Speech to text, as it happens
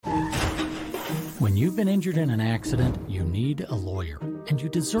you've been injured in an accident, you need a lawyer, and you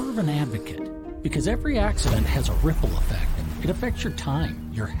deserve an advocate. Because every accident has a ripple effect. It affects your time,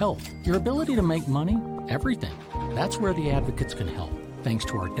 your health, your ability to make money, everything. That's where the advocates can help. Thanks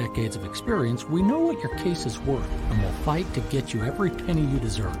to our decades of experience, we know what your case is worth, and we'll fight to get you every penny you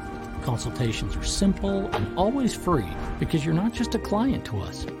deserve. Consultations are simple and always free, because you're not just a client to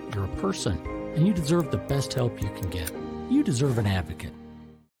us, you're a person, and you deserve the best help you can get. You deserve an advocate.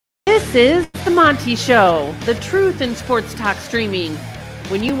 This is The Monty Show, the truth in sports talk streaming.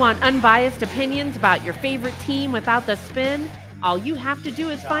 When you want unbiased opinions about your favorite team without the spin, all you have to do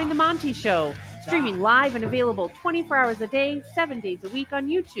is find The Monty Show, streaming live and available 24 hours a day, 7 days a week on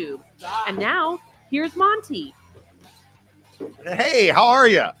YouTube. And now, here's Monty. Hey, how are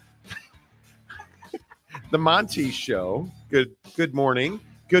you? The Monty Show. Good morning.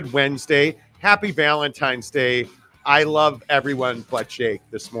 Good Wednesday. Happy Valentine's Day. I love everyone but Jake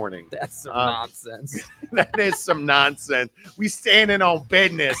this morning. That's some nonsense. That is some nonsense. We standing on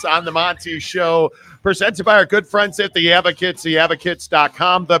business on the Monty Show, presented by our good friends at The Advocates,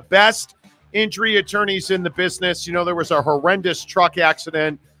 theadvocates.com. The best injury attorneys in the business. You know, there was a horrendous truck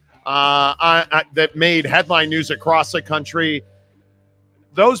accident that made headline news across the country.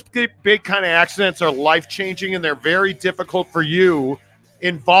 Those big kind of accidents are life-changing, and they're very difficult for you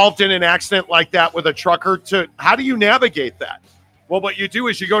involved in an accident like that with a trucker. How do you navigate that? Well, what you do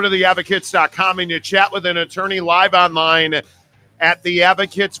is you go to theadvocates.com and you chat with an attorney live online at The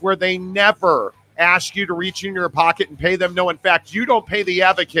Advocates, where they never ask you to reach in your pocket and pay them. No, in fact, you don't pay The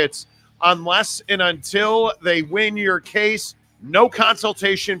Advocates unless and until they win your case. No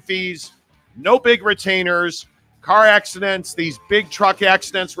consultation fees, no big retainers. Car accidents, these big truck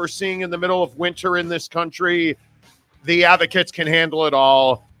accidents we're seeing in the middle of winter in this country, The Advocates can handle it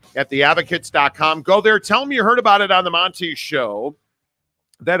all at theadvocates.com. Go there. Tell them you heard about it on the Monty Show.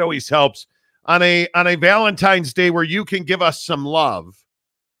 That always helps. On a Valentine's Day where you can give us some love,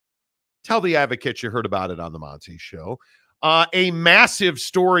 tell the Advocates you heard about it on the Monty Show. A massive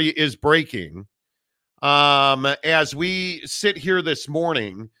story is breaking as we sit here this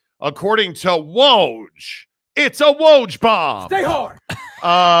morning. According to Woj, it's a Woj bomb. Stay hard.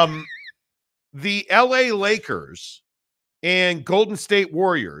 The LA Lakers and Golden State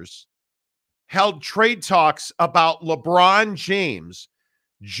Warriors held trade talks about LeBron James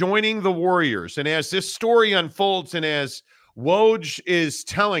joining the Warriors. And as this story unfolds and as Woj is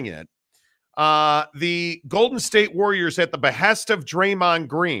telling it, the Golden State Warriors, at the behest of Draymond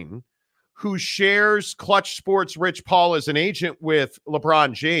Green, who shares Clutch Sports' Rich Paul as an agent with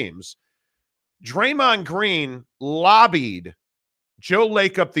LeBron James, Draymond Green lobbied Joe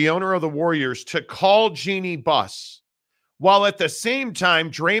Lacob, the owner of the Warriors, to call Jeannie Buss, while at the same time,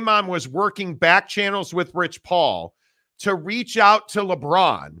 Draymond was working back channels with Rich Paul to reach out to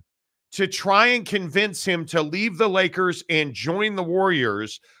LeBron to try and convince him to leave the Lakers and join the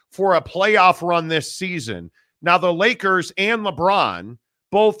Warriors for a playoff run this season. Now, the Lakers and LeBron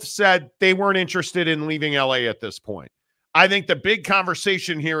both said they weren't interested in leaving LA at this point. I think the big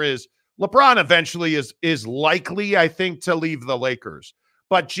conversation here is LeBron eventually is likely, I think, to leave the Lakers.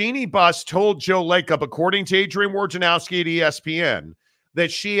 But Jeannie Buss told Joe Lacob, according to Adrian Wojnarowski at ESPN, that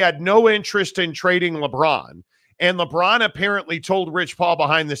she had no interest in trading LeBron. And LeBron apparently told Rich Paul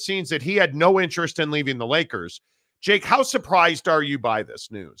behind the scenes that he had no interest in leaving the Lakers. Jake, how surprised are you by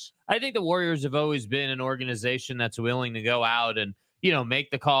this news? I think the Warriors have always been an organization that's willing to go out and,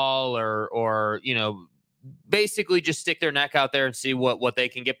 make the call or basically just stick their neck out there and see what they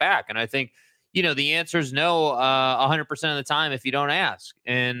can get back. And I think, the answer is no 100% of the time if you don't ask.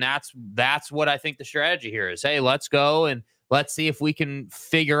 And that's what I think the strategy here is. Hey, let's go and let's see if we can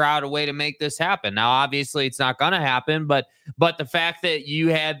figure out a way to make this happen. Now, obviously it's not going to happen, but the fact that you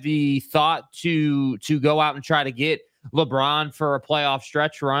had the thought to go out and try to get LeBron for a playoff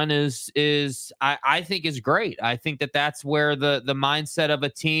stretch run is I think is great. I think that's where the mindset of a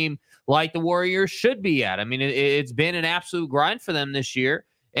team like the Warriors should be at. I mean, it's been an absolute grind for them this year,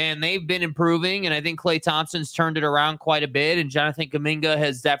 and they've been improving. And I think Klay Thompson's turned it around quite a bit. And Jonathan Kuminga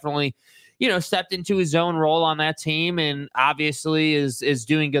has definitely, stepped into his own role on that team and obviously is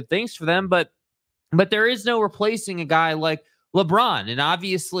doing good things for them. But there is no replacing a guy like LeBron. And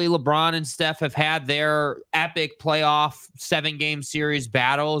obviously LeBron and Steph have had their epic playoff 7-game series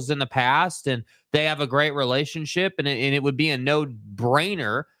battles in the past, and they have a great relationship, and it would be a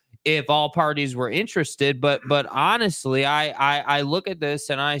no-brainer if all parties were interested. But honestly, I look at this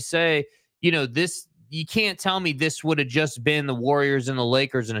and I say, this, you can't tell me this would have just been the Warriors and the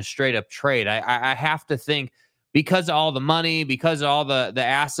Lakers in a straight up trade. I have to think, because of all the money, because of all the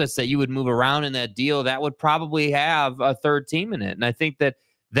assets that you would move around in that deal, that would probably have a third team in it. And I think that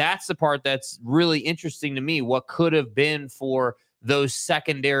That's the part that's really interesting to me. What could have been for those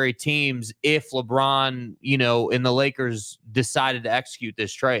secondary teams if LeBron, and the Lakers decided to execute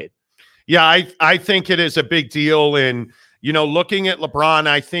this trade? Yeah, I think it is a big deal. And, looking at LeBron,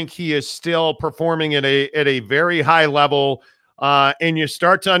 I think he is still performing at a very high level. And you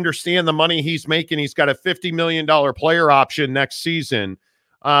start to understand the money he's making. He's got a $50 million player option next season.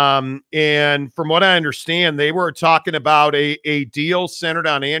 And from what I understand, they were talking about a deal centered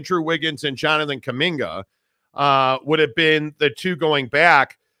on Andrew Wiggins and Jonathan Kuminga, would have been the two going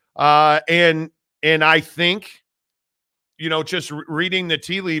back. And I think, just reading the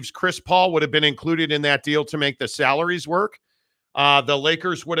tea leaves, Chris Paul would have been included in that deal to make the salaries work. The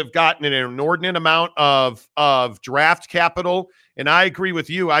Lakers would have gotten an inordinate amount of draft capital. And I agree with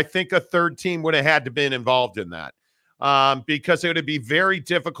you. I think a third team would have had to been involved in that, because it would be very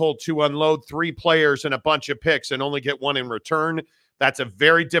difficult to unload 3 players and a bunch of picks and only get one in return. That's a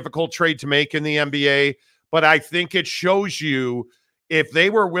very difficult trade to make in the NBA. But I think it shows you, if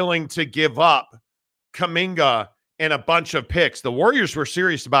they were willing to give up Kuminga and a bunch of picks, the Warriors were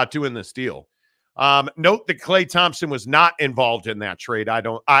serious about doing this deal. Note that Klay Thompson was not involved in that trade.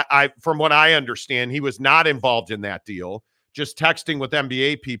 From what I understand, he was not involved in that deal. Just texting with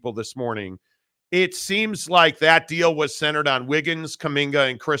NBA people this morning, it seems like that deal was centered on Wiggins, Kuminga,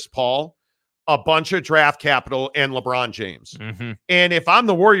 and Chris Paul, a bunch of draft capital, and LeBron James. Mm-hmm. And if I'm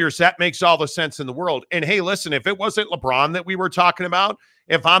the Warriors, that makes all the sense in the world. And hey, listen, if it wasn't LeBron that we were talking about,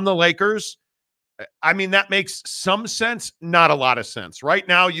 if I'm the Lakers, I mean, that makes some sense, not a lot of sense. Right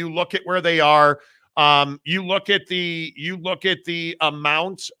now, you look at where they are. You look at the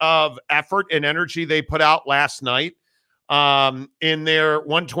amount of effort and energy they put out last night in their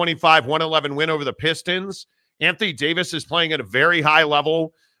 125-111 win over the Pistons. Anthony Davis is playing at a very high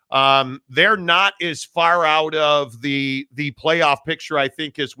level. They're not as far out of the playoff picture, I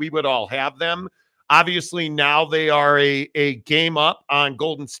think, as we would all have them. Obviously, now they are a game up on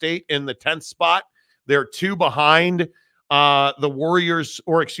Golden State in the 10th spot. They're 2 behind the Warriors,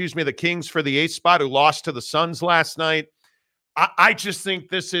 the Kings for the 8th spot, who lost to the Suns last night. I just think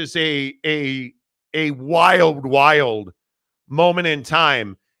this is a wild moment in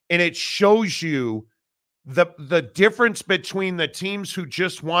time, and it shows you the difference between the teams who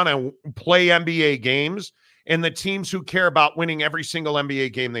just want to play NBA games and the teams who care about winning every single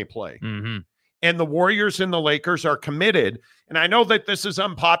NBA game they play. Mm-hmm. And the Warriors and the Lakers are committed. And I know that this is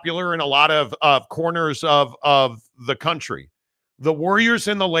unpopular in a lot of corners of the country. The Warriors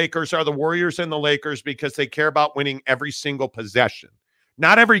and the Lakers are the Warriors and the Lakers because they care about winning every single possession.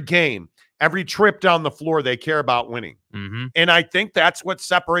 Not every game, every trip down the floor, they care about winning. Mm-hmm. And I think that's what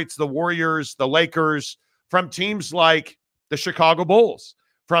separates the Warriors, the Lakers, from teams like the Chicago Bulls,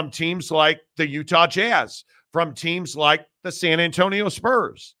 from teams like the Utah Jazz, from teams like the San Antonio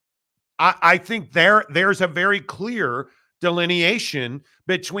Spurs. I think there's a very clear delineation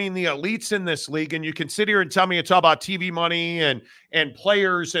between the elites in this league. And you can sit here and tell me it's all about TV money and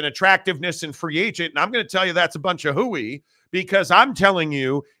players and attractiveness and free agent. And I'm going to tell you that's a bunch of hooey, because I'm telling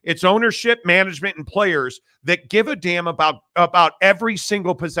you it's ownership, management, and players that give a damn about every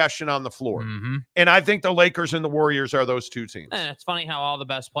single possession on the floor. Mm-hmm. And I think the Lakers and the Warriors are those two teams. And it's funny how all the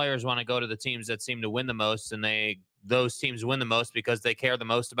best players want to go to the teams that seem to win the most, and those teams win the most because they care the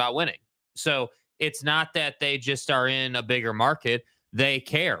most about winning. So it's not that they just are in a bigger market. They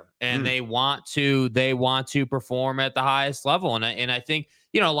care, and they want to perform at the highest level. And I think,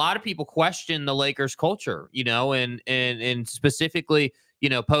 a lot of people question the Lakers culture, and specifically,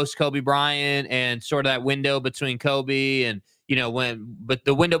 post Kobe Bryant and sort of that window between Kobe and, but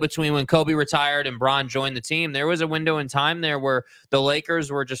the window between when Kobe retired and Bron joined the team, there was a window in time there where the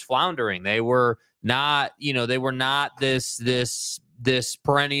Lakers were just floundering. They were not, this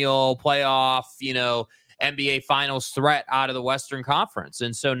perennial playoff, NBA Finals threat out of the Western Conference.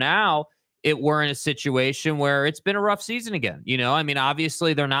 And so now we're in a situation where it's been a rough season again.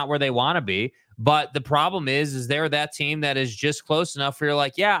 Obviously they're not where they want to be, but the problem is they're that team that is just close enough where you're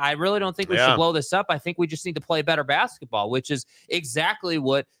like, yeah, I really don't think we should blow this up. I think we just need to play better basketball, which is exactly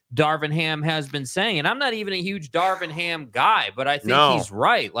what Darvin Ham has been saying. And I'm not even a huge Darvin Ham guy, but I think he's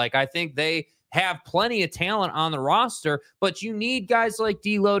right. Like, I think they have plenty of talent on the roster, but you need guys like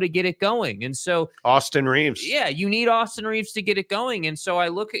D'Lo to get it going. And so Austin Reeves. Yeah, you need Austin Reeves to get it going. And so I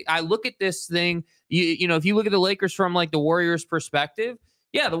look at this thing, if you look at the Lakers from like the Warriors perspective,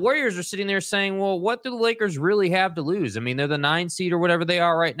 yeah, the Warriors are sitting there saying, well, what do the Lakers really have to lose? I mean, they're the 9 seed or whatever they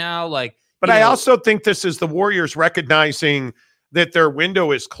are right now. But I also think this is the Warriors recognizing that their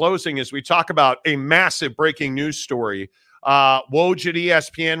window is closing as we talk about a massive breaking news story. Woj at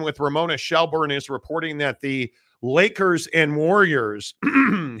ESPN with Ramona Shelburne is reporting that the Lakers and Warriors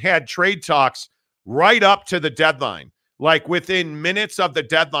had trade talks right up to the deadline. Like within minutes of the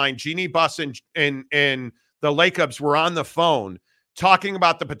deadline, Jeannie Buss and the Lakers were on the phone talking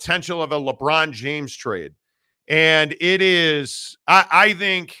about the potential of a LeBron James trade. And it is, I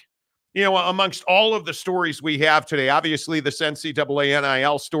think, amongst all of the stories we have today, obviously this NCAA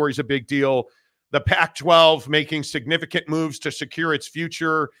NIL story is a big deal. The Pac-12 making significant moves to secure its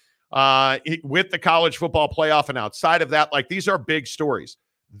future with the college football playoff. And outside of that, like, these are big stories.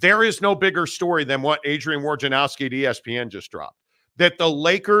 There is no bigger story than what Adrian Wojnarowski at ESPN just dropped, that the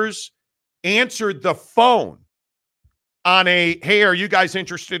Lakers answered the phone on a, hey, are you guys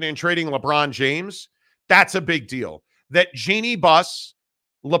interested in trading LeBron James? That's a big deal. That Jeannie Buss,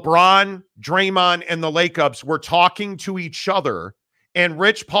 LeBron, Draymond, and the Lakers were talking to each other, and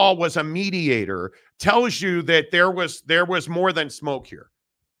Rich Paul was a mediator, tells you that there was more than smoke here.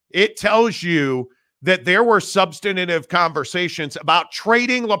 It tells you that there were substantive conversations about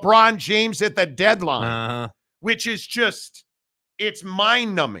trading LeBron James at the deadline, which is just, it's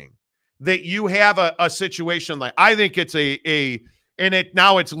mind-numbing that you have a situation like, I think it's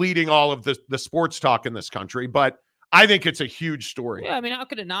now it's leading all of the sports talk in this country, but I think it's a huge story. Yeah, I mean, how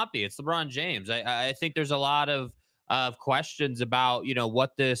could it not be? It's LeBron James. I think there's a lot of questions about,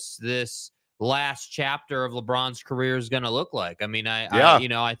 what this last chapter of LeBron's career is going to look like. I mean,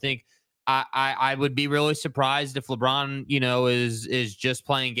 I think I would be really surprised if LeBron, is just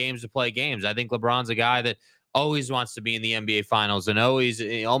playing games to play games. I think LeBron's a guy that always wants to be in the NBA Finals and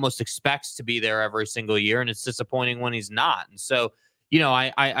almost expects to be there every single year, and it's disappointing when he's not. And so,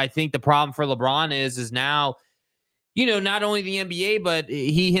 I think the problem for LeBron is now, not only the NBA, but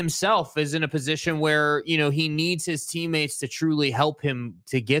he himself is in a position where, he needs his teammates to truly help him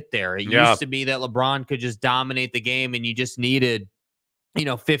to get there. It used to be that LeBron could just dominate the game and you just needed,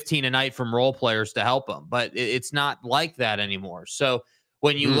 15 a night from role players to help him. But it's not like that anymore. So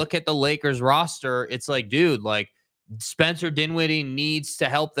when you look at the Lakers roster, it's like, dude, like Spencer Dinwiddie needs to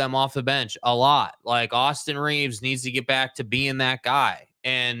help them off the bench a lot. Like Austin Reeves needs to get back to being that guy.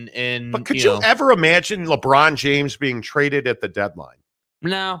 But could you ever imagine LeBron James being traded at the deadline?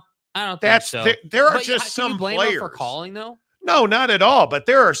 No, I don't think so. There are just some players for calling though. No, not at all. But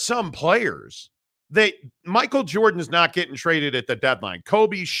there are some players that Michael Jordan's not getting traded at the deadline.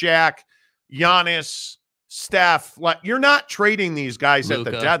 Kobe, Shaq, Giannis, Steph. Like, you're not trading these guys at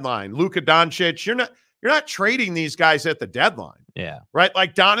the deadline. Luka Doncic. You're not trading these guys at the deadline. Yeah. Right.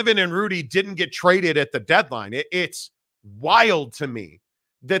 Like Donovan and Rudy didn't get traded at the deadline. It's wild to me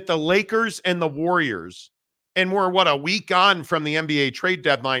that the Lakers and the Warriors, and we're a week on from the NBA trade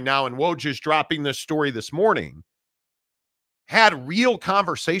deadline now, and Woj is dropping this story this morning, had real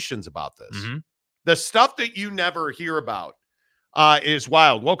conversations about this. Mm-hmm. The stuff that you never hear about is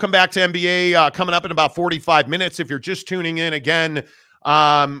wild. We'll come back to NBA coming up in about 45 minutes. If you're just tuning in again,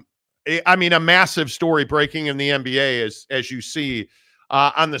 a massive story breaking in the NBA as you see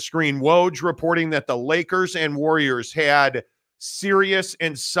on the screen. Woj reporting that the Lakers and Warriors had serious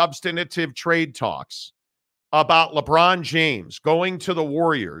and substantive trade talks about LeBron James going to the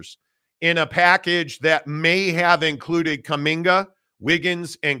Warriors in a package that may have included Kuminga,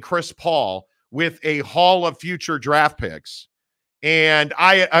 Wiggins, and Chris Paul with a haul of future draft picks. And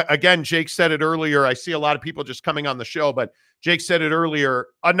again, Jake said it earlier. I see a lot of people just coming on the show, but Jake said it earlier.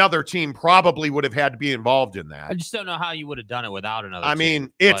 Another team probably would have had to be involved in that. I just don't know how you would have done it without another team. I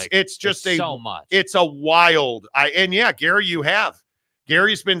mean, it's just so much. It's a wild. Gary,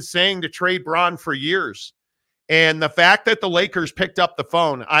 Gary's been saying to trade Bron for years. And the fact that the Lakers picked up the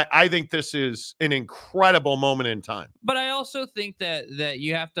phone, I think this is an incredible moment in time. But I also think that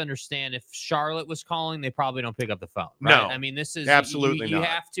you have to understand, if Charlotte was calling, they probably don't pick up the phone. Right? No, I mean, this is absolutely you not.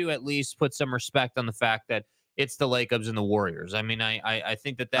 have to at least put some respect on the fact that it's the Lakers and the Warriors. I mean, I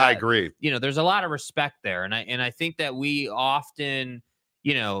think that I agree. There's a lot of respect there, and I think that we often,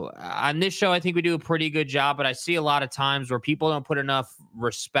 on this show, I think we do a pretty good job. But I see a lot of times where people don't put enough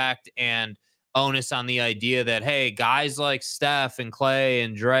respect and onus on the idea that, hey, guys like Steph and Clay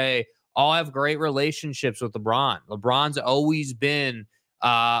and Dre all have great relationships with LeBron. LeBron's always been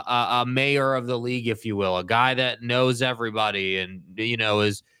a mayor of the league, if you will, a guy that knows everybody and,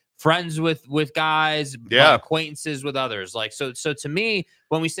 is friends with guys, acquaintances with others. Like, so to me,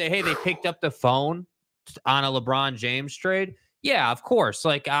 when we say, hey, they picked up the phone on a LeBron James trade, yeah, of course.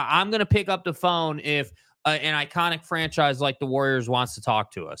 Like, I'm going to pick up the phone if an iconic franchise like the Warriors wants to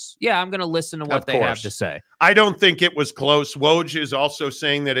talk to us. Yeah, I'm going to listen to what they have to say. I don't think it was close. Woj is also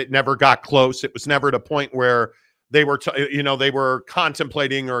saying that it never got close. It was never at a point where they were, they were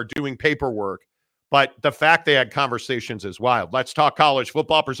contemplating or doing paperwork. But the fact they had conversations is wild. Let's talk college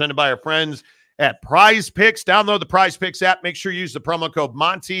football, presented by our friends at Prize Picks. Download the Prize Picks app. Make sure you use the promo code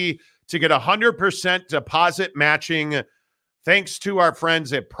Monty to get 100% deposit matching. Thanks to our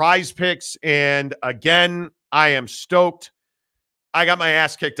friends at Prize Picks. And again, I am stoked. I got my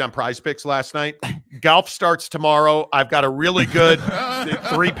ass kicked on Prize Picks last night. Golf starts tomorrow. I've got a really good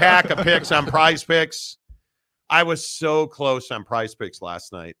 3-pack of picks on Prize Picks. I was so close on Prize Picks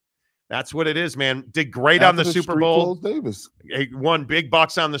last night. That's what it is, man. Did great on the Super Bowl. Davis won big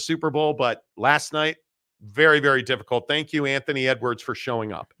bucks on the Super Bowl, but last night, very, very difficult. Thank you, Anthony Edwards, for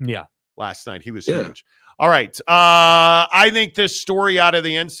showing up. Yeah. Last night. He was huge. All right. I think this story out of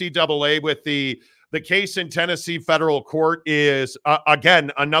the NCAA with the case in Tennessee federal court is,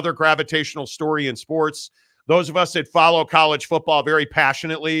 again, another gravitational story in sports. Those of us that follow college football very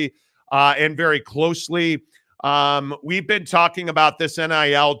passionately and very closely, we've been talking about this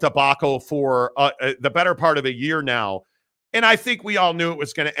NIL debacle for the better part of a year now. And I think we all knew it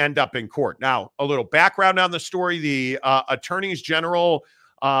was going to end up in court. Now, a little background on the story. The attorneys general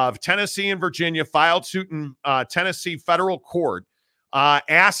of Tennessee and Virginia filed suit in Tennessee federal court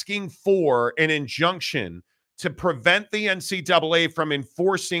asking for an injunction to prevent the NCAA from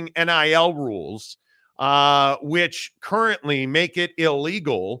enforcing NIL rules, which currently make it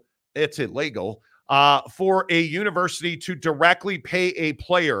illegal. It's illegal for a university to directly pay a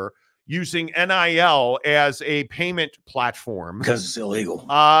player using NIL as a payment platform. Because it's illegal.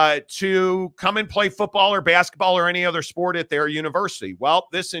 To come and play football or basketball or any other sport at their university. Well,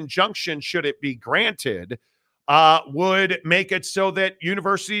 this injunction, should it be granted, would make it so that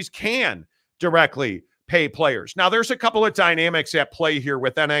universities can directly pay players. Now, there's a couple of dynamics at play here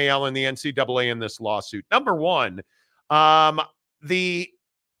with NIL and the NCAA in this lawsuit. Number one, the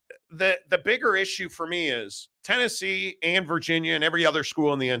bigger issue for me is Tennessee and Virginia and every other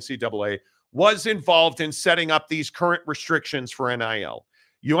school in the NCAA was involved in setting up these current restrictions for NIL.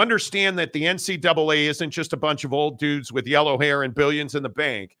 You understand that the NCAA isn't just a bunch of old dudes with yellow hair and billions in the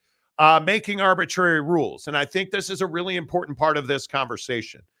bank making arbitrary rules. And I think this is a really important part of this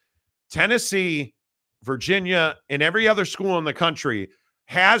conversation. Tennessee, Virginia, and every other school in the country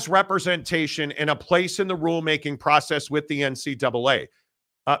has representation and a place in the rulemaking process with the NCAA.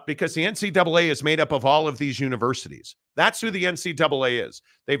 Because the NCAA is made up of all of these universities. That's who the NCAA is.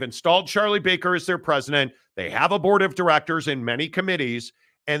 They've installed Charlie Baker as their president. They have a board of directors and many committees,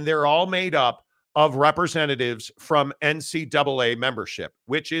 and they're all made up of representatives from NCAA membership,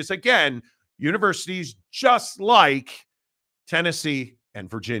 which is, again, universities just like Tennessee and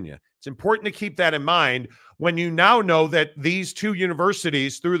Virginia. It's important to keep that in mind when you now know that these two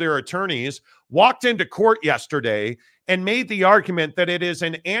universities, through their attorneys, walked into court yesterday and made the argument that it is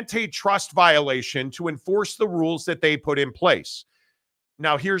an antitrust violation to enforce the rules that they put in place.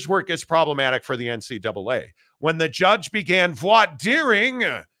 Now, here's where it gets problematic for the NCAA. When the judge began voir direing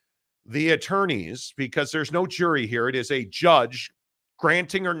the attorneys, because there's no jury here, it is a judge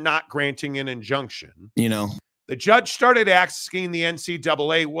granting or not granting an injunction. You know, the judge started asking the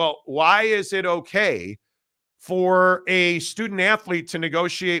NCAA, well, why is it okay for a student athlete to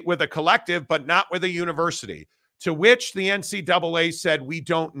negotiate with a collective, but not with a university? To which the NCAA said, we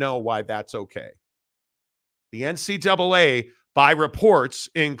don't know why that's okay. The NCAA, by reports,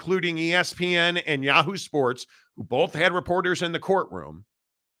 including ESPN and Yahoo Sports, who both had reporters in the courtroom,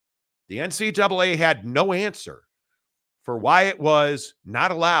 the NCAA had no answer for why it was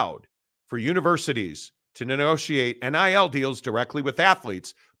not allowed for universities to negotiate NIL deals directly with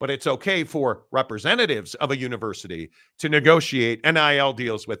athletes, but it's okay for representatives of a university to negotiate NIL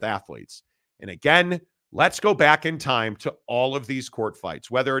deals with athletes. And again, let's go back in time to all of these court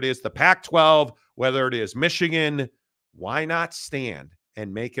fights, whether it is the Pac-12, whether it is Michigan. Why not stand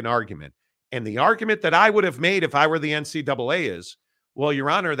and make an argument? And the argument that I would have made if I were the NCAA is, well, Your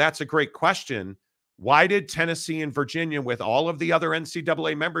Honor, that's a great question. Why did Tennessee and Virginia, with all of the other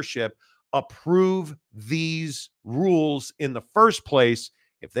NCAA membership, approve these rules in the first place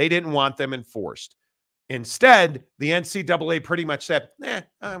if they didn't want them enforced? Instead, the NCAA pretty much said,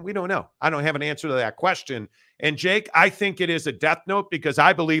 we don't know. I don't have an answer to that question. And Jake, I think it is a death note because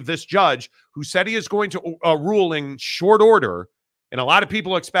I believe this judge, who said he is going to rule in short order, and a lot of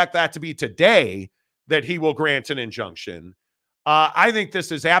people expect that to be today, that he will grant an injunction. I think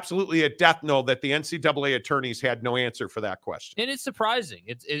this is absolutely a death knell that the NCAA attorneys had no answer for that question. And it's surprising.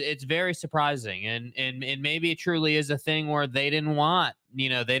 It's very surprising. And maybe it truly is a thing where they didn't want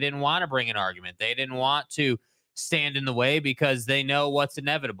to bring an argument. They didn't want to stand in the way because they know what's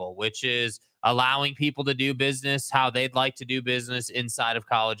inevitable, which is allowing people to do business how they'd like to do business inside of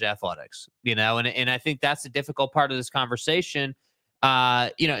college athletics, and I think that's the difficult part of this conversation.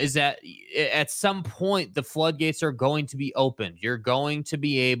 Is that at some point the floodgates are going to be opened. You're going to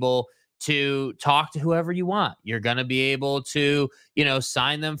be able to talk to whoever you want. You're going to be able to,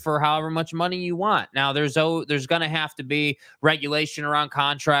 sign them for however much money you want. Now, there's going to have to be regulation around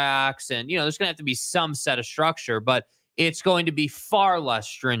contracts, and, there's going to have to be some set of structure, but it's going to be far less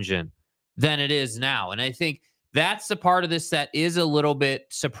stringent than it is now. And I think that's the part of this that is a little bit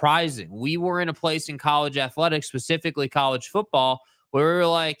surprising. We were in a place in college athletics, specifically college football, where we were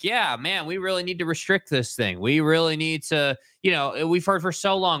like, yeah, man, we really need to restrict this thing. We really need to, we've heard for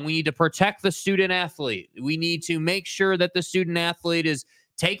so long, we need to protect the student athlete. We need to make sure that the student athlete is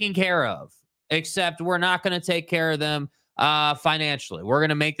taken care of, except we're not going to take care of them financially. We're going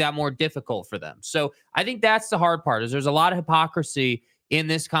to make that more difficult for them. So I think that's the hard part, is there's a lot of hypocrisy in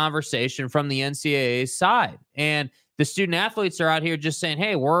this conversation from the NCAA side. And the student athletes are out here just saying,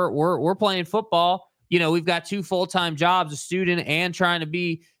 hey, we're playing football. We've got 2 full-time jobs, a student and trying to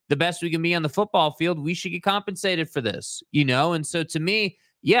be the best we can be on the football field. We should get compensated for this, And so to me,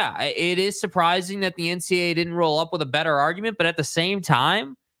 yeah, it is surprising that the NCAA didn't roll up with a better argument. But at the same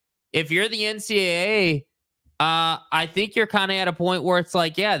time, if you're the NCAA, I think you're kind of at a point where it's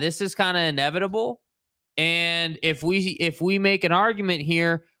like, yeah, this is kind of inevitable. And if we make an argument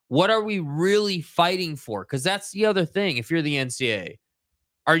here, what are we really fighting for? Because that's the other thing. If you're the NCAA,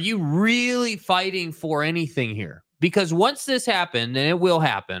 are you really fighting for anything here? Because once this happened, and it will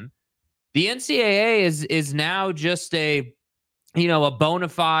happen, the NCAA is now just a bona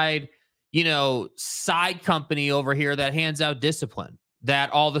fide, side company over here that hands out discipline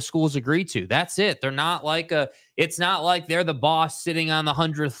that all the schools agree to. That's it. They're not like it's not like they're the boss sitting on the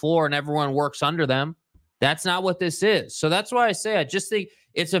 100th floor and everyone works under them. That's not what this is. So that's why I say, I just think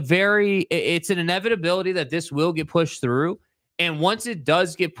it's an inevitability that this will get pushed through. And once it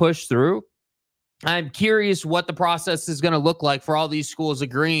does get pushed through, I'm curious what the process is going to look like for all these schools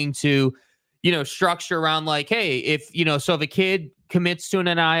agreeing to, structure around like, hey, if a kid commits to an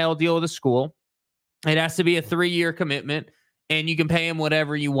NIL deal with a school, it has to be a 3-year commitment and you can pay him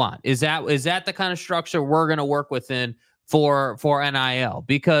whatever you want. Is that the kind of structure we're going to work within for NIL?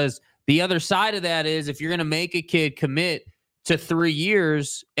 Because the other side of that is, if you're going to make a kid commit to 3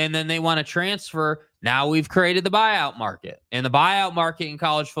 years and then they want to transfer, now we've created the buyout market. And the buyout market in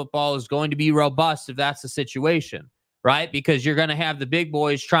college football is going to be robust if that's the situation, right? Because you're going to have the big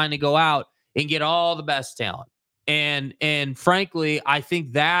boys trying to go out and get all the best talent. And frankly, I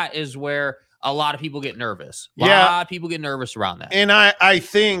think that is where a lot of people get nervous. A lot of people get nervous around that. And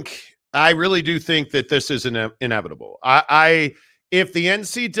I really do think that this is inevitable. If the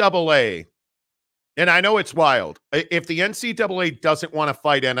NCAA, and I know it's wild, if the NCAA doesn't want to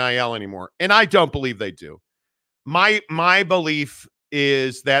fight NIL anymore, and I don't believe they do, my belief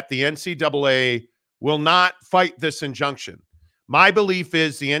is that the NCAA will not fight this injunction. My belief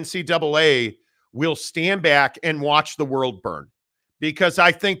is the NCAA will stand back and watch the world burn, because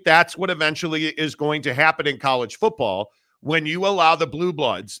I think that's what eventually is going to happen in college football when you allow the blue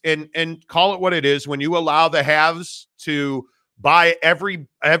bloods, and call it what it is, when you allow the haves to buy every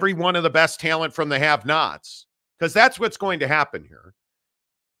one of the best talent from the have-nots, because that's what's going to happen here.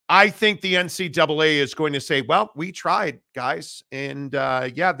 I think the NCAA is going to say, well, we tried, guys, and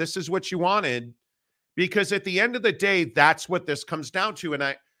this is what you wanted, because at the end of the day, that's what this comes down to.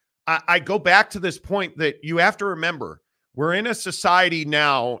 And I go back to this point that you have to remember, we're in a society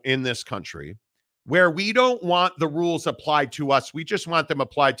now in this country where we don't want the rules applied to us. We just want them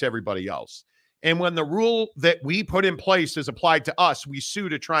applied to everybody else. And when the rule that we put in place is applied to us, we sue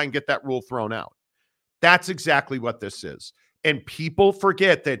to try and get that rule thrown out. That's exactly what this is. And people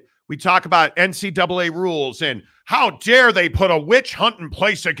forget that we talk about NCAA rules and how dare they put a witch hunt in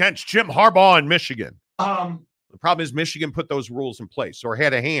place against Jim Harbaugh in Michigan. The problem is Michigan put those rules in place, or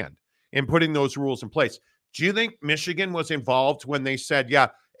had a hand in putting those rules in place. Do you think Michigan was involved when they said, yeah,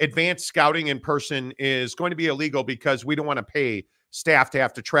 advanced scouting in person is going to be illegal because we don't want to pay staff to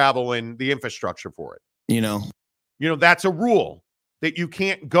have to travel and the infrastructure for it? That's a rule that you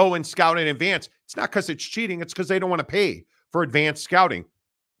can't go and scout in advance. It's not because it's cheating. It's because they don't want to pay for advanced scouting.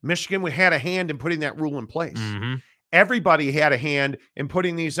 Michigan had a hand in putting that rule in place. Mm-hmm. Everybody had a hand in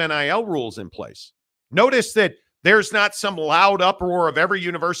putting these NIL rules in place. Notice that there's not some loud uproar of every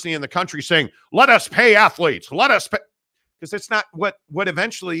university in the country saying, let us pay athletes, let us pay. Because it's not what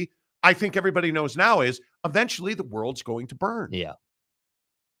eventually I think everybody knows now is eventually the world's going to burn. Yeah.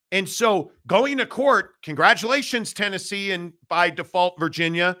 And so going to court, congratulations, Tennessee, and by default,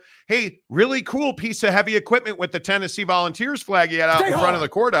 Virginia. Hey, really cool piece of heavy equipment with the Tennessee Volunteers flag you had out in front of the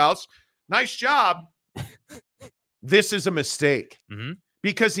courthouse. Nice job. This is a mistake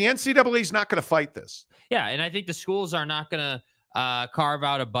because the NCAA is not going to fight this. Yeah, and I think the schools are not going carve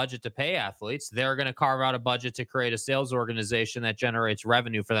out a budget to pay athletes. They're going to carve out a budget to create a sales organization that generates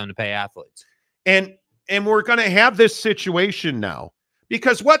revenue for them to pay athletes. And we're going to have this situation now,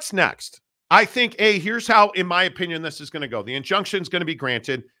 because what's next? I think, here's how, in my opinion, this is going to go. The injunction is going to be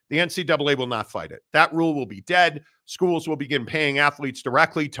granted. The NCAA will not fight it. That rule will be dead. Schools will begin paying athletes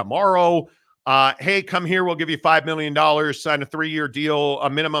directly tomorrow. Hey, come here. We'll give you $5 million, sign a 3-year deal, a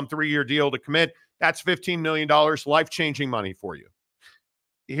minimum 3-year deal to commit. That's $15 million, life-changing money for you.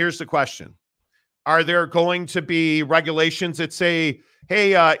 Here's the question. Are there going to be regulations that say,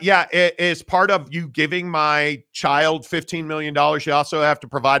 hey, as part of you giving my child $15 million, you also have to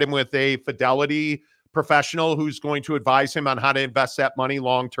provide him with a fidelity professional who's going to advise him on how to invest that money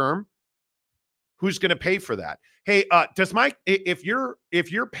long-term? Who's going to pay for that? Hey, if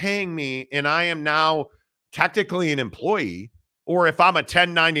you're paying me and I am now technically an employee, or if I'm a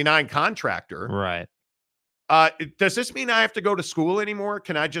 1099 contractor, right? Does this mean I have to go to school anymore?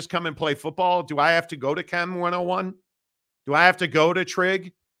 Can I just come and play football? Do I have to go to Chem 101? Do I have to go to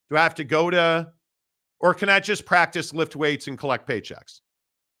Trig? Do I have to go to, or can I just practice, lift weights, and collect paychecks?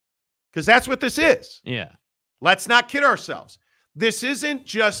 Because that's what this is. Yeah. Let's not kid ourselves. This isn't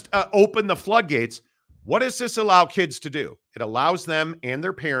just open the floodgates. What does this allow kids to do? It allows them and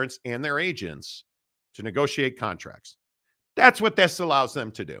their parents and their agents to negotiate contracts. That's what this allows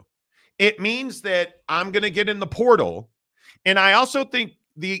them to do. It means that I'm going to get in the portal. And I also think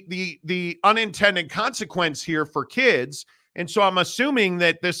the unintended consequence here for kids, and so I'm assuming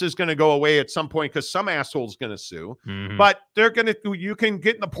that this is going to go away at some point because some asshole's going to sue, but you can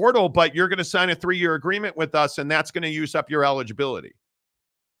get in the portal, but you're going to sign a 3-year agreement with us, and that's going to use up your eligibility.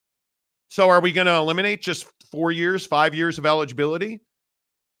 So are we going to eliminate just 4 years, 5 years of eligibility?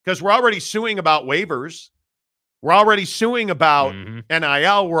 Because we're already suing about waivers. We're already suing about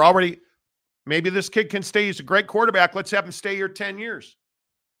NIL. Maybe this kid can stay. He's a great quarterback. Let's have him stay here 10 years.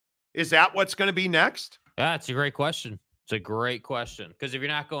 Is that what's going to be next? Yeah, it's a great question. It's a great question. Because if you're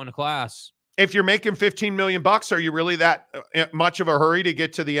not going to class, if you're making $15 million, are you really that much of a hurry to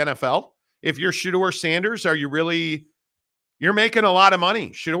get to the NFL? If you're Shedeur Sanders, you're making a lot of money.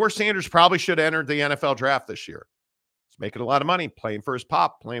 Shedeur Sanders probably should have entered the NFL draft this year. He's making a lot of money playing for his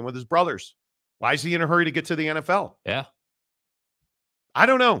pop, playing with his brothers. Why is he in a hurry to get to the NFL? Yeah. I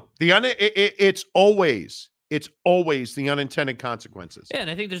don't know. It's always the unintended consequences. Yeah, and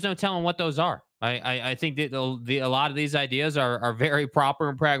I think there's no telling what those are. I think that a lot of these ideas are very proper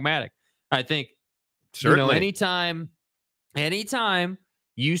and pragmatic. I think, certainly, anytime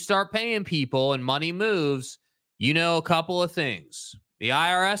you start paying people and money moves, a couple of things. The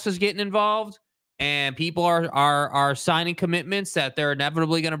IRS is getting involved, and people are signing commitments that they're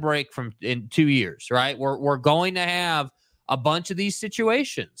inevitably going to break in 2 years, right? We're going to have a bunch of these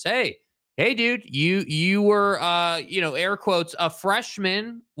situations. Hey, dude, you were, air quotes, a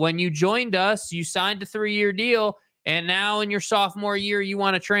freshman when you joined us. You signed a 3-year deal, and now in your sophomore year, you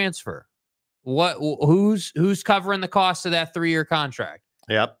want to transfer. Who's covering the cost of that 3-year contract?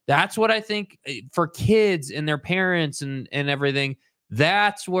 Yep. That's what I think for kids and their parents and everything.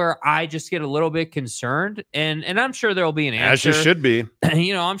 That's where I just get a little bit concerned, and I'm sure there'll be an answer. As you should be.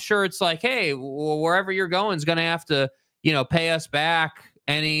 I'm sure it's like, hey, wherever you're going is going to have to, pay us back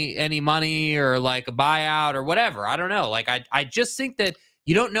any money or like a buyout or whatever. I don't know. Like, I just think that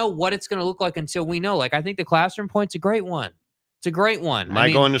you don't know what it's going to look like until we know. Like, I think the classroom point's a great one. It's a great one. Am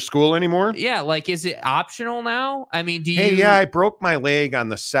I going to school anymore? Yeah. Like, is it optional now? I mean, I broke my leg on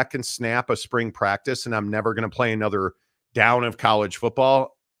the second snap of spring practice, and I'm never going to play another down of college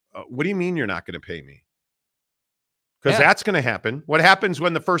football. What do you mean you're not going to pay me? Because that's going to happen. What happens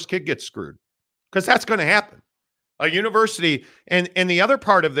when the first kid gets screwed? Because that's going to happen. A university, and the other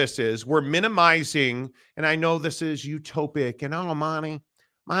part of this is we're minimizing, and I know this is utopic, and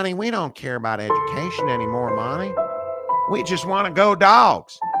Monty, we don't care about education anymore, Monty. We just want to go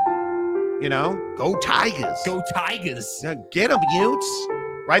Dogs. Go Tigers. Go Tigers. Get them, Utes.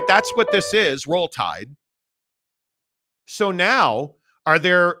 Right? That's what this is. Roll Tide. So now,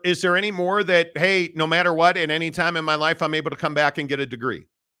 is there any more that, hey, no matter what, at any time in my life, I'm able to come back and get a degree?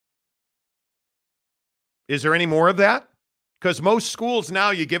 Is there any more of that? Because most schools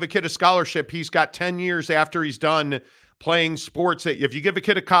now, you give a kid a scholarship, he's got 10 years after he's done playing sports. If you give a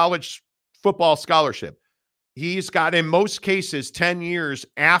kid a college football scholarship, he's got, in most cases, 10 years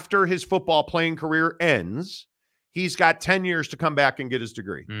after his football playing career ends, he's got 10 years to come back and get his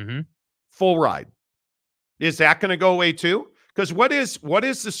degree. Full ride. Is that going to go away too? Because what is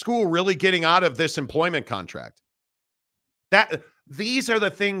the school really getting out of this employment contract? These are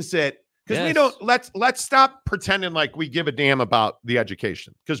the things that, because we don't, let's stop pretending like we give a damn about the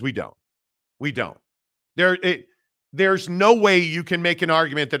education, because we don't. There's no way you can make an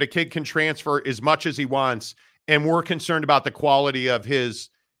argument that a kid can transfer as much as he wants, and we're concerned about the quality of his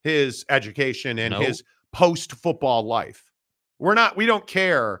education and his post-football life. We don't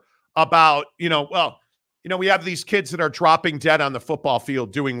care about, we have these kids that are dropping dead on the football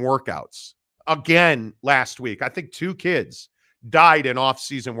field doing workouts. Again, last week, I think 2 kids died in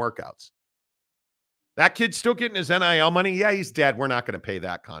off-season workouts. That kid's still getting his NIL money. Yeah, he's dead. We're not going to pay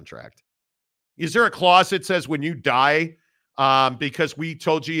that contract. Is there a clause that says when you die, because we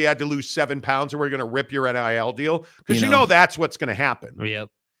told you had to lose 7 pounds or we're going to rip your NIL deal? Because that's what's going to happen. Yep.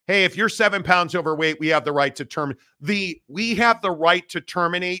 Hey, if you're 7 pounds overweight, we have the right to terminate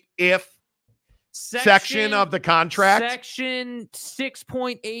if section of the contract. Section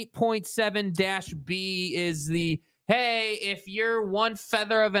 6.8.7-B is the, hey, if you're 1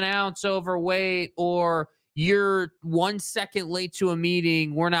 feather of an ounce overweight or you're 1 second late to a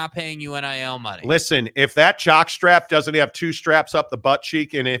meeting, we're not paying you NIL money. Listen, if that jock strap doesn't have 2 straps up the butt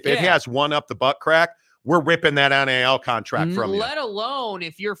cheek, and if it has 1 up the butt crack, we're ripping that NIL contract from you. Let alone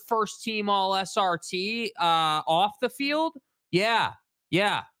if you're first team all SRT off the field. Yeah.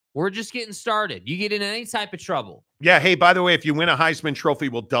 We're just getting started. You get in any type of trouble. Yeah. Hey, by the way, if you win a Heisman Trophy,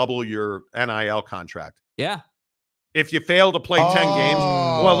 we'll double your NIL contract. Yeah. If you fail to play 10 games,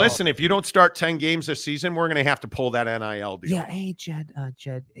 well, listen, if you don't start 10 games this season, we're going to have to pull that NIL deal. Yeah. Hey, Jed,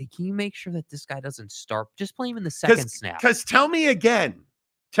 can you make sure that this guy doesn't start? Just play him in the second snap. Because tell me again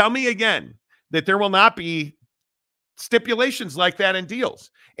that there will not be stipulations like that in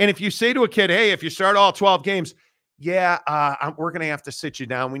deals. And if you say to a kid, hey, if you start all 12 games, we're going to have to sit you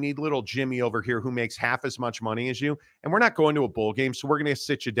down. We need little Jimmy over here who makes half as much money as you, and we're not going to a bowl game, so we're going to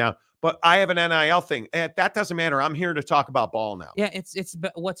sit you down. But I have an NIL thing. That doesn't matter. I'm here to talk about ball now. Yeah, it's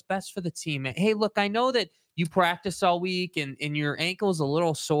what's best for the team. Hey, look, I know that you practice all week and your ankle's a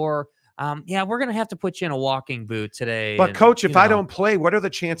little sore. We're going to have to put you in a walking boot today. But, Coach, if I don't play, what are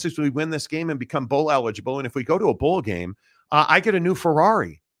the chances we win this game and become bowl eligible? And if we go to a bowl game, I get a new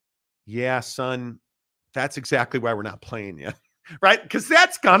Ferrari. Yeah, son, that's exactly why we're not playing yet, right? Because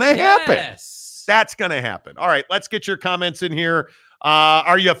that's going to happen. That's going to happen. All right, let's get your comments in here.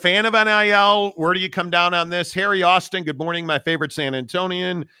 Are you a fan of NIL? Where do you come down on this? Harry Austin, good morning, my favorite San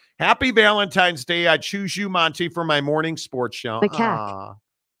Antonian. Happy Valentine's Day. I choose you, Monty, for my morning sports show. The cat.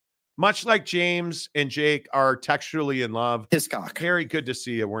 Much like James and Jake are textually in love. His cock. Harry, good to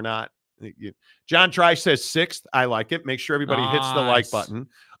see you. We're not. John Try says 6th. I like it. Make sure everybody hits the like button.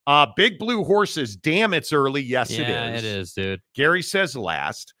 Big Blue Horses. Damn, it's early. Yes, it is. Yeah, it is, dude. Gary says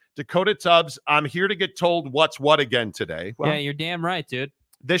last. Dakota Tubbs, I'm here to get told what's what again today. Well, yeah, you're damn right, dude.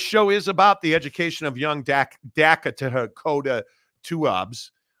 This show is about the education of young Dakota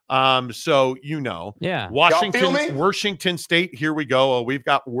Tubbs. So Yeah. Washington State. Here we go. Oh, we've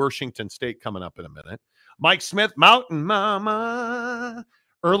got Washington State coming up in a minute. Mike Smith, Mountain Mama.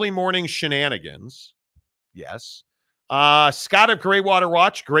 Early morning shenanigans. Yes. Scott of Greywater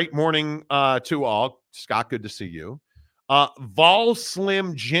Watch. Great morning to all. Scott, good to see you. Vol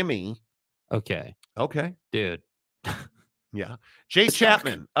Slim Jimmy. Okay, dude. Yeah. Jay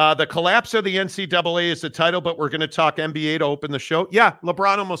Chapman. The collapse of the NCAA is the title, but we're going to talk NBA to open the show. Yeah,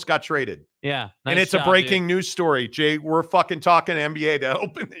 LeBron almost got traded. Yeah. Nice, and it's a breaking news story. Jay, we're fucking talking NBA to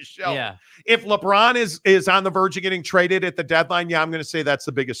open this show. Yeah. If LeBron is on the verge of getting traded at the deadline, I'm going to say that's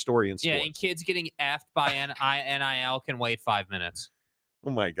the biggest story in sports. Yeah, and kids getting effed by NIL can wait 5 minutes.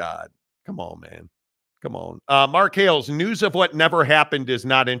 Oh, my God. Come on, man. Come on. Mark Hales, news of what never happened is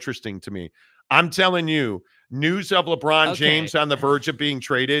not interesting to me. I'm telling you, news of LeBron James on the verge of being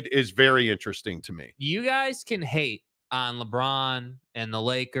traded is very interesting to me. You guys can hate on LeBron and the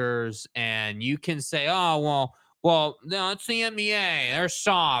Lakers, and you can say, oh, well, no, it's the NBA. They're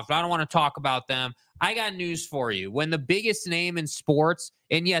soft. I don't want to talk about them. I got news for you. When the biggest name in sports,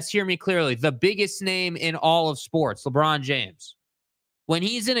 and yes, hear me clearly, the biggest name in all of sports, LeBron James, when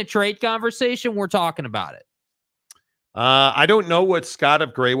he's in a trade conversation, we're talking about it. I don't know what Scott of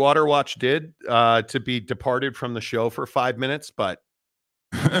Greywater Watch did to be departed from the show for 5 minutes, but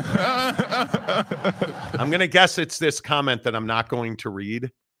I'm going to guess it's this comment that I'm not going to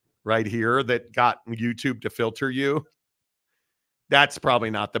read right here that got YouTube to filter you. That's probably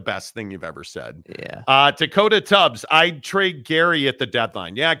not the best thing you've ever said. Yeah. Dakota Tubbs, I'd trade Gary at the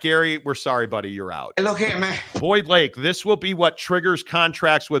deadline. Yeah, Gary, we're sorry, buddy. You're out. Look here, man. Boyd Lake, this will be what triggers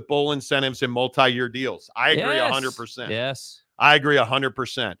contracts with bowl incentives and multi-year deals. I agree 100%. Yes. I agree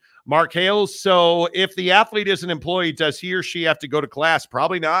 100%. Mark Hales, so if the athlete is an employee, does he or she have to go to class?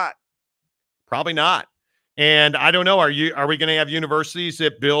 Probably not. Probably not. And I don't know, are we going to have universities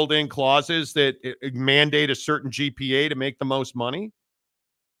that build in clauses that mandate a certain GPA to make the most money?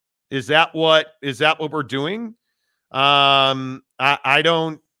 Is that what we're doing? I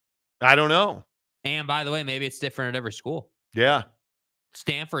don't know. And by the way, maybe it's different at every school. Yeah.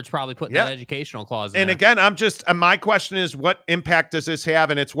 Stanford's probably putting that educational clause in And there. again, my question is, what impact does this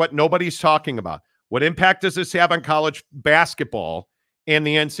have? And it's what nobody's talking about. What impact does this have on college basketball and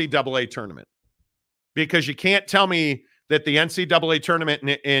the NCAA tournament? Because you can't tell me that the NCAA tournament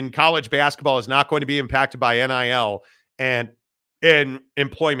in college basketball is not going to be impacted by NIL and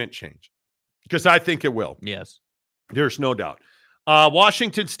employment change. Because I think it will. Yes. There's no doubt.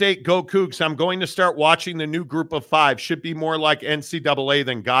 Washington State, go Cougs. I'm going to start watching the new group of 5. Should be more like NCAA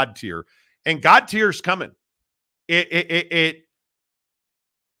than God tier. And God tier's coming.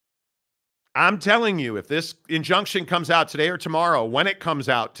 I'm telling you, if this injunction comes out today or tomorrow, when it comes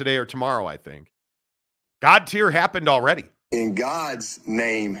out today or tomorrow, I think, God tier happened already. In God's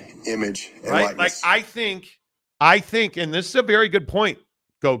name, image, and right? likeness. Like I think, and this is a very good point,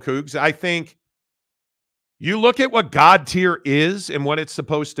 go Cougs. I think you look at what God tier is and what it's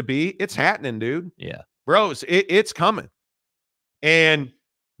supposed to be, it's happening, dude. Yeah. Bros, it's coming. And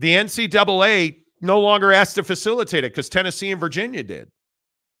the NCAA no longer has to facilitate it because Tennessee and Virginia did.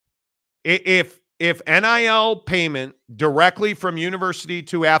 If NIL payment directly from university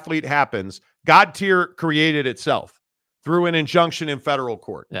to athlete happens, God tier created itself through an injunction in federal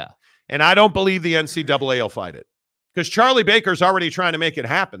court. Yeah. And I don't believe the NCAA will fight it because Charlie Baker's already trying to make it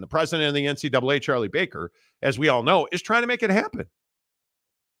happen. The president of the NCAA, Charlie Baker, as we all know, is trying to make it happen.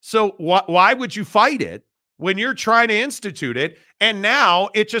 So why would you fight it when you're trying to institute it? And now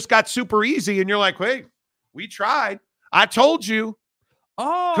it just got super easy and you're like, wait, we tried. I told you.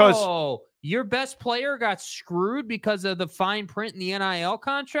 Oh, your best player got screwed because of the fine print in the NIL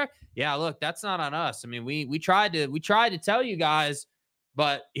contract? Yeah, look, that's not on us. I mean, we tried to tell you guys,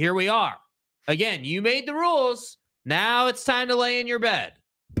 but here we are. Again, you made the rules. Now it's time to lay in your bed.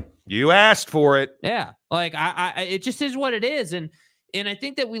 You asked for it. Yeah. Like it just is what it is. And I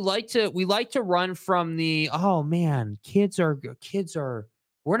think that we like to run from the, oh man, kids are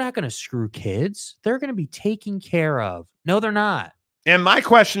we're not going to screw kids. They're going to be taken care of. No, they're not. And my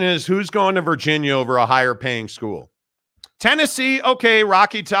question is, who's going to Virginia over a higher paying school? Tennessee, okay,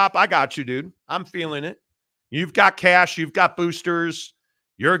 Rocky Top, I got you, dude. I'm feeling it. You've got cash, you've got boosters.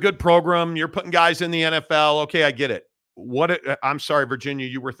 You're a good program. You're putting guys in the NFL. Okay, I get it. I'm sorry, Virginia,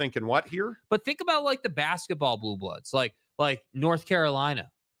 you were thinking what here? But think about like the basketball blue bloods, like North Carolina,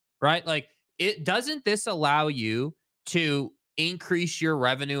 right? Like doesn't this allow you to increase your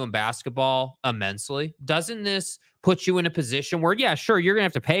revenue in basketball immensely? Doesn't this put you in a position where, yeah, sure, you're going to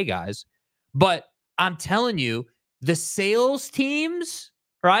have to pay guys, but I'm telling you, the sales teams,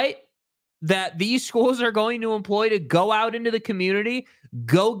 right, that these schools are going to employ to go out into the community,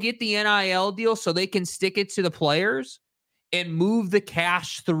 go get the NIL deal so they can stick it to the players and move the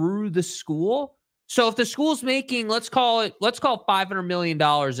cash through the school. So if the school's making, let's call it $500 million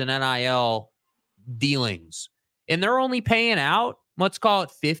in NIL dealings, and they're only paying out, let's call it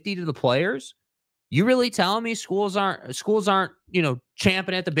 50 to the players. You really telling me schools aren't,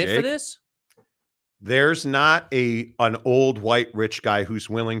 champing at the bit for this? There's not an old white rich guy who's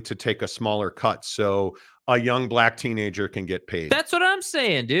willing to take a smaller cut so a young black teenager can get paid. That's what I'm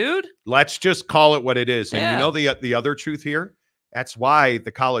saying, dude. Let's just call it what it is. And yeah. You know the other truth here? That's why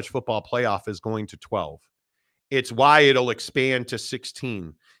the college football playoff is going to 12. It's why it'll expand to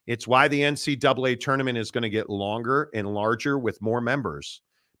 16. It's why the NCAA tournament is going to get longer and larger with more members.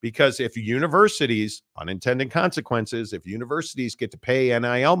 Because if universities, unintended consequences, if universities get to pay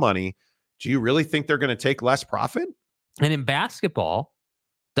NIL money, do you really think they're going to take less profit? And in basketball,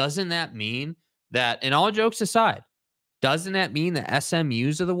 doesn't that mean that, and all jokes aside, doesn't that mean the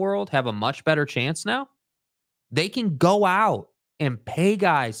SMUs of the world have a much better chance now? They can go out and pay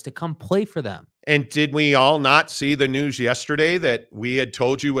guys to come play for them. And did we all not see the news yesterday that we had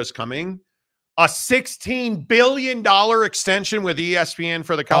told you was coming? A $16 billion extension with ESPN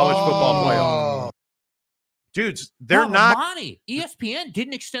for the college football playoff. Dudes, they're not money. ESPN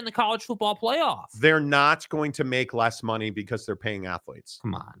didn't extend the college football playoff. They're not going to make less money because they're paying athletes.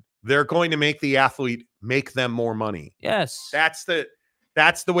 Come on. They're going to make the athlete make them more money. Yes. That's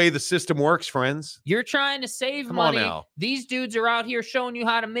the way the system works, friends. You're trying to save Come money. on now. These dudes are out here showing you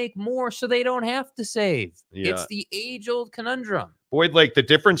how to make more so they don't have to save. Yeah. It's the age-old conundrum. Boyd Lake, the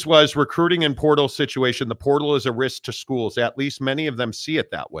difference was recruiting and portal situation. The portal is a risk to schools. At least many of them see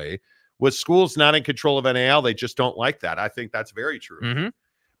it that way. With schools not in control of NIL, they just don't like that. I think that's very true. Mm-hmm.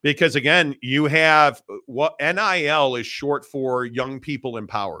 Because, again, you have what NIL is short for young people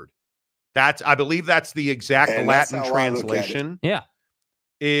empowered. I believe that's the exact And Latin translation. Yeah.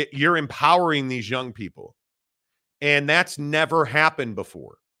 You're empowering these young people. And that's never happened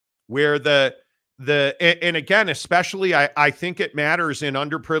before, where the and again, especially I think it matters in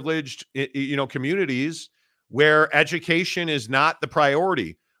underprivileged, communities where education is not the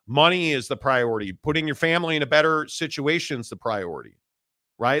priority. Money is the priority. Putting your family in a better situation is the priority,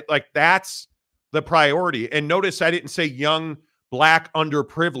 right? Like that's the priority. And notice I didn't say young, Black,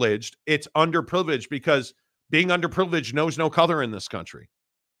 underprivileged. It's underprivileged because being underprivileged knows no color in this country.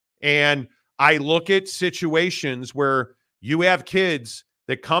 And I look at situations where you have kids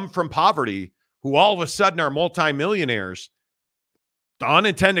that come from poverty who all of a sudden are multimillionaires. The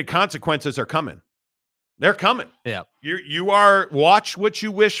unintended consequences are coming. They're coming. Yeah. You are, watch what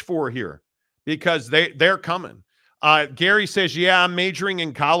you wish for here because they're coming. Gary says, yeah, I'm majoring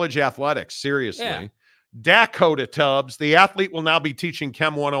in college athletics. Seriously. Yeah. Dakota Tubbs, the athlete will now be teaching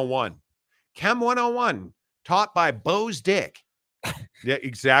Chem 101. Chem 101, taught by Bo's Dick. Yeah,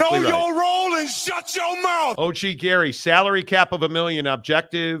 exactly right. Know your role and shut your mouth. OG Gary, salary cap of $1 million.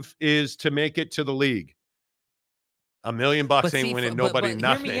 Objective is to make it to the league. $1 million ain't winning nobody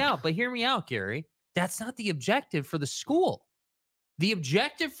nothing. Hear me out, Gary. That's not the objective for the school. The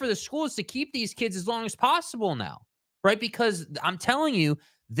objective for the school is to keep these kids as long as possible now, right? Because I'm telling you,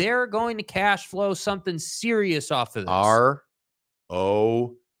 they're going to cash flow something serious off of this.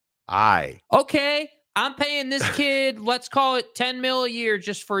 ROI. Okay, I'm paying this kid, let's call it $10 million a year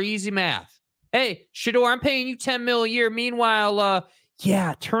just for easy math. Hey, Shador, I'm paying you $10 million a year. Meanwhile,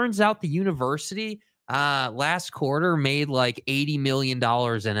 turns out the university last quarter made like $80 million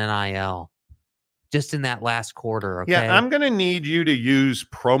in NIL. Just in that last quarter, okay? Yeah, I'm going to need you to use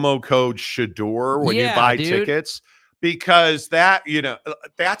promo code Shador when you buy tickets because that's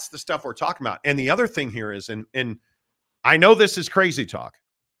the stuff we're talking about. And the other thing here is, and I know this is crazy talk.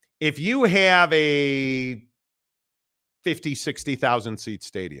 If you have a 50, 60,000 seat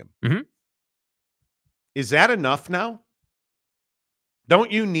stadium, is that enough now?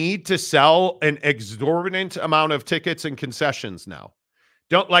 Don't you need to sell an exorbitant amount of tickets and concessions now?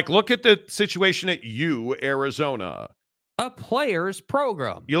 Look at the situation at Arizona. A player's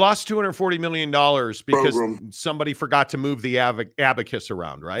program. You lost $240 million because somebody forgot to move the abacus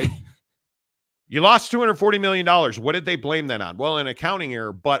around, right? You lost $240 million. What did they blame that on? Well, an accounting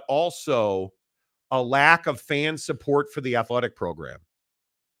error, but also a lack of fan support for the athletic program.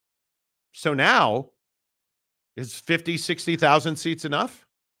 So now, is 50, 60,000 seats enough?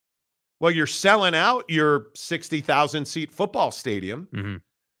 Well, you're selling out your 60,000 seat football stadium. Mm-hmm.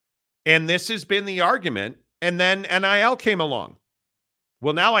 And this has been the argument. And then NIL came along.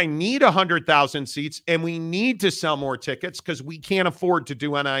 Well, now I need 100,000 seats and we need to sell more tickets because we can't afford to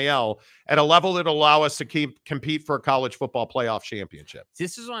do NIL at a level that will allow us to compete for a college football playoff championship.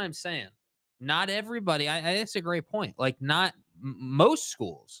 This is what I'm saying. Not everybody, that's a great point. Like most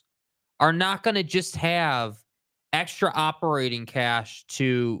schools are not going to just have extra operating cash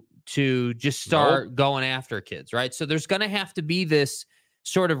to just start going after kids, right? So there's going to have to be this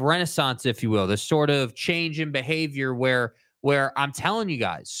sort of renaissance, if you will, this sort of change in behavior where I'm telling you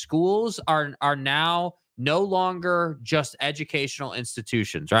guys, schools are now no longer just educational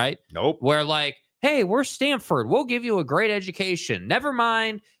institutions, right? Nope. Where like, hey, we're Stanford. We'll give you a great education. Never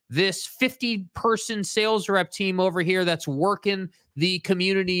mind this 50-person sales rep team over here that's working the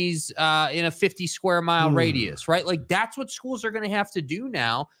communities in a 50 square mile radius, right? Like that's what schools are going to have to do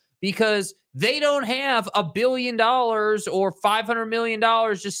now because they don't have $1 billion or $500 million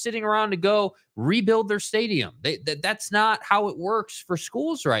just sitting around to go rebuild their stadium. That's not how it works for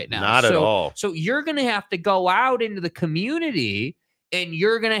schools right now. Not at all. So you're going to have to go out into the community and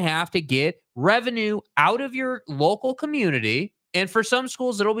you're going to have to get revenue out of your local community. And for some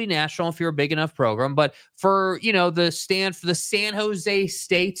schools, it'll be national if you're a big enough program. But for, the San Jose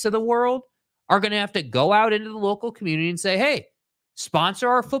States of the world are going to have to go out into the local community and say, hey, sponsor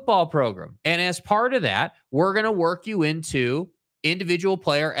our football program. And as part of that, we're going to work you into individual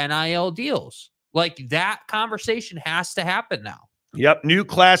player NIL deals. Like that conversation has to happen now. Yep. New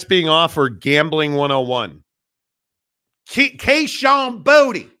class being offered, Gambling 101. K-Sean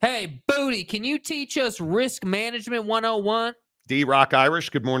Booty. Hey, Booty, can you teach us Risk Management 101? D-Rock Irish,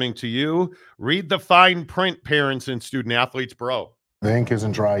 good morning to you. Read the fine print, parents and student athletes, bro. The ink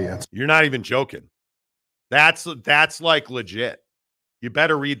isn't dry yet. You're not even joking. That's like legit. You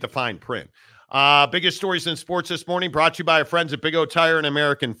better read the fine print. Biggest stories in sports this morning brought to you by our friends at Big O Tire and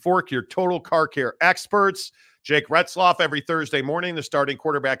American Fork, your total car care experts. Jake Retzloff every Thursday morning, the starting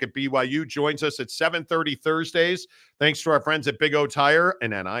quarterback at BYU, joins us at 7:30 Thursdays. Thanks to our friends at Big O Tire,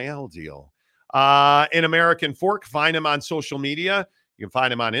 an NIL deal. In American Fork, find him on social media. You can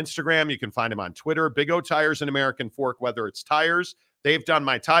find him on Instagram. You can find him on Twitter. Big O Tires and American Fork, whether it's tires. They've done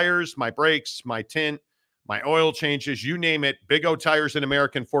my tires, my brakes, my tint, my oil changes, you name it. Big O Tires and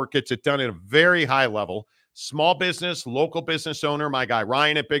American Fork gets it done at a very high level. Small business, local business owner, my guy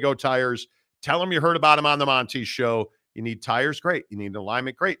Ryan at Big O Tires. Tell him you heard about him on the Monty Show. You need tires, great. You need an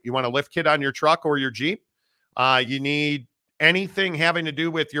alignment, great. You want a lift kit on your truck or your Jeep? You need anything having to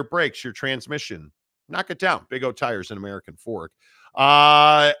do with your brakes, your transmission. Knock it down. Big O Tires and American Fork.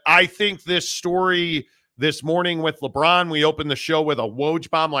 I think this story this morning with LeBron, we opened the show with a Woj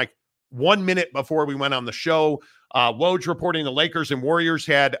bomb like 1 minute before we went on the show. Woj reporting the Lakers and Warriors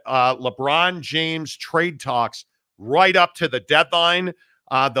had LeBron James trade talks right up to the deadline.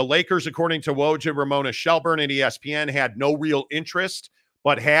 The Lakers, according to Woj and Ramona Shelburne at ESPN, had no real interest,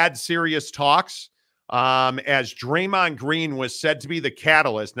 but had serious talks. As Draymond Green was said to be the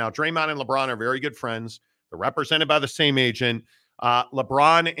catalyst. Now, Draymond and LeBron are very good friends. They're represented by the same agent.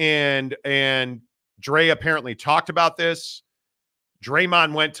 LeBron and Dre apparently talked about this.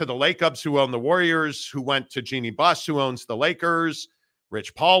 Draymond went to the Lakers, who own the Warriors, who went to Jeannie Buss, who owns the Lakers.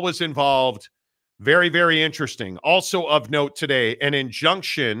 Rich Paul was involved. Very, very interesting. Also of note today, an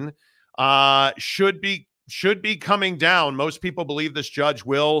injunction should be coming down. Most people believe this judge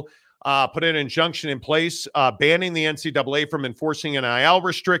will put an injunction in place, banning the NCAA from enforcing NIL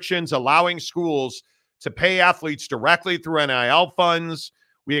restrictions, allowing schools to pay athletes directly through NIL funds.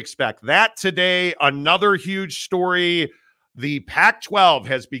 We expect that today. Another huge story. The Pac-12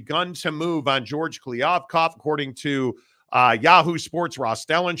 has begun to move on George Kliavkoff, according to Yahoo Sports' Ross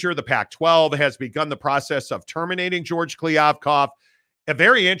Dellinger. The Pac-12 has begun the process of terminating George Kliavkoff. A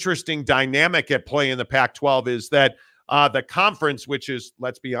very interesting dynamic at play in the Pac-12 is that the conference, which is,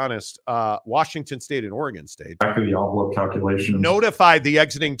 let's be honest, Washington State and Oregon State, back to the envelope calculation, notified the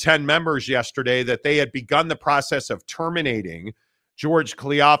exiting 10 members yesterday that they had begun the process of terminating George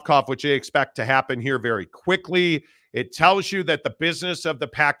Kliavkoff, which they expect to happen here very quickly. It tells you that the business of the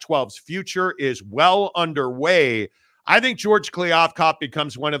Pac-12's future is well underway. I think George Kliavkoff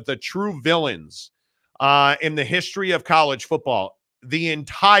becomes one of the true villains in the history of college football, the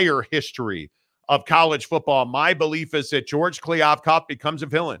entire history of college football. My belief is that George Kliavkoff becomes a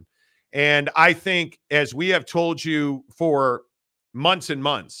villain. And I think, as we have told you for months and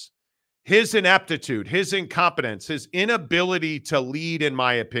months, his ineptitude, his incompetence, his inability to lead, in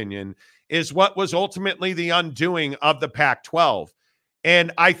my opinion, is what was ultimately the undoing of the Pac-12.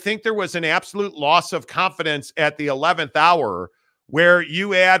 And I think there was an absolute loss of confidence at the 11th hour where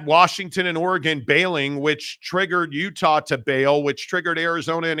you add Washington and Oregon bailing, which triggered Utah to bail, which triggered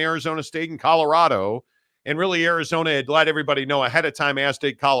Arizona and Arizona State and Colorado. And really, Arizona had let everybody know ahead of time, as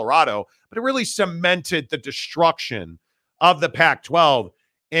did Colorado. But it really cemented the destruction of the Pac-12.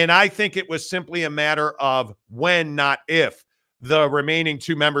 And I think it was simply a matter of when, not if, the remaining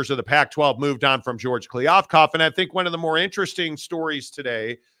two members of the Pac-12 moved on from George Kliavkoff. And I think one of the more interesting stories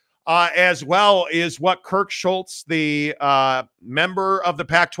today as well is what Kirk Schultz, the member of the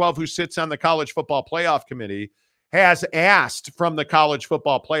Pac-12 who sits on the College Football Playoff Committee, has asked from the College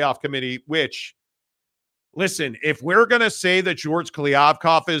Football Playoff Committee, which, listen, if we're going to say that George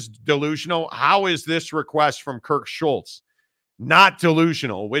Kliavkoff is delusional, how is this request from Kirk Schultz not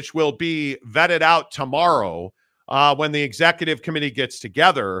delusional, which will be vetted out tomorrow when the executive committee gets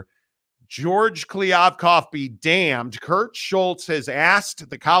together? George Kliavkoff be damned. Kurt Schultz has asked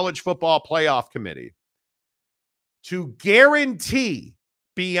the College Football Playoff Committee to guarantee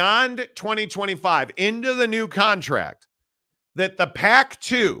beyond 2025 into the new contract that the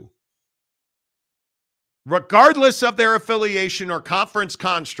Pac-2, regardless of their affiliation or conference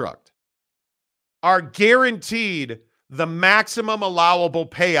construct, are guaranteed the maximum allowable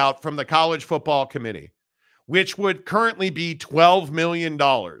payout from the College Football Committee, which would currently be $12 million,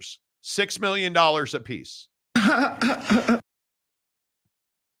 $6 million apiece.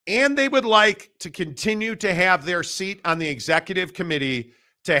 And they would like to continue to have their seat on the executive committee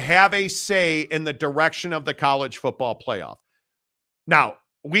to have a say in the direction of the college football playoff. Now,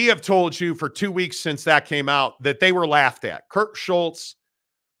 we have told you for 2 weeks since that came out that they were laughed at. Kurt Schultz,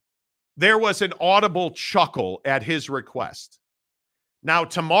 there was an audible chuckle at his request. Now,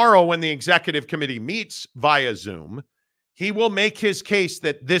 tomorrow when the executive committee meets via Zoom, he will make his case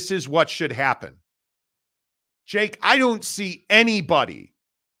that this is what should happen. Jake, I don't see anybody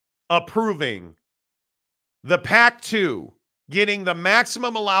approving the Pac-2 getting the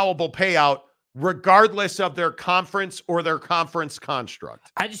maximum allowable payout regardless of their conference or their conference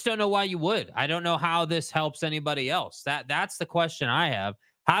construct. I just don't know why you would. I don't know how this helps anybody else. That's the question I have.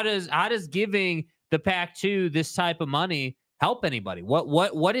 How does giving the Pac-2 this type of money help anybody?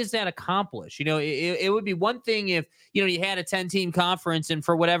 What does that accomplish? It would be one thing if, you had a 10-team conference and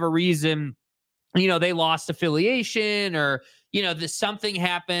for whatever reason, they lost affiliation or, something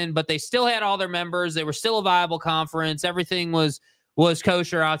happened, but they still had all their members. They were still a viable conference. Everything was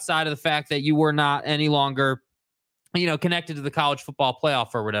kosher outside of the fact that you were not any longer, connected to the college football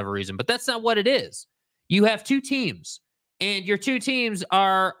playoff for whatever reason. But that's not what it is. You have two teams, and your two teams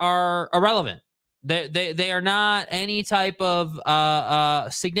are irrelevant. They are not any type of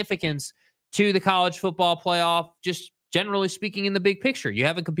significance to the college football playoff, just generally speaking in the big picture. You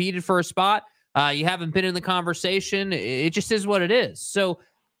haven't competed for a spot. You haven't been in the conversation. It just is what it is. So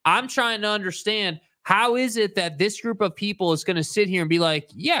I'm trying to understand, how is it that this group of people is going to sit here and be like,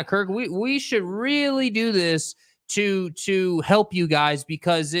 yeah, Kirk, we should really do this to help you guys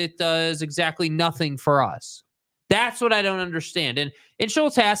because it does exactly nothing for us. That's what I don't understand. And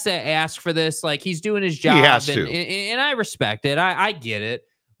Schultz has to ask for this. Like, he's doing his job. He has to. And I respect it. I get it.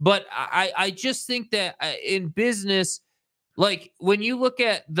 But I just think that in business, like when you look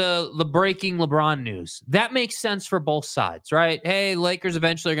at the breaking LeBron news, that makes sense for both sides, right? Hey, Lakers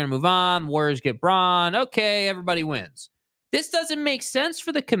eventually are going to move on. Warriors get Bron. Okay, everybody wins. This doesn't make sense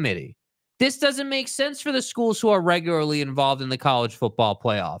for the committee. This doesn't make sense for the schools who are regularly involved in the college football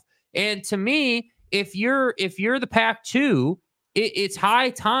playoff. And to me, if you're the Pac-2, it's high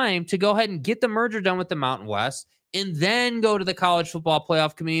time to go ahead and get the merger done with the Mountain West and then go to the college football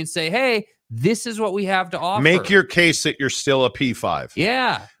playoff committee and say, hey, this is what we have to offer. Make your case that you're still a P5.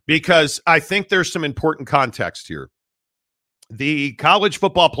 Yeah. Because I think there's some important context here. The College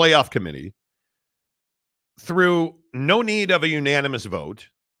Football Playoff Committee, through no need of a unanimous vote,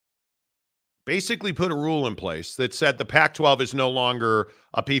 basically put a rule in place that said the Pac-12 is no longer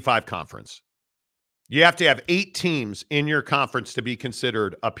a P5 conference. You have to have 8 teams in your conference to be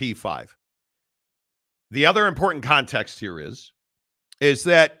considered a P5. The other important context here is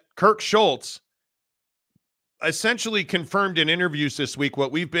that Kirk Schultz essentially confirmed in interviews this week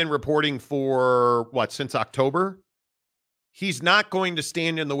what we've been reporting for, since October? He's not going to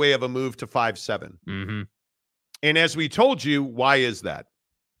stand in the way of a move to 5-7. Mm-hmm. And as we told you, why is that?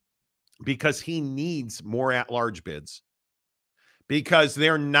 Because he needs more at-large bids. Because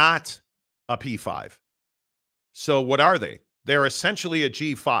they're not a P5. So what are they? They're essentially a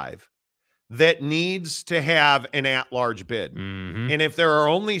G5 that needs to have an at-large bid. Mm-hmm. And if there are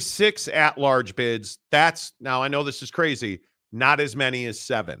only 6 at-large bids, now I know this is crazy, not as many as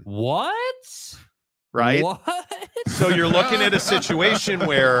 7. What? Right? What? So you're looking at a situation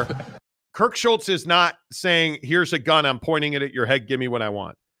where Kirk Schultz is not saying, here's a gun, I'm pointing it at your head, give me what I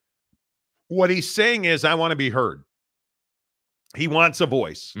want. What he's saying is, I want to be heard. He wants a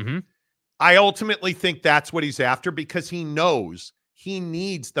voice. Mm-hmm. I ultimately think that's what he's after because he knows he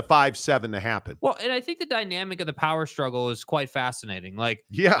needs the 5-7 to happen. Well, and I think the dynamic of the power struggle is quite fascinating. Like,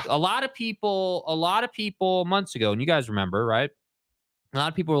 yeah, a lot of people months ago, and you guys remember, right? A lot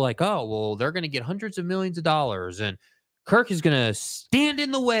of people were like, oh, well, they're going to get hundreds of millions of dollars and Kirk is going to stand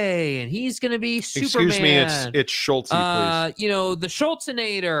in the way and he's going to be Superman. Excuse me, it's Schultz, please. The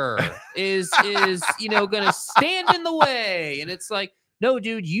Schultzinator is going to stand in the way. And it's like, no,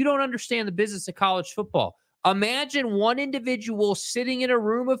 dude, you don't understand the business of college football. Imagine one individual sitting in a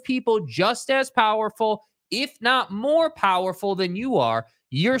room of people just as powerful, if not more powerful than you are.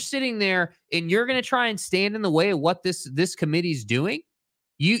 You're sitting there and you're going to try and stand in the way of what this committee's doing.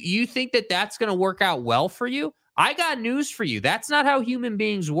 You think that that's going to work out well for you? I got news for you. That's not how human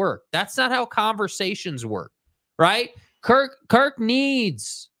beings work. That's not how conversations work, right? Kirk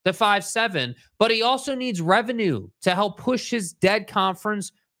needs the 5-7, but he also needs revenue to help push his dead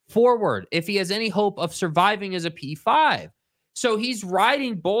conference forward if he has any hope of surviving as a P5. So he's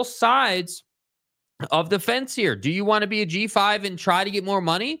riding both sides of the fence here. Do you want to be a G5 and try to get more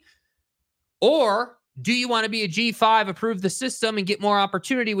money? Or do you want to be a G5, approve the system, and get more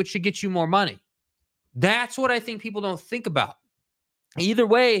opportunity, which should get you more money? That's what I think people don't think about. Either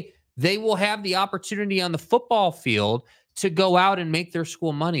way, they will have the opportunity on the football field to go out and make their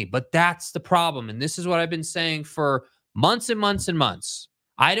school money. But that's the problem. And this is what I've been saying for months and months and months.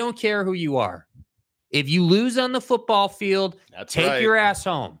 I don't care who you are. If you lose on the football field, take your ass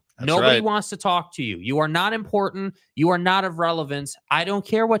home. Nobody wants to talk to you. You are not important. You are not of relevance. I don't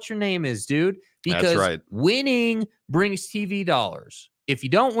care what your name is, dude, because winning brings TV dollars. If you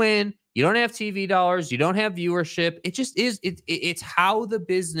don't win, you don't have TV dollars. You don't have viewership. It just is. It's how the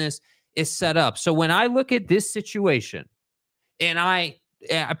business is set up. So when I look at this situation and I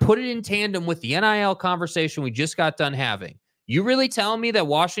put it in tandem with the NIL conversation we just got done having, you really telling me that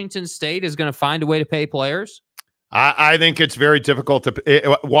Washington State is going to find a way to pay players? I think it's very difficult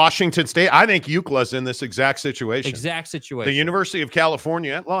to Washington State. I think UCLA's in this exact situation. The University of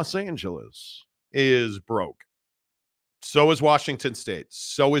California at Los Angeles is broke. So is Washington State.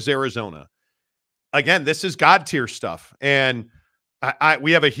 So is Arizona. again, this is God tier stuff. And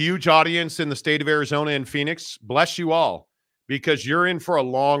we have a huge audience in the state of Arizona and Phoenix. Bless you all, because you're in for a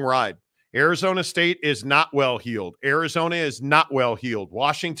long ride. Arizona State is not well heeled. Arizona is not well heeled.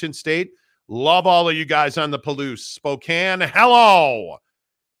 Washington State, love all of you guys on the Palouse. Spokane, hello.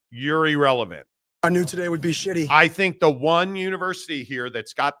 You're irrelevant. I knew today would be shitty. I think the one university here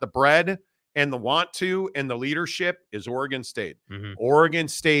that's got the bread and the want to and the leadership is Oregon State. Mm-hmm. Oregon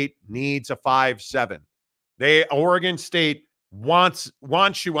State needs a 5-7. Oregon State wants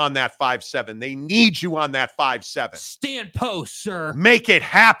you on that 5-7. They need you on that 5-7. Stand post, sir. Make it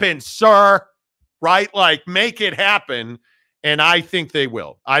happen, sir. Right? Like, make it happen. And I think they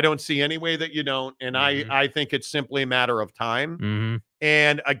will. I don't see any way that you don't. And I think it's simply a matter of time. Mm-hmm.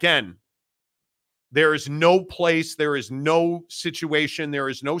 And again, there is no place, there is no situation, there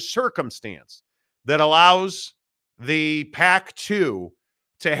is no circumstance that allows the Pac-2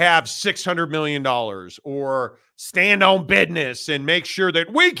 to have $600 million or stand on business and make sure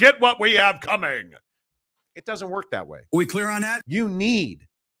that we get what we have coming. It doesn't work that way. Are we clear on that? You need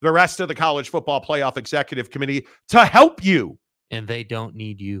the rest of the College Football Playoff Executive Committee to help you. And they don't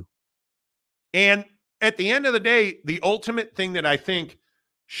need you. And at the end of the day, the ultimate thing that I think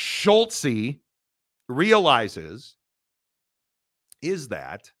Schultze realizes is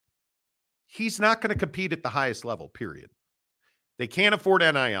that he's not going to compete at the highest level, period. They can't afford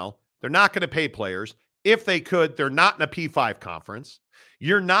NIL. They're not going to pay players. If they could, they're not in a P5 conference.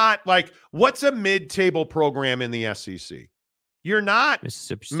 You're not like, what's a mid-table program in the SEC? You're not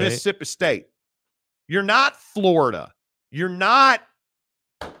Mississippi State. You're not Florida. You're not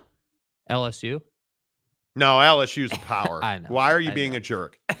LSU. No, LSU's a power. I know. Why are you being a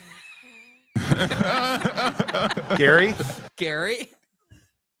jerk? Gary?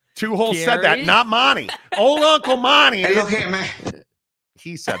 Two Holes said that, not Monty. Old Uncle Monty. Hey, look here, man.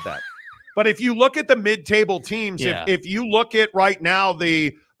 He said that. But if you look at the mid-table teams, if you look at right now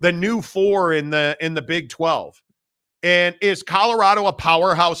the new four in the Big 12, and is Colorado a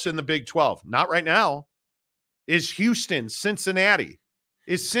powerhouse in the Big 12? Not right now. Is Houston, Cincinnati?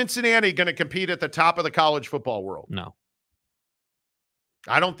 Is Cincinnati going to compete at the top of the college football world? No.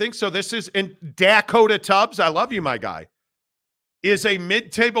 I don't think so. This is in Dakota Tubbs. I love you, my guy. Is a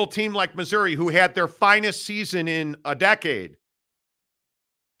mid-table team like Missouri, who had their finest season in a decade,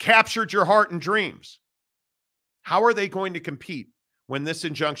 captured your heart and dreams. How are they going to compete when this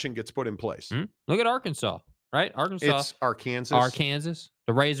injunction gets put in place? Mm-hmm. Look at Arkansas, right? Arkansas. It's Arkansas.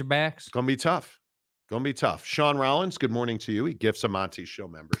 The Razorbacks. It's going to be tough. Going to be tough. Sean Rollins, good morning to you. He gifts a Monty Show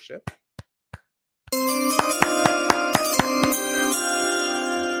membership.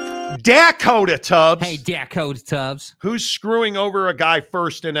 Dakota Tubbs. Hey, Dakota Tubbs. Who's screwing over a guy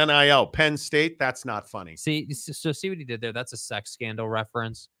first in NIL? Penn State? That's not funny. See what he did there? That's a sex scandal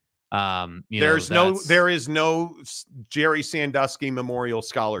reference. There is no Jerry Sandusky Memorial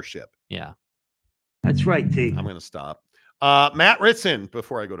Scholarship. Yeah. That's right, T. I'm going to stop. Matt Ritson,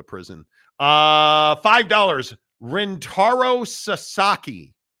 before I go to prison. $5. Rintaro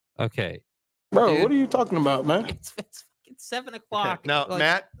Sasaki. Okay. Bro, dude. what are you talking about, man? It's fucking 7 o'clock. Okay. Now, like,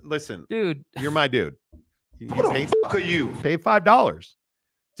 Matt, listen. Dude. You're my dude. What the fuck are you? Pay $5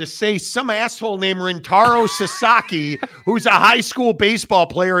 to say some asshole named Rintaro Sasaki, who's a high school baseball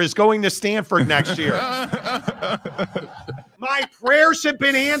player, is going to Stanford next year. My prayers have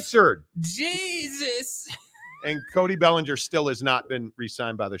been answered. Jesus. And Cody Bellinger still has not been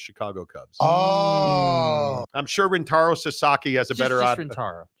re-signed by the Chicago Cubs. Oh. I'm sure Rintaro Sasaki has a better Just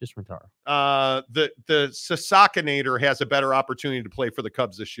Rintaro. The Sasakinator has a better opportunity to play for the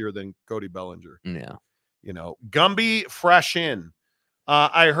Cubs this year than Cody Bellinger. Yeah. You know, Gumby fresh in.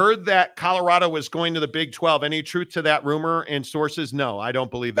 I heard that Colorado was going to the Big 12. Any truth to that rumor and sources? No, I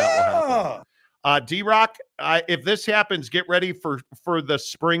don't believe that will happen. D-Rock, if this happens, get ready for the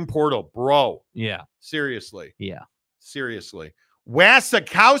spring portal, bro. Yeah. Seriously. Yeah. Seriously.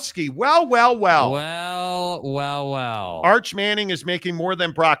 Wasikowski. Well. Arch Manning is making more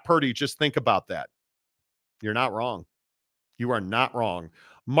than Brock Purdy. Just think about that. You're not wrong. You are not wrong.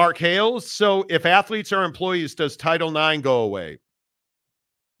 Mark Hales. So if athletes are employees, does Title IX go away?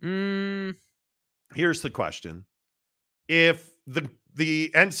 Here's the question. If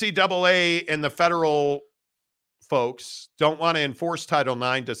the NCAA and the federal folks don't want to enforce Title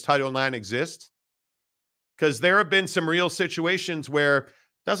IX, does Title IX exist? Because there have been some real situations where it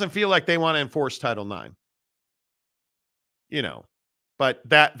doesn't feel like they want to enforce Title IX. You know, but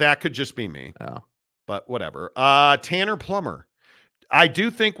that could just be me. Oh. But whatever. Tanner Plummer. I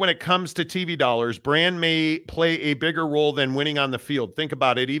do think when it comes to TV dollars, brand may play a bigger role than winning on the field. Think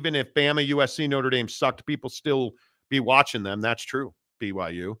about it. Even if Bama, USC, Notre Dame sucked, people still be watching them. That's true.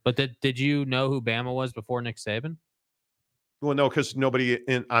 BYU. But did you know who Bama was before Nick Saban? Well, no, because nobody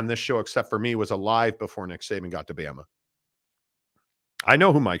on this show except for me was alive before Nick Saban got to Bama. I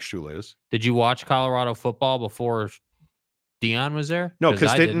know who Mike Shula is. Did you watch Colorado football before Deion was there? No,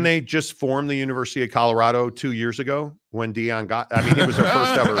 because didn't they just form the University of Colorado 2 years ago when Deion got? I mean, he was their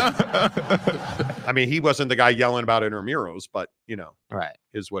first ever. I mean, he wasn't the guy yelling about intramurals, but right,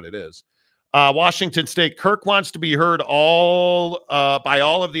 is what it is. Washington State. Kirk wants to be heard by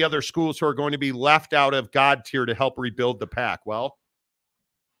all of the other schools who are going to be left out of God tier to help rebuild the pack. Well,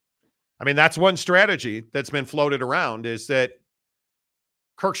 I mean, that's one strategy that's been floated around is that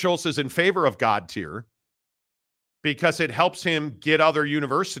Kirk Schultz is in favor of God tier because it helps him get other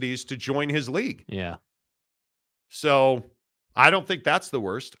universities to join his league. Yeah. So I don't think that's the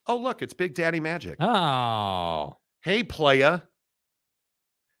worst. Oh, look, it's Big Daddy Magic. Oh. Hey, playa.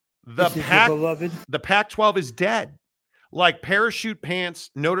 The Pac-12 is dead. Like parachute pants,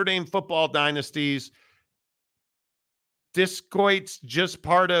 Notre Dame football dynasties. Discoit's just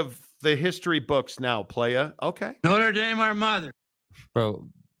part of the history books now, playa. Okay. Notre Dame, our mother. Bro,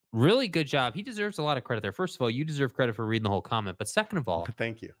 really good job. He deserves a lot of credit there. First of all, you deserve credit for reading the whole comment. But second of all,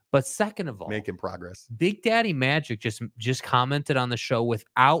 thank you. But second of all, making progress. Big Daddy Magic just commented on the show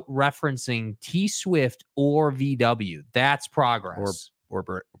without referencing T Swift or VW. That's progress.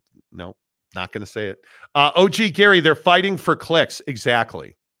 No, not going to say it. OG Gary, they're fighting for clicks.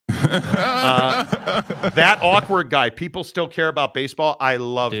 Exactly. That awkward guy. People still care about baseball. I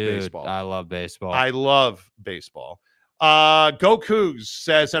love baseball. I love baseball. I love baseball. Goku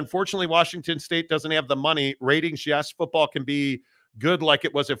says, unfortunately, Washington State doesn't have the money. Ratings, yes. Football can be good like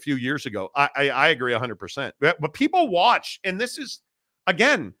it was a few years ago. I agree 100%. But people watch, and this is,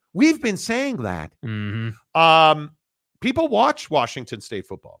 again, we've been saying that. Mm-hmm. People watch Washington State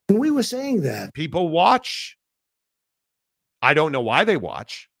football. We were saying that. People watch. I don't know why they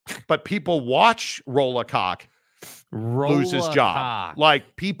watch, but people watch Rolla-Cock lose his job.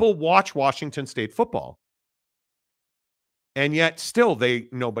 Like, people watch Washington State football. And yet still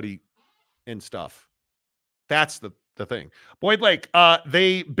nobody and stuff. That's the thing. Boyd Lake,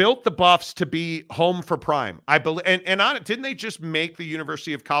 they built the Buffs to be home for Prime. I believe, and on it, didn't they just make the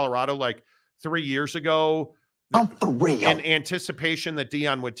University of Colorado like 3 years ago? For real. In anticipation that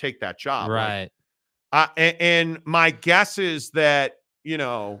Deion would take that job. Right. And my guess is that,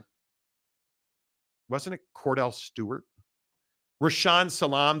 wasn't it Cordell Stewart? Rashaan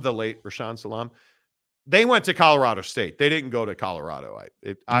Salam, the late Rashaan Salam. They went to Colorado State. They didn't go to Colorado.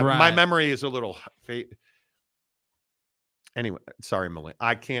 My memory is a little fade. Anyway, sorry, Melinda.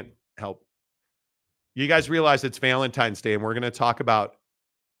 I can't help. You guys realize it's Valentine's Day, and we're going to talk about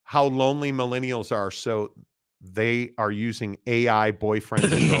how lonely millennials are. So they are using AI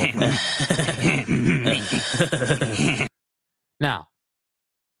boyfriends and girlfriends. Now,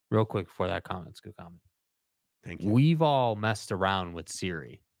 real quick before that comment, it's a good comment. Thank you. We've all messed around with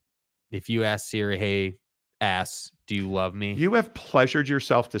Siri. If you ask Siri, hey, ass, do you love me? You have pleasured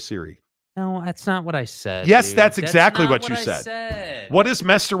yourself to Siri. No, that's not what I said. Yes, dude. that's exactly what you said. What does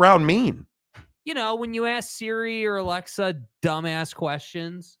messed around mean? When you ask Siri or Alexa dumbass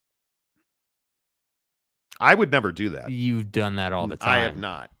questions. I would never do that. You've done that all the time. I have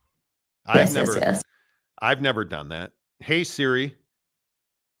not. Yes. I've never done that. Hey, Siri,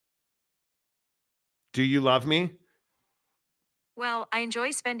 do you love me? Well, I enjoy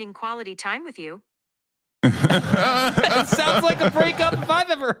spending quality time with you. It sounds like a breakup if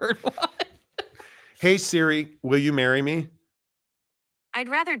I've ever heard one. Hey, Siri, will you marry me? I'd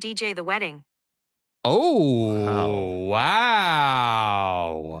rather DJ the wedding. Oh,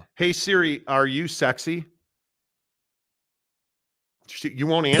 wow. Hey, Siri, are you sexy? You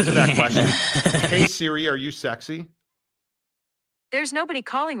won't answer that question. Hey, Siri, are you sexy? There's nobody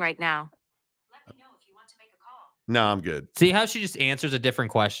calling right now. Let me know if you want to make a call. No, I'm good. See how she just answers a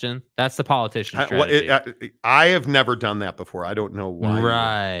different question? That's the politician strategy. I have never done that before. I don't know why.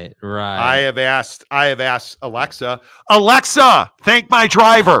 Right. I have asked Alexa, thank my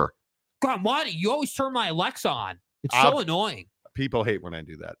driver. God, why do you always turn my Alexa on? It's so annoying. People hate when I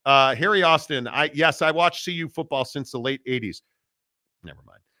do that. Harry Austin, I watched CU football since the late 80s. Never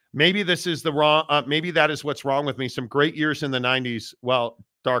mind. Maybe this is maybe that is what's wrong with me. Some great years in the 90s. Well,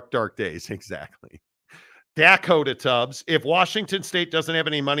 dark days. Exactly. Dakota Tubbs. If Washington State doesn't have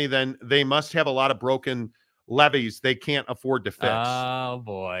any money, then they must have a lot of broken levees they can't afford to fix. Oh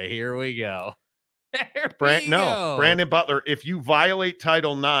boy, here we go. Brandon Butler. If you violate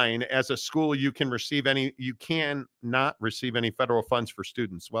Title IX as a school, you cannot receive any federal funds for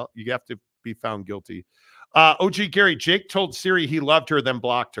students. Well, you have to be found guilty. OG Gary, Jake told Siri he loved her, then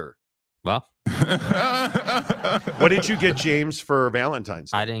blocked her. Well, What did you get James for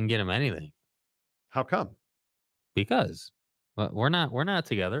Valentine's Day? I didn't get him anything. How come? Because we're not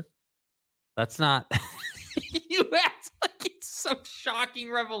together. That's not. You act like it's some shocking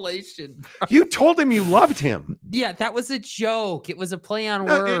revelation. You told him you loved him. Yeah, that was a joke. It was a play on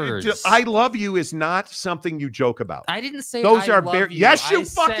No, words. I love you is not something you joke about. I didn't say Those I are love very. you. Yes, you I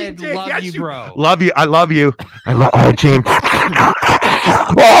fucking said did. love Yes, you, bro. Love you. I love you. I love James.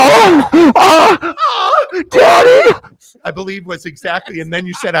 Daddy. I believe was exactly, and then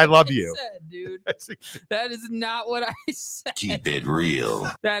you said I love you. Dude, that is not what I said. Keep it real.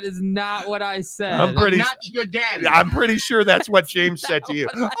 That is not what I said. I'm pretty. Not your daddy. I'm pretty sure that's what James said to you.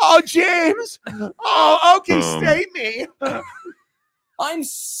 Oh, James. Oh, okay, stay me. I'm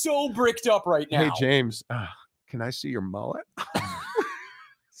so bricked up right now. Hey, James. Can I see your mullet?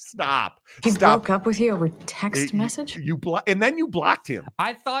 Stop. He Stop. broke up with you over text message? You and then you blocked him.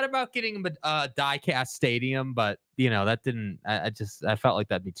 I thought about getting him a die-cast stadium, but that didn't. I felt like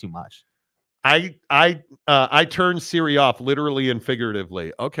that'd be too much. I turned Siri off literally and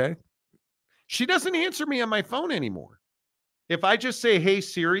figuratively. Okay. She doesn't answer me on my phone anymore. If I just say, "Hey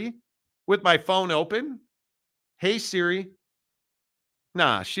Siri," with my phone open, "Hey Siri,"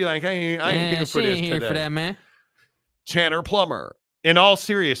 nah, she like, hey, I ain't here for this here today. for that, man. Tanner Plummer. In all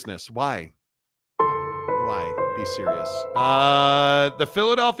seriousness, why? Why? Be serious. The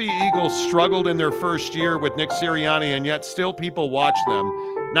Philadelphia Eagles struggled in their first year with Nick Sirianni, and yet still people watch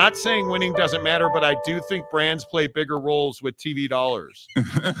them. Not saying winning doesn't matter, but I do think brands play bigger roles with TV dollars.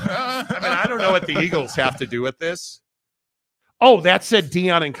 I don't know what the Eagles have to do with this. Oh, that said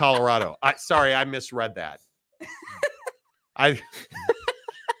Dion in Colorado. Sorry, I misread that.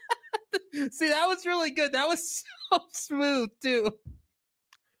 See, that was really good. That was so smooth, too.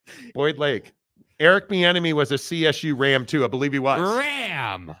 Boyd Lake. Eric Bieniemy was a CSU Ram, too. I believe he was.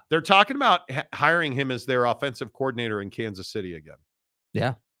 Ram. They're talking about hiring him as their offensive coordinator in Kansas City again.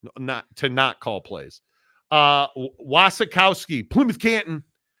 Yeah. Not call plays. Wasikowski, Plymouth Canton,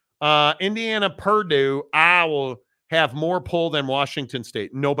 Indiana, Purdue. I will have more pull than Washington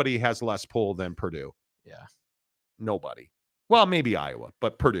State. Nobody has less pull than Purdue. Yeah. Nobody. Well, maybe Iowa,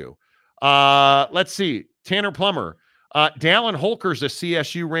 but Purdue. Let's see. Tanner Plummer. Dallin Holker's a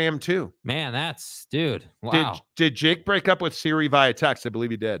CSU Ram too. Man, that's dude. Wow. Did Jake break up with Siri via text? I believe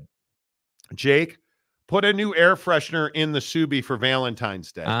he did. Jake, put a new air freshener in the Subi for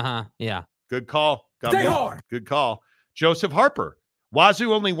Valentine's Day. Yeah. Good call. Stay hard. Good call. Joseph Harper.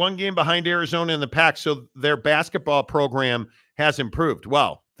 Wazoo only one game behind Arizona in the pack, so their basketball program has improved.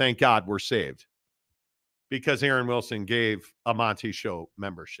 Well, thank God we're saved because Aaron Wilson gave a Monty Show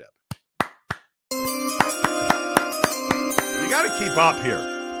membership. You got to keep up here.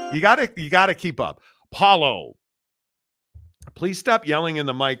 You got to keep up. Paulo, please stop yelling in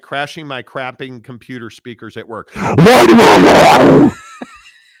the mic, crashing my crapping computer speakers at work.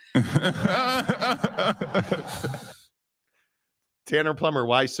 Tanner Plummer,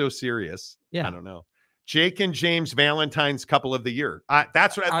 why so serious? Yeah. I don't know. Jake and James Valentine's couple of the year.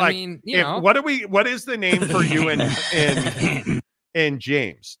 That's what I mean, what is the name for you and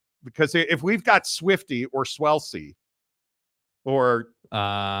James? Because if we've got Swifty or Swelsey or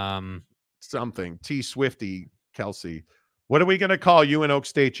something, T Swifty, Kelsey, what are we going to call you and Oak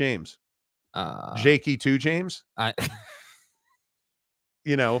State James? Jakey 2 James?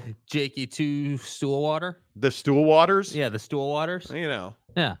 Jakey 2 Stool Water. The Stool Waters? Yeah, the Stool Waters.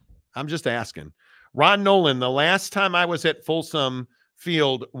 Yeah. I'm just asking. Ron Nolan, the last time I was at Folsom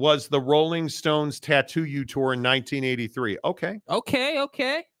Field was the Rolling Stones Tattoo You Tour in 1983. Okay.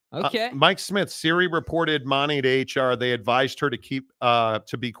 Mike Smith, Siri reported Monty to HR. They advised her to keep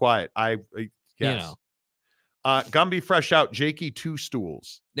to be quiet. I guess. Gumby Fresh Out, Jakey 2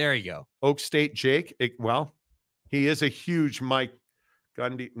 Stools. There you go. Oak State Jake. He is a huge Mike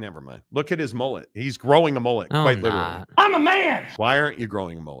Gundy. Never mind. Look at his mullet. He's growing a mullet, quite literally. I'm a man. Why aren't you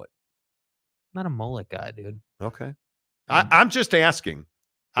growing a mullet? I'm not a mullet guy, dude. Okay. I'm just asking.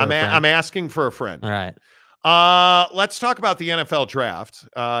 I'm asking for a friend. All right. Let's talk about the NFL draft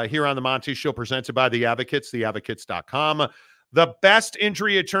here on the Monty Show, presented by The Advocates, theadvocates.com. The best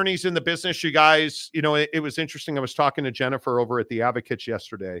injury attorneys in the business, you guys. It was interesting. I was talking to Jennifer over at The Advocates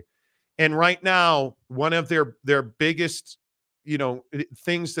yesterday, and right now, one of their biggest,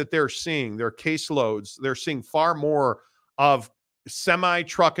 things that they're seeing, their caseloads, they're seeing far more of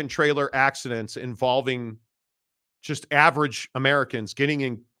semi-truck and trailer accidents involving just average Americans getting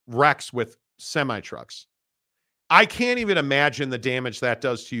in wrecks with semi-trucks. I can't even imagine the damage that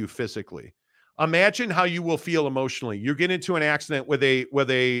does to you physically. Imagine how you will feel emotionally. You get into an accident with a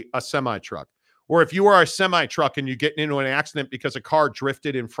semi-truck, Or if you are a semi-truck and you get into an accident because a car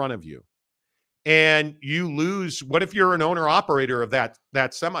drifted in front of you and you lose, what if you're an owner-operator of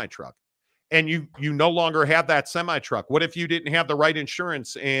that semi-truck and you no longer have that semi-truck? What if you didn't have the right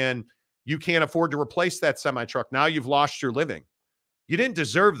insurance and you can't afford to replace that semi-truck? Now you've lost your living. You didn't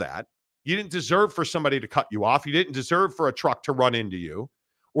deserve that. You didn't deserve for somebody to cut you off. You didn't deserve for a truck to run into you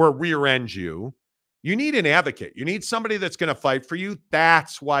or rear end you. You need an advocate. You need somebody that's going to fight for you.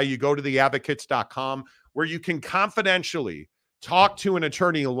 That's why you go to theadvocates.com, where you can confidentially talk to an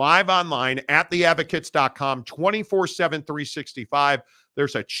attorney live online at theadvocates.com, 24/7, 365.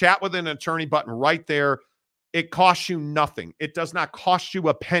 There's a chat with an attorney button right there. It costs you nothing. It does not cost you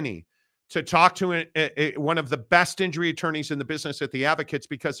a penny to talk to one of the best injury attorneys in the business at the Advocates,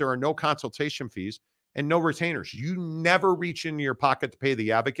 because there are no consultation fees and no retainers. You never reach into your pocket to pay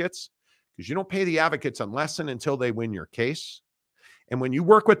the Advocates, because you don't pay the Advocates unless and until they win your case. And when you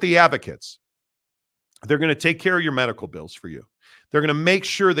work with the Advocates, they're going to take care of your medical bills for you. They're going to make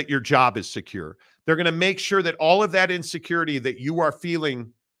sure that your job is secure. They're going to make sure that all of that insecurity that you are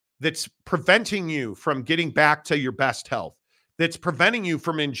feeling that's preventing you from getting back to your best health, that's preventing you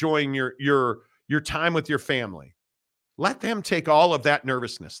from enjoying your time with your family, let them take all of that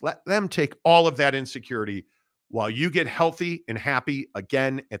nervousness. Let them take all of that insecurity while you get healthy and happy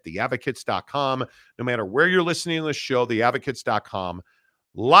again at theadvocates.com. No matter where you're listening to this show, theadvocates.com.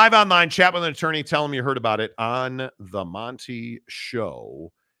 Live online, chat with an attorney, tell them you heard about it on the Monty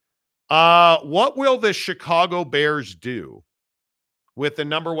Show. What will the Chicago Bears do with the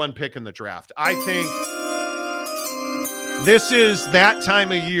number 1 pick in the draft? I think this is that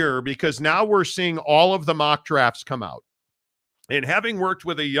time of year, because now we're seeing all of the mock drafts come out. And having worked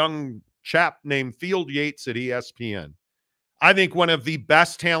with a young chap named Field Yates at ESPN, I think one of the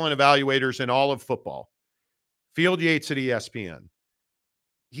best talent evaluators in all of football, Field Yates at ESPN,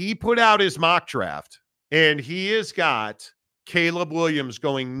 he put out his mock draft, and he has got Caleb Williams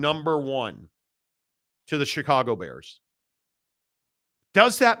going number 1 to the Chicago Bears.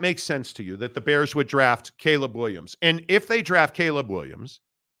 Does that make sense to you that the Bears would draft Caleb Williams? And if they draft Caleb Williams,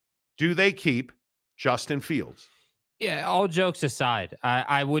 do they keep Justin Fields? Yeah, all jokes aside,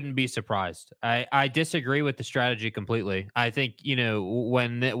 I wouldn't be surprised. I disagree with the strategy completely. I think,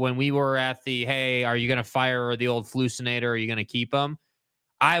 when we were at the, hey, are you going to fire the old Flucinator? Are you going to keep him?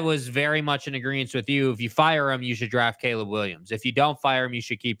 I was very much in agreement with you. If you fire him, you should draft Caleb Williams. If you don't fire him, you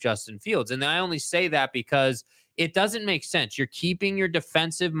should keep Justin Fields. And I only say that because it doesn't make sense. You're keeping your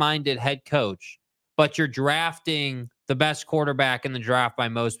defensive-minded head coach, but you're drafting the best quarterback in the draft by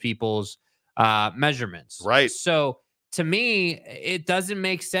most people's measurements. Right. So to me, it doesn't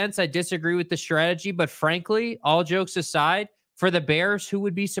make sense. I disagree with the strategy, but frankly, all jokes aside, for the Bears, who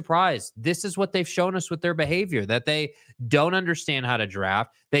would be surprised? This is what they've shown us with their behavior, that they don't understand how to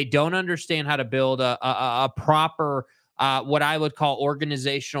draft. They don't understand how to build a proper, what I would call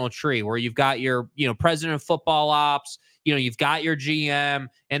organizational tree, where you've got your, president of football ops, you've got your GM,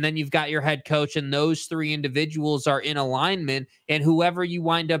 and then you've got your head coach, and those 3 individuals are in alignment, and whoever you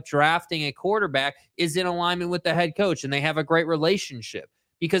wind up drafting a quarterback is in alignment with the head coach, and they have a great relationship.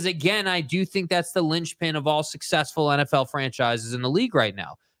 Because, again, I do think that's the linchpin of all successful NFL franchises in the league right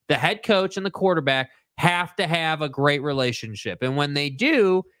now. The head coach and the quarterback have to have a great relationship. And when they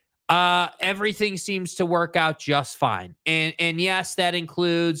do, everything seems to work out just fine. And yes, that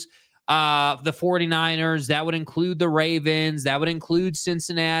includes the 49ers. That would include the Ravens. That would include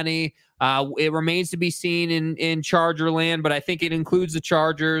Cincinnati. It remains to be seen in Charger land, but I think it includes the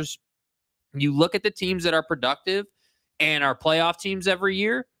Chargers. You look at the teams that are productive and our playoff teams every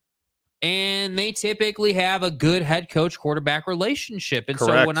year, and they typically have a good head coach quarterback relationship. And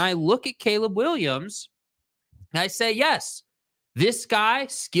Correct. So when I look at Caleb Williams, I say, yes, this guy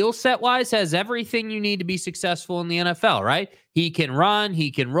skill set wise has everything you need to be successful in the NFL, right? He can run, he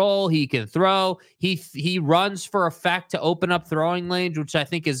can roll, he can throw. He runs for effect to open up throwing lanes, which I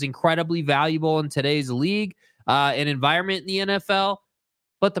think is incredibly valuable in today's league, and environment in the NFL.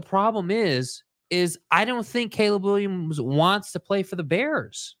 But the problem is I don't think Caleb Williams wants to play for the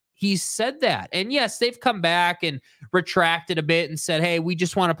Bears. He's said that. And yes, they've come back and retracted a bit and said, hey, we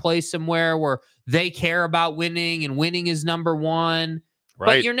just want to play somewhere where they care about winning, and winning is number 1. Right.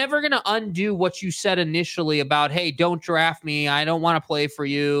 But you're never going to undo what you said initially about, hey, don't draft me. I don't want to play for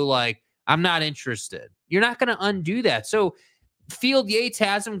you. Like, I'm not interested. You're not going to undo that. So Field Yates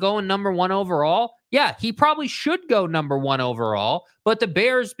has him going number 1 overall. Yeah, he probably should go number 1 overall, but the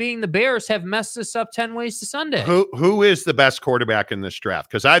Bears, being the Bears, have messed this up 10 ways to Sunday. Who is the best quarterback in this draft?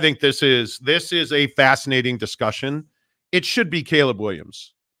 Because I think this is a fascinating discussion. It should be Caleb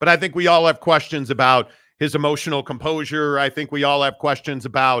Williams, but I think we all have questions about his emotional composure. I think we all have questions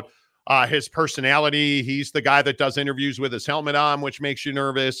about His personality, he's the guy that does interviews with his helmet on, which makes you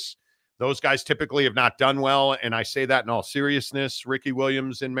nervous. Those guys typically have not done well, and I say that in all seriousness. Ricky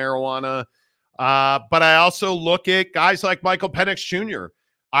Williams in marijuana. But I also look at guys like Michael Penix Jr.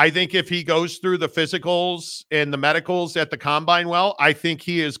 I think if he goes through the physicals and the medicals at the combine well, I think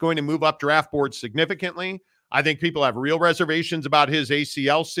he is going to move up draft boards significantly. I think people have real reservations about his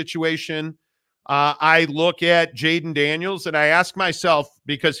ACL situation. I look at Jaden Daniels and I ask myself,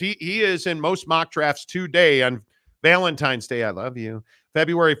 because he is in most mock drafts today on Valentine's Day, I love you,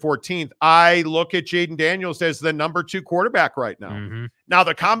 February 14th, I look at Jaden Daniels as the number 2 quarterback right now. Mm-hmm. Now,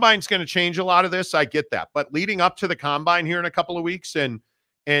 the combine's going to change a lot of this. I get that. But leading up to the combine here in a couple of weeks and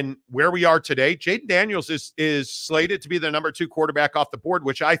where we are today, Jaden Daniels is slated to be the number 2 quarterback off the board,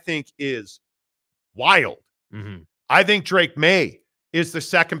 which I think is wild. Mm-hmm. I think Drake May is the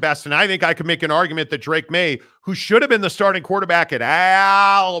second best, and I think I could make an argument that Drake May, who should have been the starting quarterback at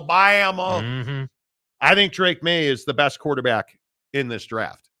Alabama, Mm-hmm. I think Drake May is the best quarterback in this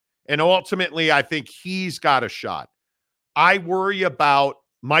draft. And ultimately, I think he's got a shot. I worry about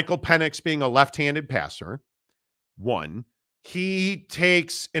Michael Penix being a left-handed passer. One, he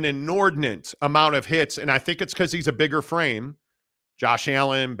takes an inordinate amount of hits, and I think it's because he's a bigger frame. Josh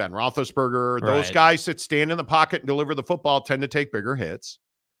Allen, Ben Roethlisberger, those guys that stand in the pocket and deliver the football tend to take bigger hits.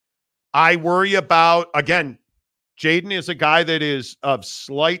 I worry about, again, Jaden is a guy that is of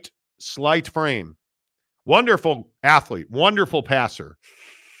slight frame. Wonderful athlete, wonderful passer.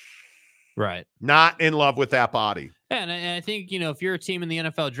 Right. Not in love with that body. Yeah, and I think, if you're a team in the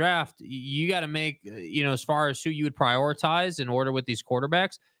NFL draft, you got to make, as far as who you would prioritize in order with these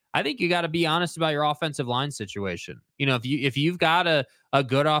quarterbacks, I think you got to be honest about your offensive line situation. If you've got a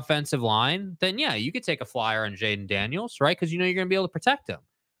good offensive line, then yeah, you could take a flyer on Jaden Daniels, right? Because you're going to be able to protect him.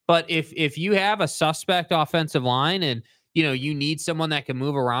 But if you have a suspect offensive line and you need someone that can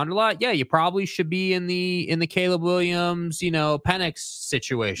move around a lot, yeah, you probably should be in the Caleb Williams, Penix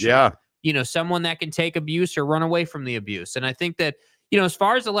situation. Yeah. Someone that can take abuse or run away from the abuse. And I think that, as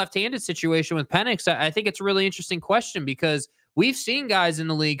far as the left-handed situation with Penix, I think it's a really interesting question because we've seen guys in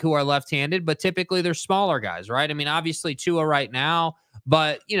the league who are left-handed, but typically they're smaller guys, right? I mean, obviously Tua right now,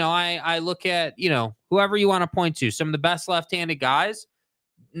 but, I look at, whoever you want to point to, some of the best left-handed guys,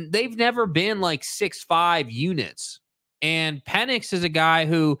 they've never been like 6'5" units. And Penix is a guy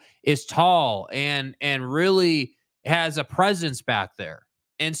who is tall and really has a presence back there.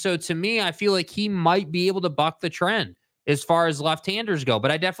 And so to me, I feel like he might be able to buck the trend as far as left-handers go.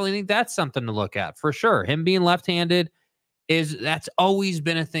 But I definitely think that's something to look at for sure. Him being left-handed, that's always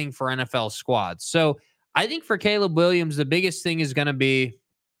been a thing for NFL squads. So I think for Caleb Williams, the biggest thing is going to be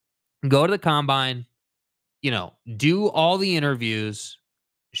go to the combine, do all the interviews,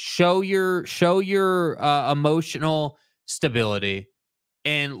 show your emotional stability,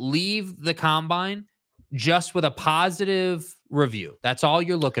 and leave the combine just with a positive review. That's all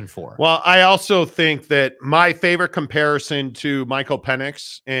you're looking for. Well, I also think that my favorite comparison to Michael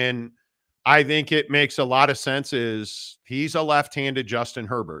Penix, and I think it makes a lot of sense, is he's a left-handed Justin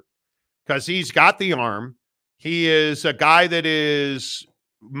Herbert because he's got the arm. He is a guy that is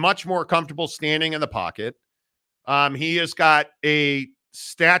much more comfortable standing in the pocket. He has got a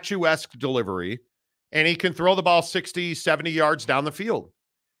statuesque delivery, and he can throw the ball 60, 70 yards down the field.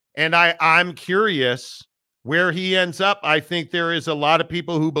 And I'm curious where he ends up. I think there is a lot of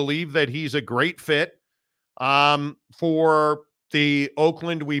people who believe that he's a great fit for the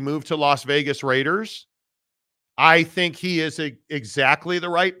Oakland we moved to Las Vegas Raiders. I think he is exactly the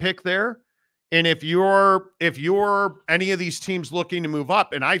right pick there. And if you're any of these teams looking to move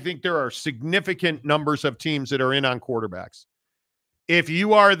up, and I think there are significant numbers of teams that are in on quarterbacks. If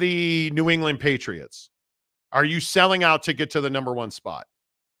you are the New England Patriots, are you selling out to get to the number 1 spot?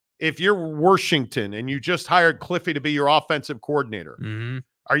 If you're Washington and you just hired Cliffy to be your offensive coordinator,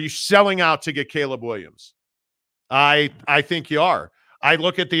 are you selling out to get Caleb Williams? I think you are. I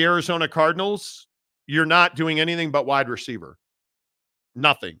look at the Arizona Cardinals. You're not doing anything but wide receiver.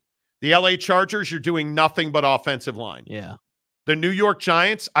 Nothing. The LA Chargers, you're doing nothing but offensive line. Yeah. The New York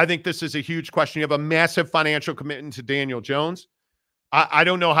Giants, I think this is a huge question. You have a massive financial commitment to Daniel Jones. I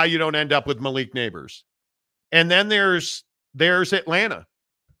don't know how you don't end up with Malik Neighbors. And then there's Atlanta.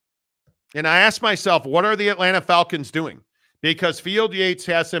 And I ask myself, what are the Atlanta Falcons doing? Because Field Yates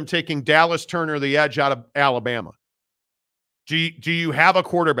has them taking Dallas Turner, the edge, out of Alabama. Do you have a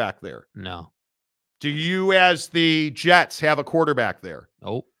quarterback there? No. Do you, as the Jets, have a quarterback there?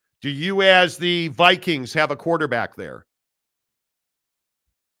 Nope. Do you, as the Vikings, have a quarterback there?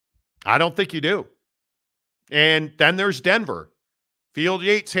 I don't think you do. And then there's Denver. Field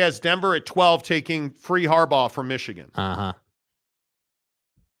Yates has Denver at 12 taking free Harbaugh from Michigan. Uh-huh.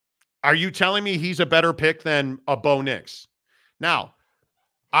 Are you telling me he's a better pick than a Bo Nix? Now,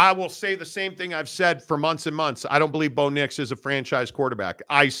 I will say the same thing I've said for months and months. I don't believe Bo Nix is a franchise quarterback.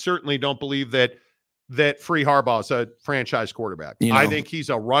 I certainly don't believe that Free Harbaugh is a franchise quarterback. I think he's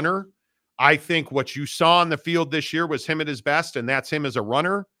a runner. I think what you saw on the field this year was him at his best, and that's him as a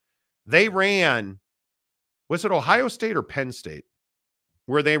runner. They ran, was it Ohio State or Penn State,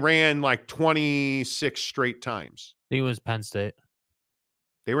 where they ran like 26 straight times? I think it was Penn State.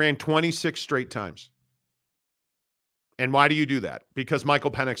 They ran 26 straight times. And why do you do that? Because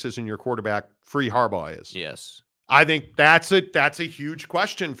Michael Penix isn't your quarterback. Free Harbaugh is. Yes. I think that's a huge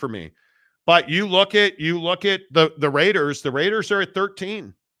question for me. But you look at the Raiders. The Raiders are at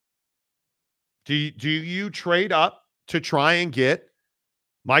 13. Do you trade up to try and get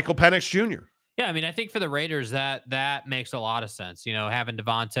Michael Penix Jr.? Yeah, I mean, I think for the Raiders that makes a lot of sense. Having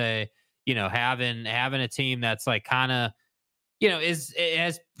Devontae, having a team that's like kind of, it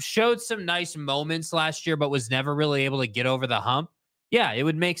has showed some nice moments last year, but was never really able to get over the hump. Yeah, it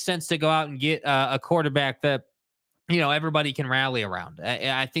would make sense to go out and get a quarterback that, everybody can rally around.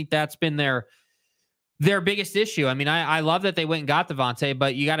 I think that's been their biggest issue. I mean, I love that they went and got Devontae,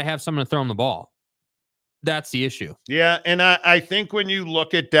 but you got to have someone to throw him the ball. That's the issue. Yeah, and I think when you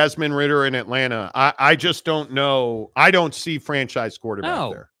look at Desmond Ridder in Atlanta, I just don't know. I don't see franchise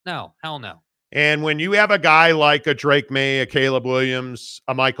quarterback there. No, hell no. And when you have a guy like a Drake May, a Caleb Williams,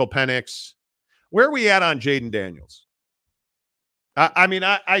 a Michael Penix, where are we at on Jaden Daniels?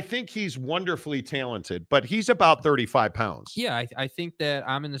 I think he's wonderfully talented, but he's about 35 pounds. Yeah, I think that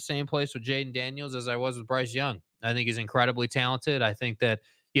I'm in the same place with Jaden Daniels as I was with Bryce Young. I think he's incredibly talented. I think that,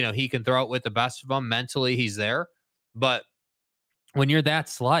 he can throw it with the best of them. Mentally, he's there. But when you're that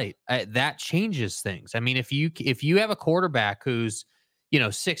slight, that changes things. I mean, if you have a quarterback who's,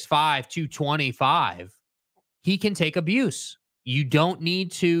 6'5", 225, he can take abuse. You don't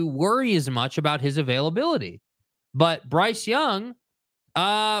need to worry as much about his availability. But Bryce Young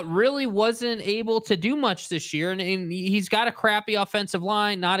really wasn't able to do much this year. And he's got a crappy offensive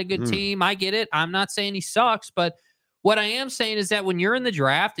line, not a good team. I get it. I'm not saying he sucks, but what I am saying is that when you're in the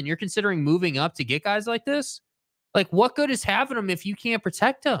draft and you're considering moving up to get guys like this, like what good is having them if you can't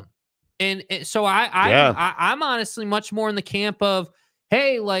protect them? And so I'm honestly much more in the camp of,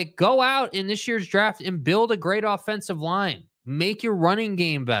 hey, like go out in this year's draft and build a great offensive line, make your running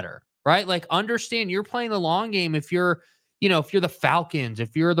game better, right? Like understand you're playing the long game. If you're the Falcons,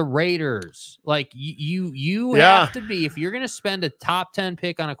 if you're the Raiders, like you have to be, if you're going to spend a top 10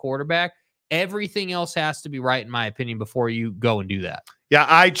 pick on a quarterback, everything else has to be right, in my opinion, before you go and do that. Yeah.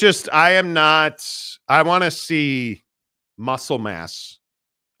 I want to see muscle mass.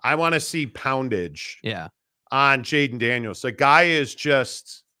 I want to see poundage. Yeah. On Jaden Daniels. The guy is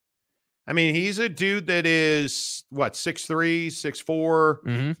just, he's a dude that is 6'3", 6'4".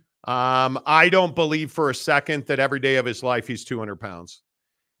 Mm-hmm. I don't believe for a second that every day of his life he's 200 pounds.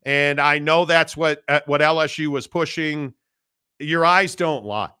 And I know that's what LSU was pushing. Your eyes don't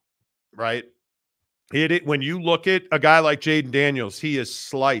lie, right? When you look at a guy like Jaden Daniels, he is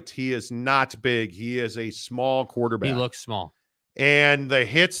slight. He is not big. He is a small quarterback. He looks small. And the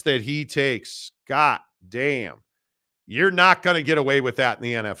hits that he takes, God damn, you're not going to get away with that in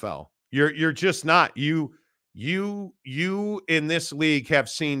the NFL. You're just not. You in this league have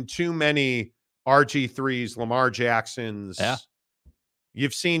seen too many RG3s, Lamar Jacksons. Yeah.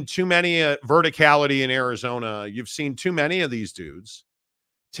 You've seen too many verticality in Arizona. You've seen too many of these dudes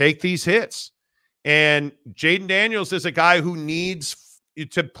take these hits. And Jaden Daniels is a guy who needs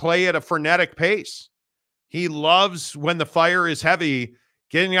to play at a frenetic pace. He loves when the fire is heavy,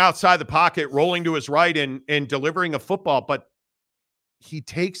 getting outside the pocket, rolling to his right and delivering a football, but he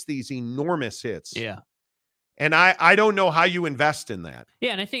takes these enormous hits. Yeah. And I don't know how you invest in that.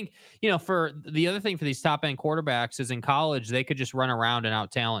 Yeah, and I think, for the other thing for these top-end quarterbacks is in college, they could just run around and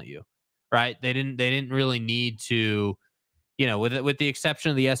out-talent you, right? They didn't really need to, with the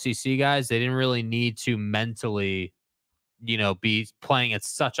exception of the SEC guys, they didn't really need to mentally, be playing at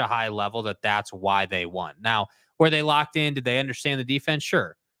such a high level that's why they won. Now, were they locked in? Did they understand the defense?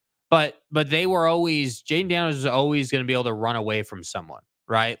 Sure. But they were always, Jaden Daniels is always going to be able to run away from someone,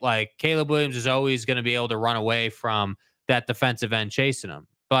 right? Like Caleb Williams is always going to be able to run away from that defensive end chasing him.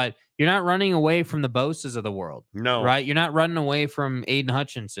 But you're not running away from the Bosa's of the world. No. Right? You're not running away from Aiden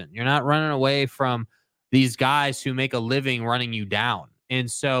Hutchinson. You're not running away from these guys who make a living running you down. And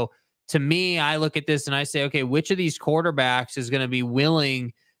so to me, I look at this and I say, okay, which of these quarterbacks is going to be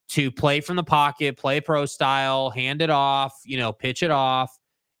willing to play from the pocket, play pro style, hand it off, pitch it off,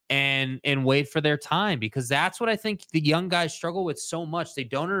 and wait for their time? Because that's what I think the young guys struggle with so much. They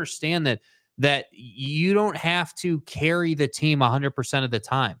don't understand that you don't have to carry the team 100% of the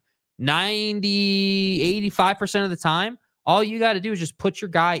time. 85% of the time, all you got to do is just put your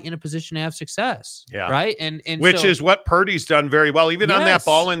guy in a position to have success. Yeah. Right. And which is what Purdy's done very well, even on that Yes.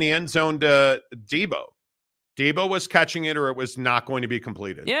 ball in the end zone to Debo. Debo was catching it or it was not going to be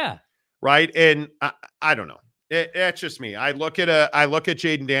completed. Yeah. Right. And I don't know. That's just me. I look at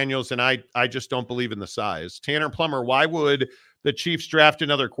Jaden Daniels and I just don't believe in the size. Tanner Plummer, why would the Chiefs draft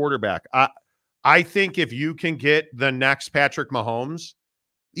another quarterback? I think if you can get the next Patrick Mahomes,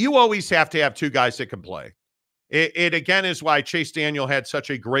 you always have to have two guys that can play. It again is why Chase Daniel had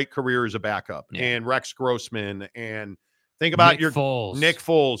such a great career as a backup, and Rex Grossman, and think about Nick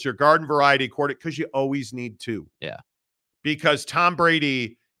Foles, your garden variety quarterback, because you always need two. Yeah. Because Tom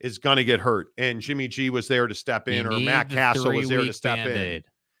Brady is going to get hurt, and Jimmy G was there to step in, or Matt Castle was there to step in.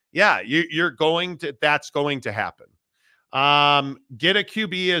 Yeah, that's going to happen. Get a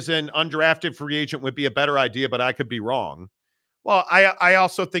QB as an undrafted free agent would be a better idea, but I could be wrong. Well, I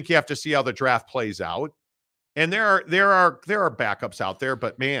also think you have to see how the draft plays out. And there are backups out there,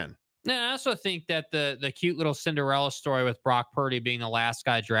 but man. No, I also think that the cute little Cinderella story with Brock Purdy being the last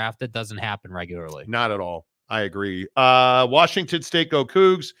guy drafted doesn't happen regularly. Not at all. I agree. Washington State, go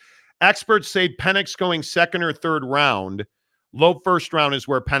Cougs. Experts say Penix going second or third round. Low first round is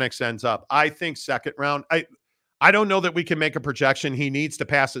where Penix ends up. I think second round. I don't know that we can make a projection. He needs to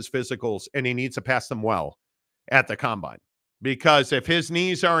pass his physicals, and he needs to pass them well at the combine. Because if his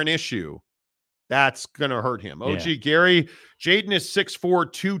knees are an issue, that's going to hurt him. OG Gary, Jaden is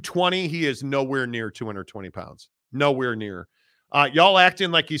 6'4", 220. He is nowhere near 220 pounds. Nowhere near. Y'all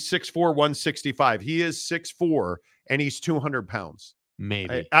acting like he's 6'4", 165. He is 6'4", and he's 200 pounds.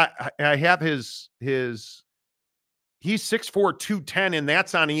 Maybe. I have his he's 6'4", 210, and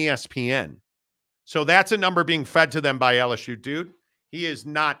that's on ESPN. So that's a number being fed to them by LSU. Dude, he is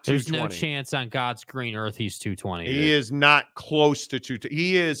not 220. There's no chance on God's green earth he's 220. He is not close to 220.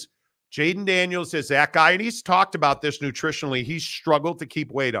 He is... Jaden Daniels is that guy, and he's talked about this nutritionally. He's struggled to keep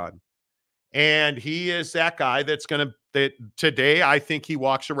weight on. And he is that guy that today I think he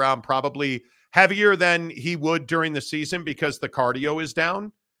walks around probably heavier than he would during the season because the cardio is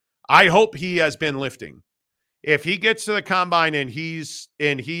down. I hope he has been lifting. If he gets to the combine and he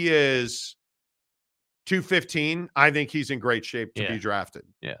is 215, I think he's in great shape to be drafted.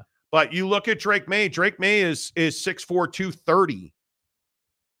 Yeah. But you look at Drake May. Drake May is 6'4", 230.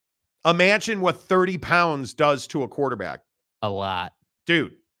 Imagine what 30 pounds does to a quarterback. A lot.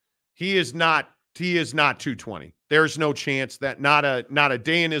 Dude, he is not 220. There's no chance that not a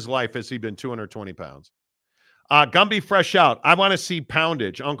day in his life has he been 220 pounds. Gumby Fresh Out. I want to see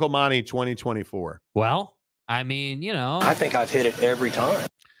poundage. Uncle Monty 2024. Well, I mean, I think I've hit it every time.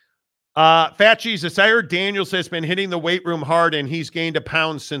 Fat Jesus. I heard Daniels has been hitting the weight room hard and he's gained a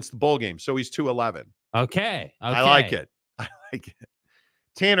pound since the bowl game. So he's 211. Okay. I like it.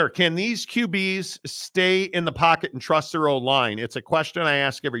 Tanner, can these QBs stay in the pocket and trust their old line? It's a question I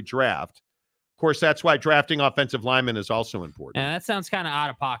ask every draft. Of course, that's why drafting offensive linemen is also important. Yeah, that sounds kind of out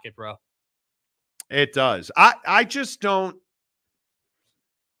of pocket, bro. It does. I just don't.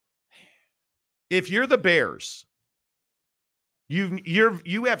 If you're the Bears,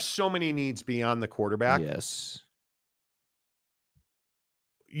 you have so many needs beyond the quarterback. Yes.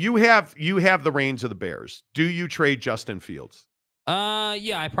 You have the reins of the Bears. Do you trade Justin Fields?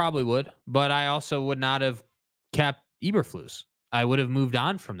 Yeah, I probably would, but I also would not have kept Eberflus. I would have moved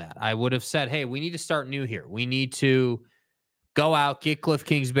on from that. I would have said, hey, we need to start new here. We need to go out, get Cliff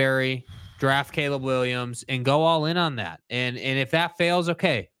Kingsbury, draft Caleb Williams, and go all in on that. And if that fails,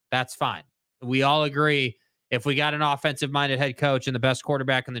 okay, that's fine. We all agree if we got an offensive-minded head coach and the best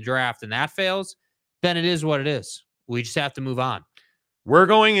quarterback in the draft and that fails, then it is what it is. We just have to move on. We're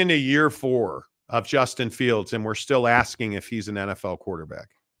going into year 4 of Justin Fields, and we're still asking if he's an NFL quarterback.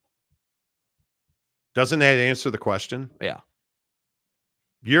 Doesn't that answer the question? Yeah.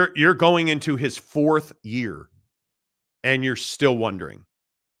 You're going into his 4th year, and you're still wondering.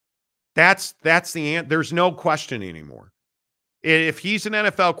 That's the answer. There's no question anymore. If he's an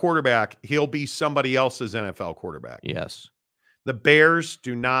NFL quarterback, he'll be somebody else's NFL quarterback. Yes. The Bears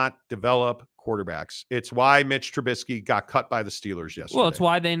do not develop quarterbacks. It's why Mitch Trubisky got cut by the Steelers yesterday. Well, it's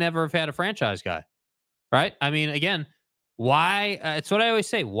why they never have had a franchise guy, right? I mean, again, why? It's what I always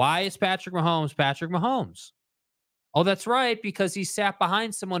say. Why is Patrick Mahomes Patrick Mahomes? Oh, that's right, because he sat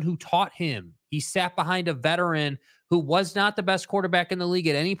behind someone who taught him. He sat behind a veteran who was not the best quarterback in the league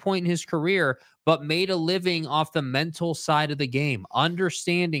at any point in his career, but made a living off the mental side of the game,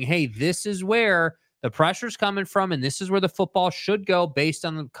 understanding, hey, this is where the pressure's coming from, and this is where the football should go based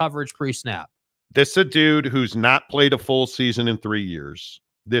on the coverage pre-snap. This is a dude who's not played a full season in 3 years.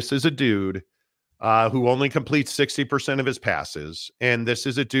 This is a dude who only completes 60% of his passes. And this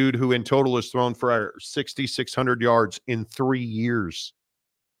is a dude who in total has thrown for 6,600 yards in 3 years.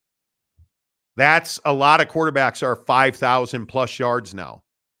 That's a lot of quarterbacks are 5,000 plus yards now.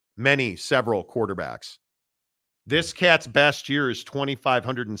 Several quarterbacks. This cat's best year is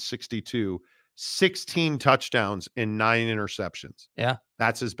 2,562, 16 touchdowns and 9 interceptions. Yeah.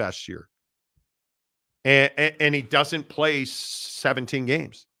 That's his best year. And he doesn't play 17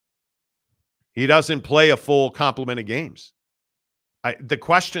 games. He doesn't play a full complement of games. The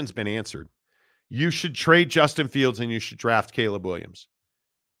question's been answered. You should trade Justin Fields and you should draft Caleb Williams.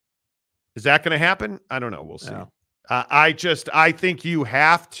 Is that going to happen? I don't know. We'll see. No. I think you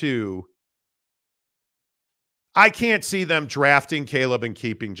have to. I can't see them drafting Caleb and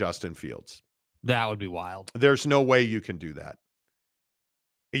keeping Justin Fields. That would be wild. There's no way you can do that.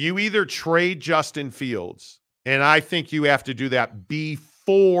 You either trade Justin Fields, and I think you have to do that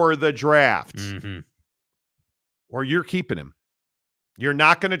before the draft, or you're keeping him. You're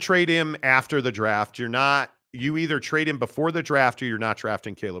not going to trade him after the draft. You either trade him before the draft or you're not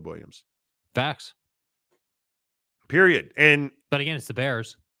drafting Caleb Williams. Facts. Period. But again, it's the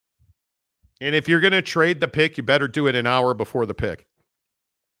Bears. And if you're going to trade the pick, you better do it an hour before the pick,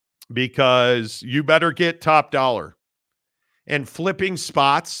 because you better get top dollar. And flipping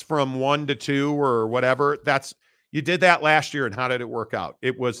spots from 1 to 2 or whatever, you did that last year, and how did it work out?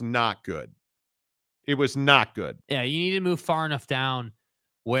 It was not good. It was not good. Yeah, you need to move far enough down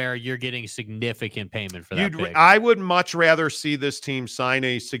where you're getting significant payment for that pick. I would much rather see this team sign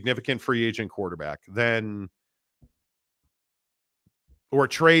a significant free agent quarterback or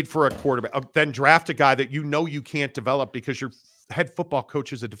trade for a quarterback, then draft a guy that you can't develop because your head football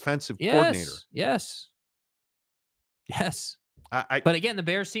coach is a defensive coordinator. Yes. But again, the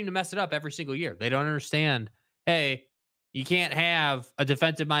Bears seem to mess it up every single year. They don't understand, hey, you can't have a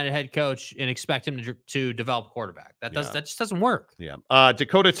defensive-minded head coach and expect him to develop a quarterback. That just doesn't work. Yeah.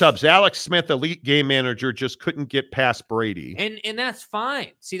 Dakota Tubbs, Alex Smith, elite game manager, just couldn't get past Brady. And that's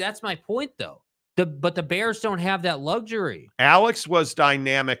fine. See, that's my point, though. But the Bears don't have that luxury. Alex was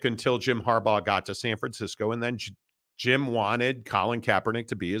dynamic until Jim Harbaugh got to San Francisco, and then Jim wanted Colin Kaepernick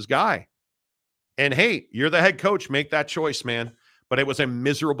to be his guy. And hey, you're the head coach. Make that choice, man. But it was a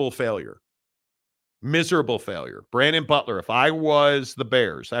miserable failure. Miserable failure. Brandon Butler, if I was the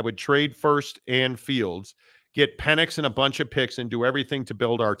Bears, I would trade first and Fields, get Penix and a bunch of picks, and do everything to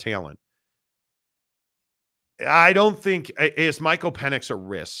build our talent. I don't think, is Michael Penix a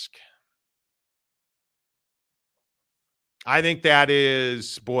risk? I think that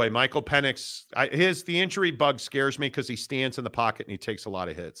is, Michael Penix, the injury bug scares me because he stands in the pocket and he takes a lot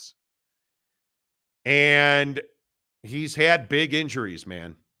of hits. And he's had big injuries,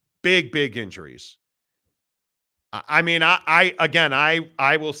 man. Big injuries. I mean,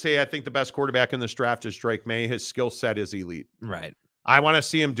 I will say I think the best quarterback in this draft is Drake May. His skill set is elite. Right. I want to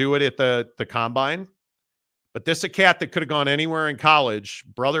see him do it at the combine. But this is a cat that could have gone anywhere in college.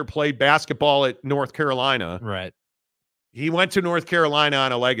 Brother played basketball at North Carolina. Right. He went to North Carolina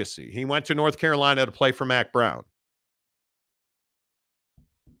on a legacy. He went to North Carolina to play for Mac Brown.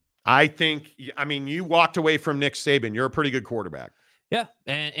 You walked away from Nick Saban. You're a pretty good quarterback. Yeah.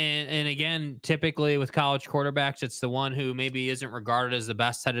 And again, typically with college quarterbacks, it's the one who maybe isn't regarded as the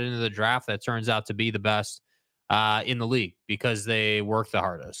best headed into the draft that turns out to be the best in the league because they work the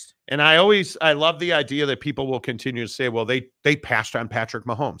hardest. And I love the idea that people will continue to say, well, they passed on Patrick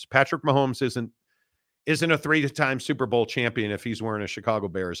Mahomes. Patrick Mahomes isn't a 3-time Super Bowl champion if he's wearing a Chicago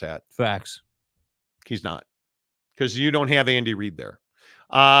Bears hat. Facts. He's not, because you don't have Andy Reid there.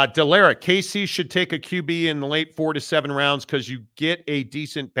 Delaric, KC should take a QB in the late 4 to 7 rounds because you get a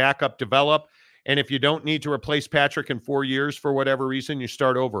decent backup develop. And if you don't need to replace Patrick in 4 years for whatever reason, you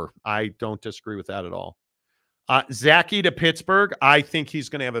start over. I don't disagree with that at all. Zachy to Pittsburgh, I think he's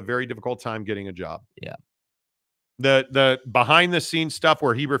going to have a very difficult time getting a job. Yeah. The behind the scenes stuff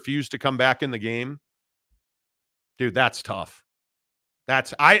where he refused to come back in the game, dude, that's tough.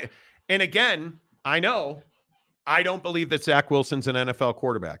 And again, I don't believe that Zach Wilson's an NFL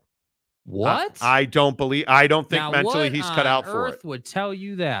quarterback. What? I don't think now, mentally he's cut out for it. Earth would tell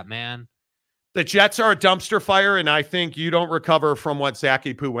you that, man. The Jets are a dumpster fire, and I think you don't recover from what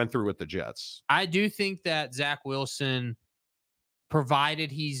Zachy Poo went through with the Jets. I do think that Zach Wilson,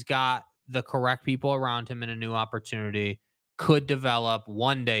 provided he's got the correct people around him in a new opportunity, could develop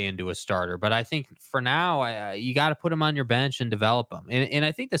one day into a starter. But I think for now, you got to put him on your bench and develop him. And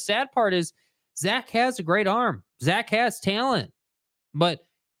I think the sad part is Zach has a great arm. Zach has talent, but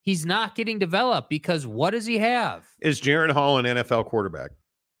he's not getting developed because what does he have? Is Jaron Hall an NFL quarterback?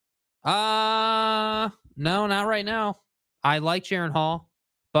 No, not right now. I like Jaron Hall.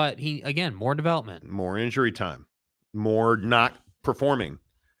 But more development. More injury time. More not performing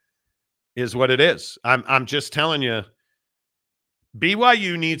is what it is. I'm just telling you,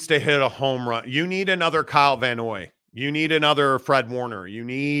 BYU needs to hit a home run. You need another Kyle Van Noy. You need another Fred Warner. You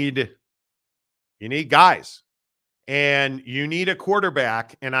need guys. And you need a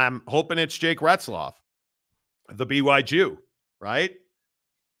quarterback, and I'm hoping it's Jake Retzloff, the BYU, right?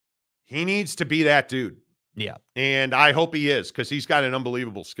 He needs to be that dude. Yeah. And I hope he is, because he's got an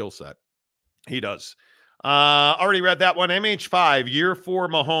unbelievable skill set. He does. Already read that one. MH5, year 4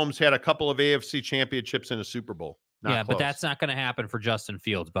 Mahomes had a couple of AFC championships and a Super Bowl. Not but close. that's not going to happen for Justin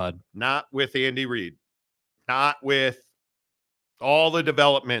Fields, bud. Not with Andy Reid. Not with all the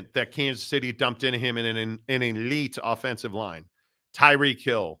development that Kansas City dumped into him in an elite offensive line. Tyreek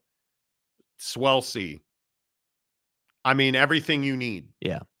Hill, Swelsey. I mean, everything you need.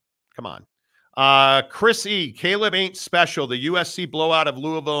 Yeah. Come on. Chris E. Caleb ain't special. The USC blowout of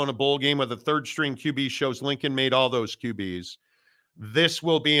Louisville in a bowl game with a third-string QB shows Lincoln made all those QBs. This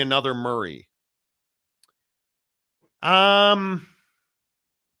will be another Murray. I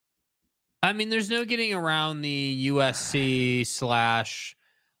mean, there's no getting around the USC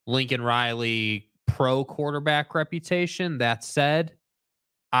 / Lincoln Riley pro quarterback reputation. That said,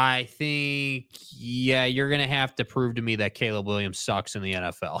 I think, you're going to have to prove to me that Caleb Williams sucks in the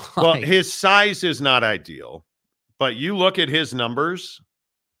NFL. Well, his size is not ideal, but you look at his numbers.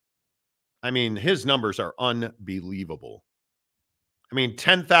 I mean, his numbers are unbelievable. I mean,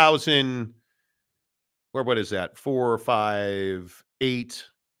 10,000, what is that? 4, 5, 8,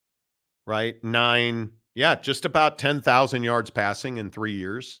 right? 9. Yeah, just about 10,000 yards passing in 3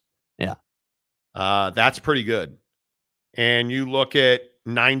 years. Yeah. That's pretty good. And you look at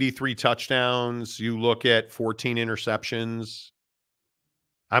 93 touchdowns. You look at 14 interceptions.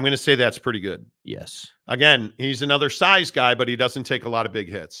 I'm going to say that's pretty good. Yes. Again, he's another size guy, but he doesn't take a lot of big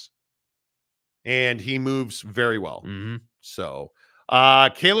hits. And he moves very well. Mm-hmm. So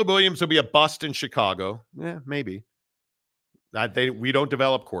Caleb Williams will be a bust in Chicago. Yeah, maybe. We don't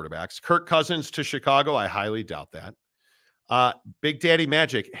develop quarterbacks. Kirk Cousins to Chicago, I highly doubt that. Big Daddy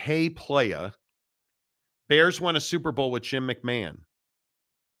Magic, hey, playa. Bears won a Super Bowl with Jim McMahon.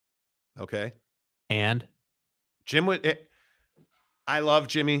 Okay. And? I love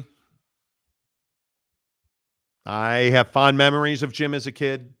Jimmy. I have fond memories of Jim as a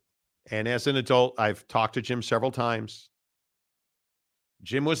kid. And as an adult, I've talked to Jim several times.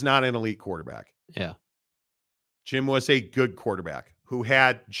 Jim was not an elite quarterback. Yeah. Jim was a good quarterback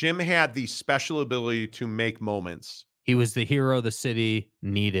Jim had the special ability to make moments. He was the hero the city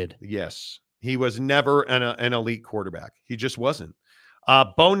needed. Yes. He was never an elite quarterback. He just wasn't.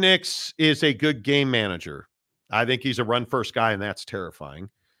 Bo Nix is a good game manager. I think he's a run-first guy, and that's terrifying.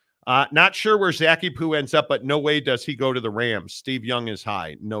 Not sure where Zachy Poo ends up, but no way does he go to the Rams. Steve Young is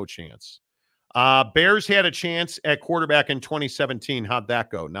high. No chance. Bears had a chance at quarterback in 2017. How'd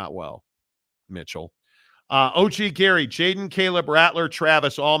that go? Not well, Mitchell. OG Gary, Jaden, Caleb, Rattler,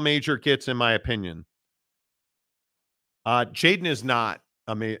 Travis, all major gets, in my opinion. Jaden is not.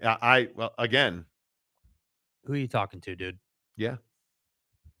 I mean, again. Who are you talking to, dude? Yeah.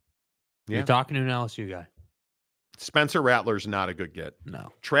 You're talking to an LSU guy. Spencer Rattler's not a good get. No.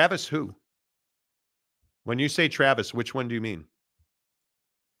 Travis who? When you say Travis, which one do you mean?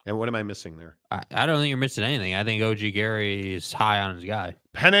 And what am I missing there? I don't think you're missing anything. I think OG Gary is high on his guy.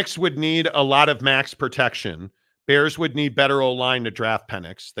 Penix would need a lot of max protection. Bears would need better O-line to draft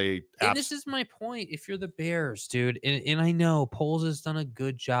Penix. And this is my point. If you're the Bears, dude, and I know Poles has done a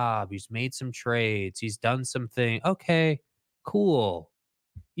good job. He's made some trades. He's done something. Okay, cool.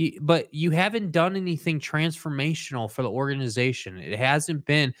 But you haven't done anything transformational for the organization. It hasn't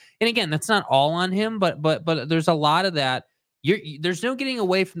been. And again, that's not all on him, but there's a lot of that. There's no getting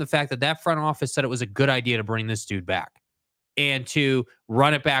away from the fact that front office said it was a good idea to bring this dude back and to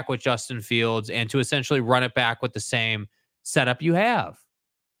run it back with Justin Fields and to essentially run it back with the same setup you have.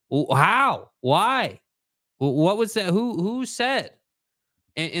 How? Why? What was that? Who said?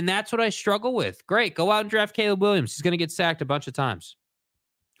 And that's what I struggle with. Great. Go out and draft Caleb Williams. He's going to get sacked a bunch of times.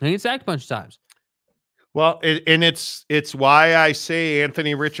 Well, it's why I say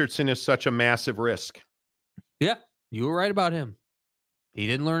Anthony Richardson is such a massive risk. Yeah, you were right about him. He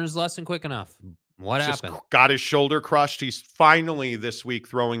didn't learn his lesson quick enough. What happened? Got his shoulder crushed. He's finally this week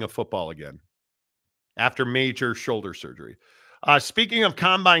throwing a football again after major shoulder surgery. Speaking of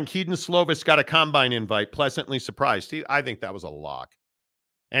combine, Keaton Slovis got a combine invite. Pleasantly surprised. I think that was a lock.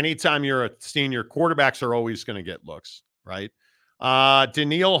 Anytime you're a senior, quarterbacks are always going to get looks, right?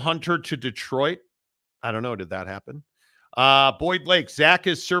 Daniil Hunter to Detroit. I don't know. Did that happen? Boyd Lake. Zach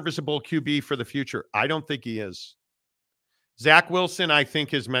is serviceable QB for the future. I don't think he is. Zach Wilson, I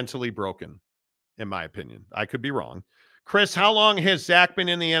think, is mentally broken, in my opinion. I could be wrong. Chris, how long has Zach been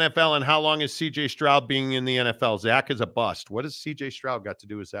in the NFL, and how long is C.J. Stroud being in the NFL? Zach is a bust. What has C.J. Stroud got to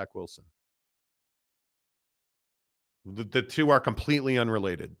do with Zach Wilson? The two are completely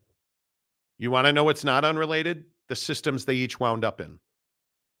unrelated. You want to know what's not unrelated? The systems they each wound up in.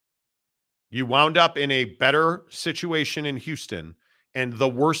 You wound up in a better situation in Houston and the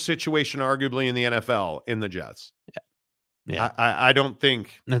worst situation, arguably, in the NFL in the Jets. Yeah. I don't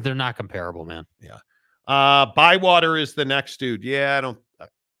think. They're not comparable, man. Yeah. Bywater is the next dude. Yeah, I don't.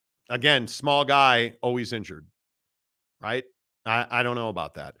 Again, small guy, always injured. Right? I don't know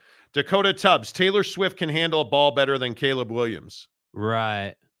about that. Dakota Tubbs. Taylor Swift can handle a ball better than Caleb Williams.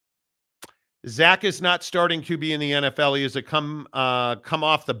 Right. Zach is not starting QB in the NFL. He is a come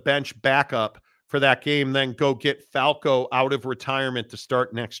off the bench backup for that game, then go get Falco out of retirement to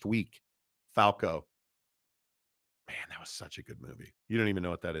start next week. Falco. Man, that was such a good movie. You don't even know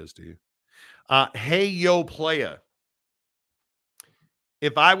what that is, do you? Hey, yo, playa.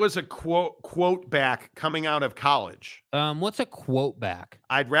 If I was a quote back coming out of college. What's a quote back?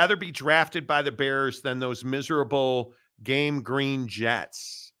 I'd rather be drafted by the Bears than those miserable game green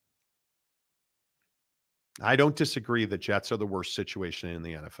Jets. I don't disagree that Jets are the worst situation in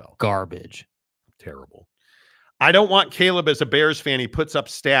the NFL. Garbage. Terrible. I don't want Caleb as a Bears fan. He puts up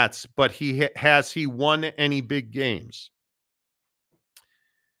stats, but has he won any big games?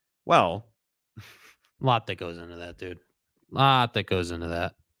 Well, a lot that goes into that, dude. A lot that goes into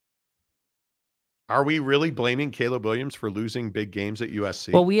that. Are we really blaming Caleb Williams for losing big games at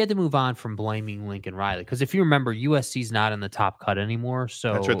USC? Well, we had to move on from blaming Lincoln Riley because if you remember, USC's not in the top cut anymore.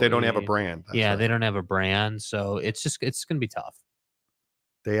 So that's right. They don't have a brand. That's right. They don't have a brand. So it's going to be tough.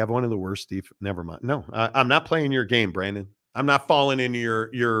 They have one of the worst defense. Never mind. No, I'm not playing your game, Brandon. I'm not falling into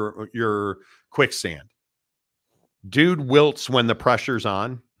your quicksand. Dude wilts when the pressure's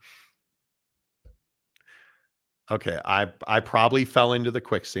on. Okay, I probably fell into the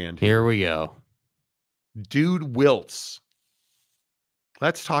quicksand. Here we go. Dude wilts.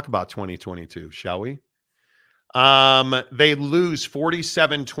 Let's talk about 2022, shall we? They lose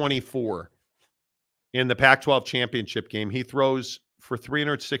 47-24 in the Pac-12 championship game. He throws for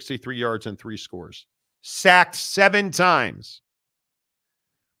 363 yards and 3 scores. Sacked 7 times.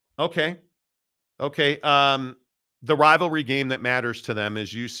 Okay. The rivalry game that matters to them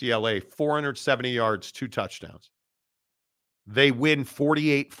is UCLA, 470 yards, 2 touchdowns. They win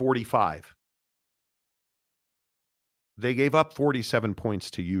 48-45. They gave up 47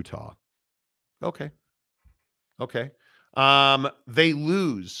 points to Utah. Okay. They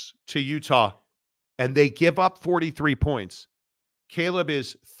lose to Utah, and they give up 43 points. Caleb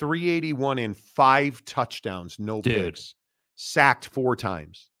is 381 and 5 touchdowns, no picks. Sacked 4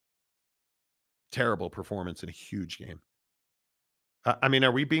 times. Terrible performance in a huge game. I mean,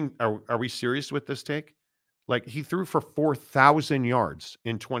 are we serious with this take? Like, he threw for 4,000 yards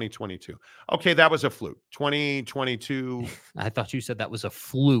in 2022. Okay, that was a fluke. 2022. I thought you said that was a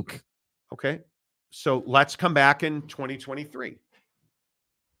fluke. Okay, so let's come back in 2023.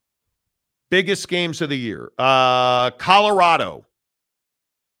 Biggest games of the year. Colorado.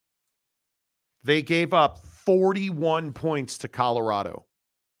 They gave up 41 points to Colorado.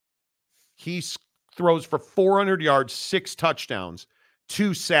 He throws for 400 yards, 6 touchdowns,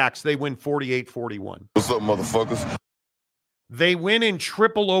 2 sacks. They win 48-41. What's up, motherfuckers? They win in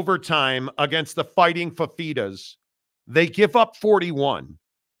triple overtime against the Fighting Fafitas. They give up 41.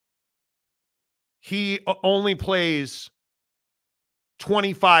 He only plays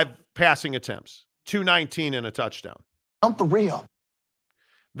 25 passing attempts, 219 and a touchdown. I'm for real.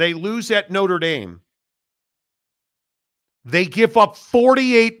 They lose at Notre Dame. They give up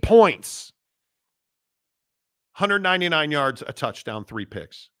 48 points. 199 yards, a touchdown, 3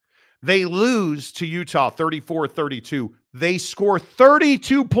 picks. They lose to Utah 34-32. They score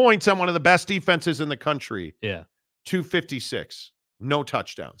 32 points on one of the best defenses in the country. Yeah. 256. No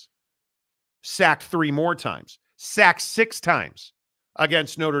touchdowns. Sacked 3 more times. Sacked 6 times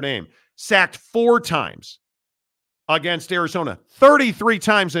against Notre Dame. Sacked 4 times against Arizona. 33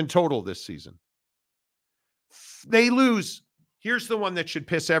 times in total this season. They lose. Here's the one that should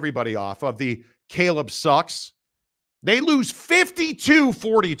piss everybody off of the Caleb sucks. They lose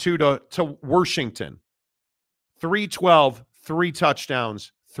 52-42 to Washington. 312, 3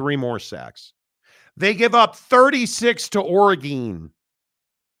 touchdowns, 3 more sacks. They give up 36 to Oregon.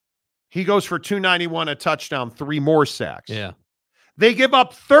 He goes for 291, a touchdown, 3 more sacks. Yeah. They give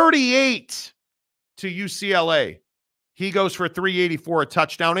up 38 to UCLA. He goes for 384, a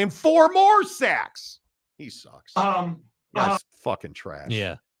touchdown, and 4 more sacks. He sucks. That's fucking trash.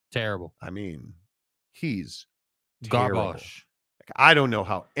 Yeah. Terrible. I mean, he's Terrible. Garbage. I don't know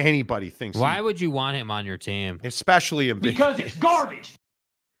how anybody thinks. Why would you want him on your team? Especially in big Because it's garbage.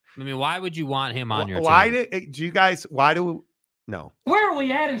 I mean, why would you want him on your team? Why do you guys? Why do no? Where are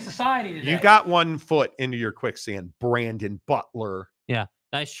we at in society today? You got one foot into your quicksand, Brandon Butler. Yeah,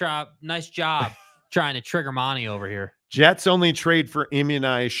 nice job. Nice job trying to trigger Monty over here. Jets only trade for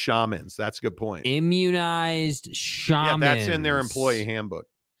immunized shamans. That's a good point. Immunized shamans. Yeah, that's in their employee handbook.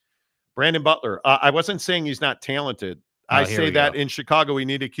 Brandon Butler. I wasn't saying he's not talented. I say that in Chicago, we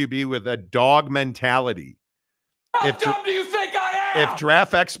need a QB with a dog mentality. How dumb do you think I am? If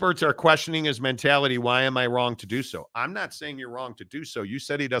draft experts are questioning his mentality, why am I wrong to do so? I'm not saying you're wrong to do so. You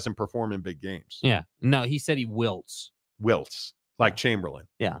said he doesn't perform in big games. Yeah. No, he said he wilts. Wilts, like Chamberlain.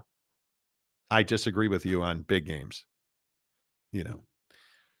 Yeah. I disagree with you on big games. You know.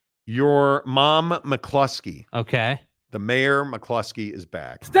 Your mom, McCluskey. Okay. The mayor, McCluskey, is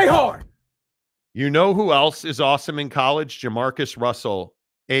back. Stay hard. You know who else is awesome in college? Jamarcus Russell,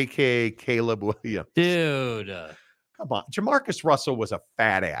 a.k.a. Caleb Williams. Dude. Come on. Jamarcus Russell was a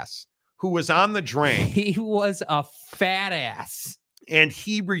fat ass who was on the drain. He was a fat ass. And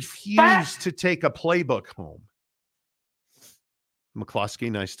he refused to take a playbook home.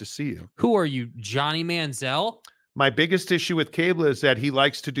 McCluskey, nice to see you. Who are you, Johnny Manziel? My biggest issue with Cable is that he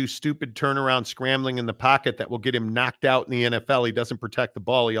likes to do stupid turnaround scrambling in the pocket that will get him knocked out in the NFL. He doesn't protect the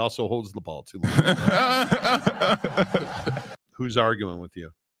ball. He also holds the ball too long. Who's arguing with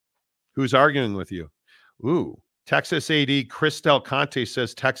you? Who's arguing with you? Ooh, Texas AD Chris Del Conte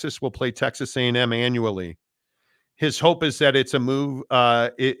says Texas will play Texas A&M annually. His hope is that it's a move.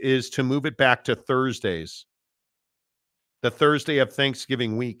 It is to move it back to Thursdays, the Thursday of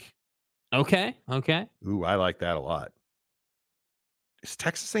Thanksgiving week. Okay. Okay. Ooh, I like that a lot. Is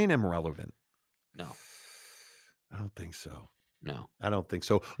Texas A&M relevant? No. I don't think so. No. I don't think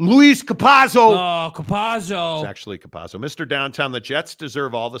so. Luis Capazzo. Oh, Capazzo. It's actually Capazzo. Mr. Downtown, the Jets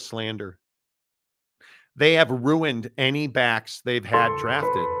deserve all the slander. They have ruined any backs they've had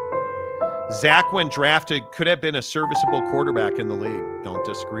drafted. Zach, when drafted, could have been a serviceable quarterback in the league. Don't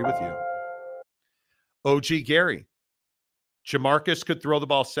disagree with you. OG Gary. Jamarcus could throw the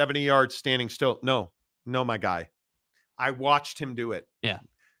ball 70 yards standing still. No, my guy. I watched him do it. Yeah.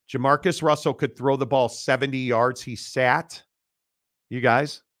 Jamarcus Russell could throw the ball 70 yards. He sat, you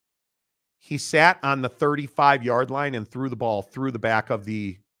guys, he sat on the 35-yard line and threw the ball through the back of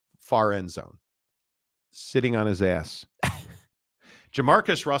the far end zone, sitting on his ass.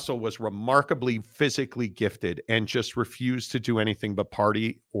 Jamarcus Russell was remarkably physically gifted and just refused to do anything but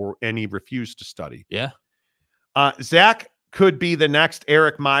party, and he refused to study. Yeah. Zach could be the next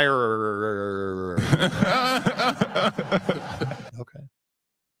Eric Meyer. Okay.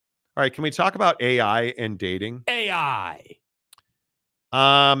 All right. Can we talk about AI and dating? AI.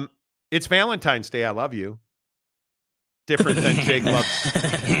 It's Valentine's Day. I love you. Different than Jake loves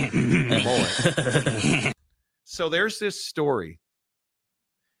mullet. So there's this story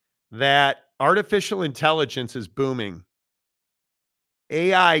that artificial intelligence is booming.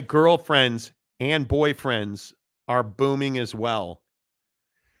 AI girlfriends and boyfriends are booming as well,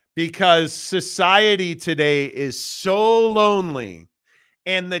 because society today is so lonely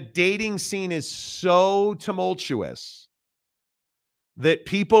and the dating scene is so tumultuous that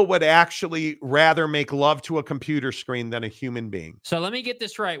people would actually rather make love to a computer screen than a human being. So let me get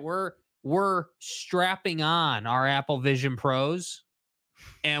this right. We're strapping on our Apple Vision Pros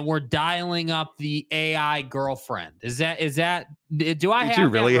and we're dialing up the AI girlfriend. Is that do I Did have you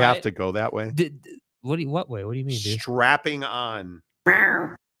really that right? have to go that way? What way? What do you mean, dude? Strapping on.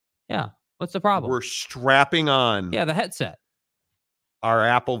 Yeah. What's the problem? We're strapping on. Yeah, the headset. Our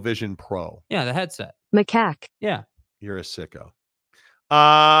Apple Vision Pro. Yeah, the headset. Macaque. Yeah. You're a sicko.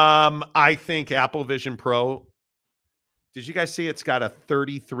 I think Apple Vision Pro. Did you guys see it's got a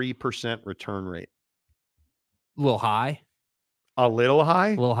 33% return rate? A little high. A little high?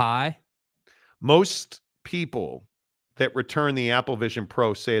 A little high. Most people that return the Apple Vision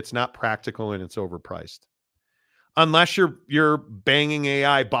Pro say it's not practical and it's overpriced. Unless you're banging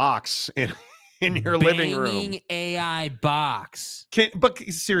AI box in your living room. Banging AI box. But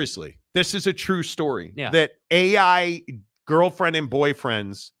seriously, this is a true story. Yeah. That AI girlfriend and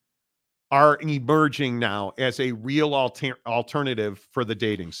boyfriends are emerging now as a real alternative for the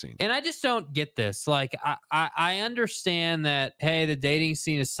dating scene. And I just don't get this. Like, I understand that, hey, the dating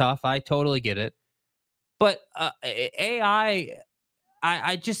scene is tough. I totally get it. But AI,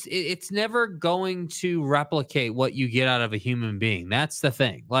 it's never going to replicate what you get out of a human being. That's the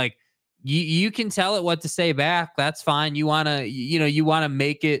thing. Like, you can tell it what to say back. That's fine. You want to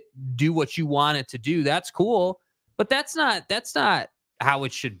make it do what you want it to do. That's cool. But that's not how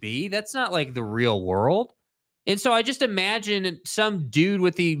it should be. That's not like the real world. And so I just imagine some dude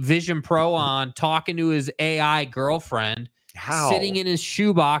with the Vision Pro on talking to his AI girlfriend sitting in his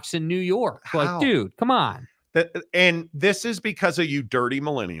shoebox in New York. Like, dude, come on. And this is because of you dirty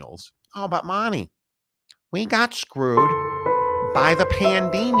millennials. Oh, but Monty, we got screwed by the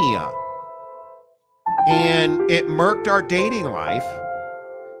pandemia. And it murked our dating life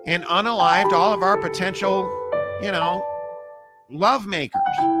and unalived all of our potential, love makers.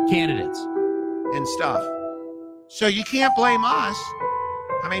 Candidates. And stuff. So you can't blame us.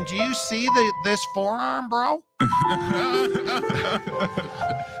 I mean, do you see this forearm, bro?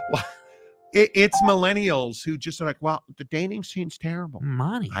 It's millennials who just are like, well, the dating scene's terrible.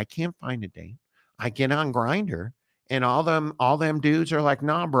 Money. I can't find a date. I get on Grindr, and all them dudes are like,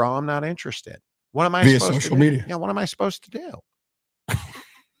 nah, bro, I'm not interested. What am I supposed to do? Media. Yeah, what am I supposed to do?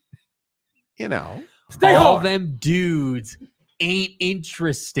 Stay all hard. Them dudes ain't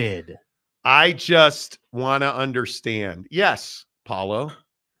interested. I just want to understand. Yes, Paulo.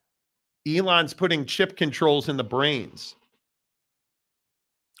 Elon's putting chip controls in the brains.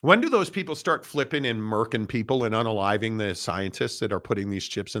 When do those people start flipping and murking people and unaliving the scientists that are putting these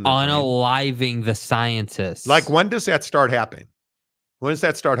chips in the brain? Unaliving the scientists. Like, when does that start happening? When does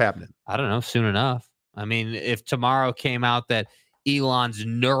that start happening? I don't know. Soon enough. I mean, if tomorrow came out that Elon's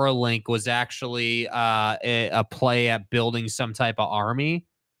Neuralink was actually a play at building some type of army,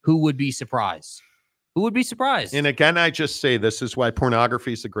 who would be surprised? Who would be surprised? And again, I just say this is why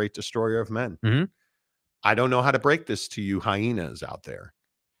pornography is the great destroyer of men. Mm-hmm. I don't know how to break this to you hyenas out there.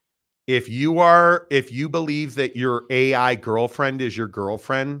 If you believe that your AI girlfriend is your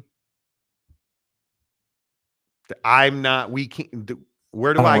girlfriend, I'm not. We can't.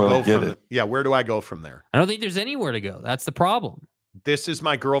 Where do I go from it? Yeah, where do I go from there? I don't think there's anywhere to go. That's the problem. This is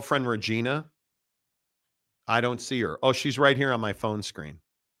my girlfriend Regina. I don't see her. Oh, she's right here on my phone screen.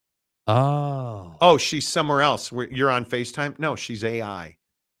 Oh, she's somewhere else. You're on FaceTime? No, she's AI.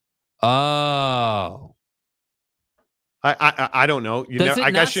 Oh, I don't know.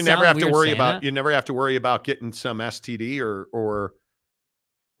 I guess you never have to worry about. You never have to worry about getting some STD or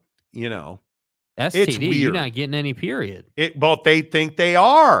STD. It's weird. You're not getting any. Period. Well, they think they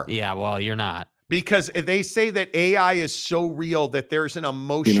are. Yeah. Well, you're not, because they say that AI is so real that there's an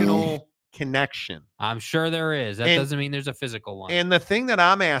emotional connection. I'm sure there is. That doesn't mean there's a physical one. And the thing that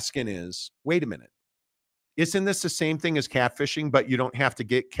I'm asking is, wait a minute. Isn't this the same thing as catfishing, but you don't have to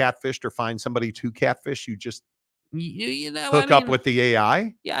get catfished or find somebody to catfish? You just hook up with the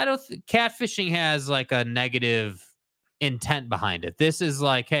AI? Yeah, I don't catfishing has like a negative intent behind it. This is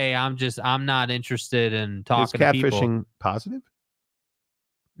like, hey, I'm not interested in talking to people. Is catfishing positive?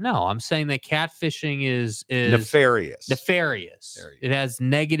 No, I'm saying that catfishing is nefarious. It has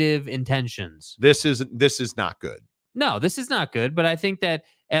negative intentions. This is not good. No, this is not good. But I think that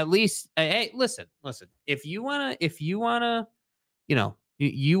at least, hey, listen. If you wanna,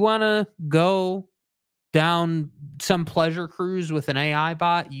 you wanna go down some pleasure cruise with an AI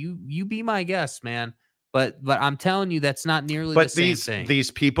bot, you be my guest, man. But I'm telling you, that's not nearly the same thing.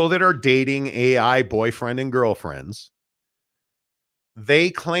 These people that are dating AI boyfriend and girlfriends, they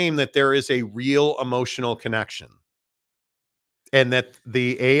claim that there is a real emotional connection, and that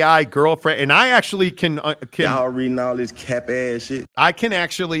the AI girlfriend, and I actually can y'all reading all this cap ass shit. I can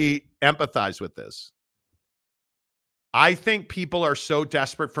actually empathize with this. I think people are so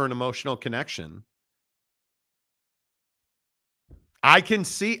desperate for an emotional connection. I can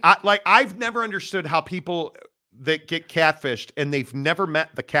see, I've never understood how people that get catfished and they've never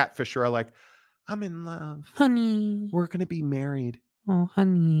met the catfisher are like, I'm in love, honey. We're gonna be married. Oh,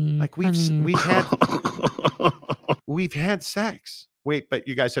 honey. Like we've had sex. Wait, but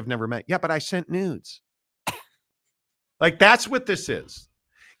you guys have never met. Yeah, but I sent nudes. Like, that's what this is.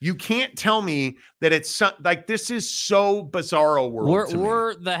 You can't tell me that it's like, this is so bizarro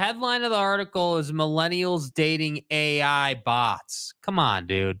world. The headline of the article is millennials dating AI bots. Come on,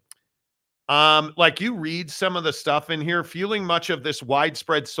 dude. Like, you read some of the stuff in here, fueling much of this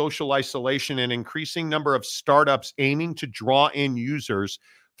widespread social isolation and increasing number of startups aiming to draw in users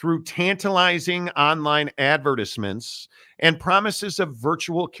through tantalizing online advertisements and promises of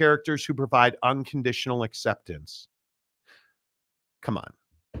virtual characters who provide unconditional acceptance. Come on.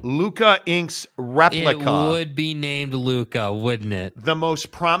 Luca Inc.'s Replica. It would be named Luca, wouldn't it? The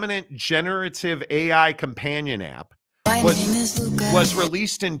most prominent generative AI companion app was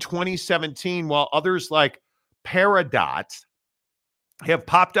released in 2017, while others like Peridot have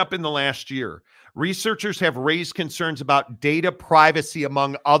popped up in the last year. Researchers have raised concerns about data privacy,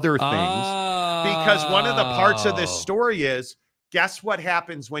 among other things, because one of the parts of this story is, guess what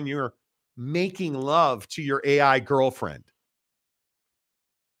happens when you're making love to your AI girlfriend?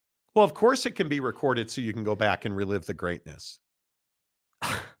 Well, of course it can be recorded so you can go back and relive the greatness.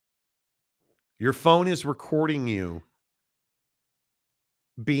 Your phone is recording you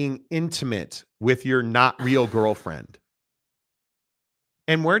being intimate with your not real girlfriend.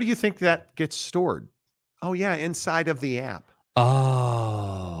 And where do you think that gets stored? Oh, yeah, inside of the app.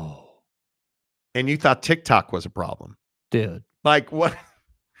 Oh. And you thought TikTok was a problem. Dude. Like, what?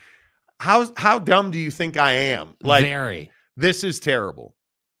 How dumb do you think I am? Like, very. This is terrible.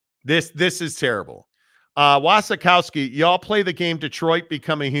 This is terrible. Wasikowski, y'all play the game Detroit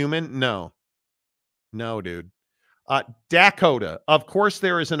Become a Human? No, dude. Dakota, of course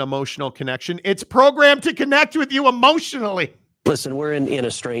there is an emotional connection. It's programmed to connect with you emotionally. Listen, we're in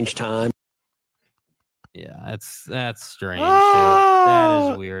a strange time. Yeah, that's strange.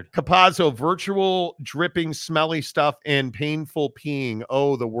 That is weird. Capazzo, virtual dripping, smelly stuff and painful peeing.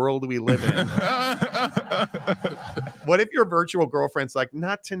 Oh, the world we live in. What if your virtual girlfriend's like,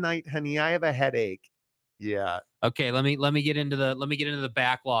 not tonight, honey, I have a headache. Yeah. Okay, let me get into the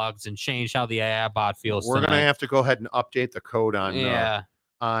backlogs and change how the AI bot feels. We're gonna have to go ahead and update the code on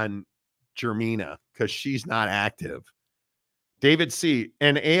Jermina because she's not active. David C.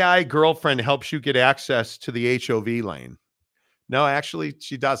 An AI girlfriend helps you get access to the HOV lane. No, actually,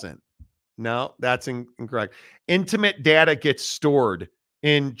 she doesn't. No, that's incorrect. Intimate data gets stored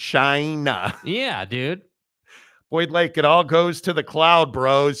in China. Yeah, dude. Boyd Lake, it all goes to the cloud,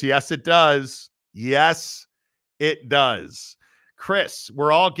 bros. Yes, it does. Yes, it does. Chris,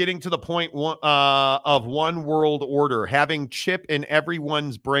 we're all getting to the point of one world order. Having chip in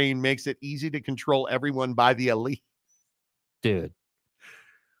everyone's brain makes it easy to control everyone by the elite. Dude.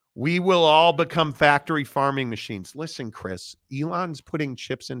 We will all become factory farming machines. Listen, Chris, Elon's putting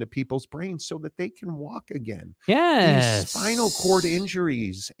chips into people's brains so that they can walk again. Yes. These spinal cord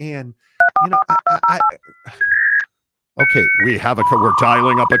injuries. And, okay, we're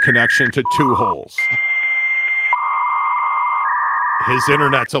dialing up a connection to Two Holes. His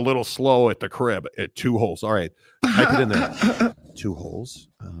internet's a little slow at the crib at Two Holes. All right, type it in there. Two Holes.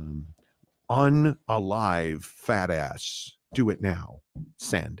 Unalive fat ass. Do it now.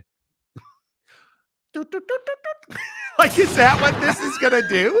 Send. Like, is that what this is going to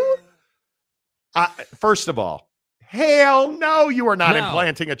do? First of all, hell no, you are not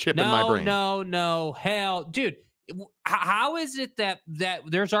implanting a chip in my brain. No, hell. Dude, how is it that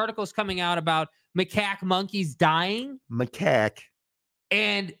there's articles coming out about macaque monkeys dying? Macaque.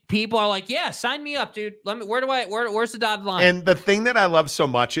 And people are like, yeah, sign me up, dude. Where's the dotted line? And the thing that I love so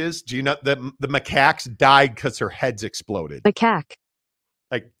much is, do you know the macaques died because their heads exploded? Macaque.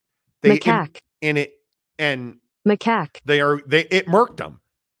 Like they macaque. Macaque. It murked them.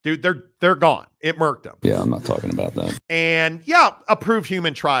 Dude, they're gone. It murked them. Yeah, I'm not talking about that. And yeah, approve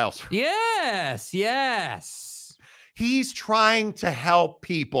human trials. Yes. He's trying to help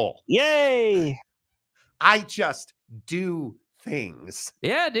people. Yay. I just do things.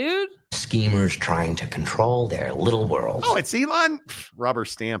 Yeah, dude. Schemers trying to control their little world. Oh, it's Elon? Rubber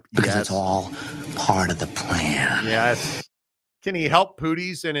stamp. Because it's all part of the plan. Yes. Can he help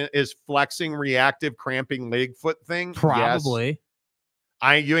Pooties in his flexing, reactive, cramping leg foot thing? Probably.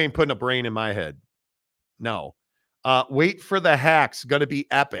 Yes. You ain't putting a brain in my head. No. Wait for the hacks. Gonna be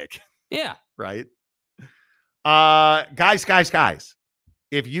epic. Yeah. Right? Guys.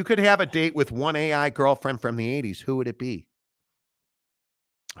 If you could have a date with one AI girlfriend from the 80s, who would it be?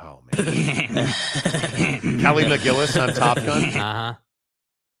 Oh, man. Kelly McGillis on Top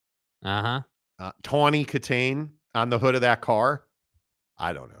Gun. Tawny Katane on the hood of that car.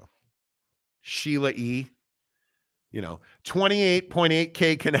 I don't know. Sheila E.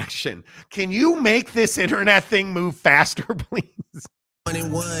 28.8K connection. Can you make this internet thing move faster, please?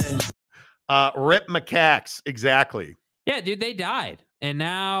 21. Rip macaques. Exactly. Yeah, dude, they died. And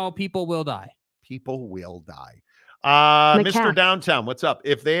now people will die. People will die. Mr. Downtown, what's up?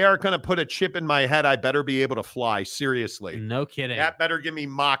 If they are going to put a chip in my head, I better be able to fly. Seriously. No kidding. That better give me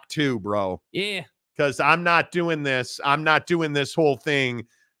Mach 2, bro. Yeah. Because I'm not doing this. I'm not doing this whole thing.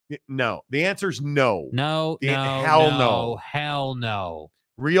 No. The answer is no. No. Hell no.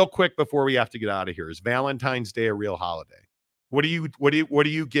 Real quick before we have to get out of here, is Valentine's Day a real holiday? What are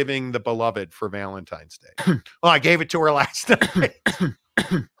you giving the beloved for Valentine's Day? I gave it to her last night.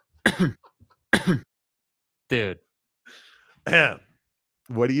 Dude.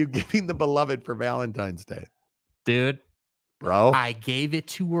 What are you giving the beloved for Valentine's Day? Dude. Bro. I gave it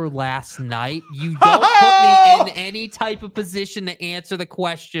to her last night. You don't put me in any type of position to answer the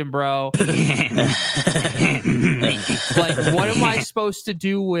question, bro. Like, what am I supposed to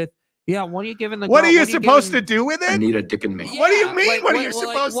do with? Yeah, what are you giving the girl? What are you supposed to do with it? I need a dick and me. What do you mean? What are you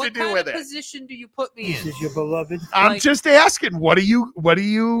supposed to do with it? What position do you put me in? This is your beloved. I'm just asking. What are you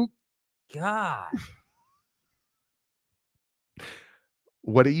God.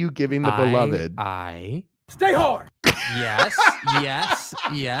 What are you giving the beloved? Stay hard. Yes.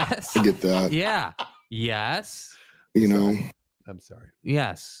 I get that. Yeah. Yes. You know, I'm sorry.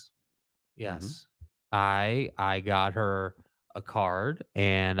 Yes. I got her a card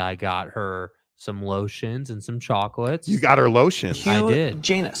and I got her some lotions and some chocolates. You got her lotion. I did.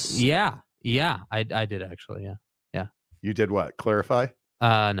 Janus. Yeah. I did actually. Yeah. You did what? Clarify?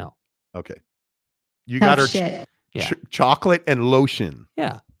 No. Okay. You got her chocolate and lotion.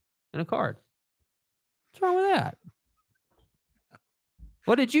 Yeah. And a card. What's wrong with that?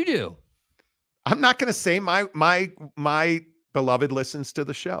 What did you do? I'm not going to say my beloved listens to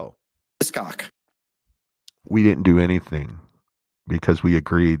the show. Cock. We didn't do anything because we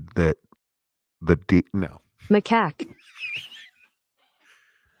agreed that no. Macaque.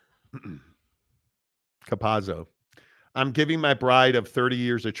 Capazzo. I'm giving my bride of 30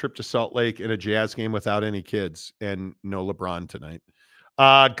 years a trip to Salt Lake and a Jazz game without any kids and no LeBron tonight.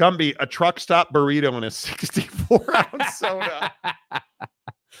 Gumby, a truck stop burrito and a 64-ounce soda.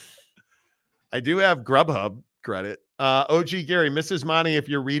 I do have Grubhub credit. OG Gary, Mrs. Monty, if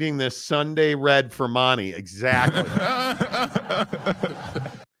you're reading this, Sunday red for Monty. Exactly.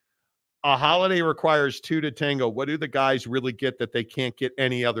 A holiday requires two to tango. What do the guys really get that they can't get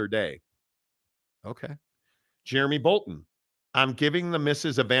any other day? Okay. Jeremy Bolton, I'm giving the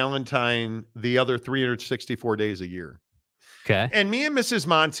missus a Valentine the other 364 days a year. Okay. And me and Mrs.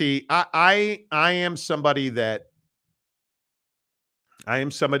 Monty, I am somebody that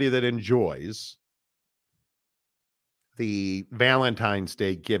enjoys the Valentine's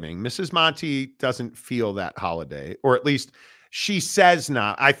Day giving. Mrs. Monty doesn't feel that holiday, or at least she says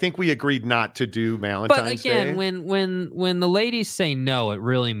not. I think we agreed not to do Valentine's Day. But again, when the ladies say no, it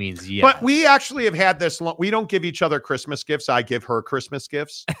really means yes. But we actually have had this we don't give each other Christmas gifts. I give her Christmas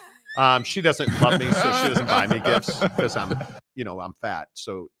gifts. She doesn't love me, so she doesn't buy me gifts because I'm fat.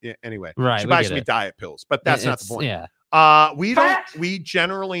 So anyway, right, she buys me diet pills, but that's not the point. Yeah. We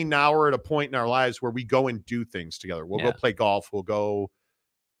generally now are at a point in our lives where we go and do things together. We'll go play golf. We'll go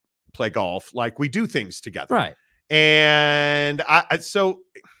play golf. Like we do things together. Right. And so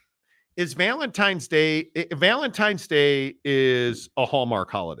is Valentine's Day. Valentine's Day is a Hallmark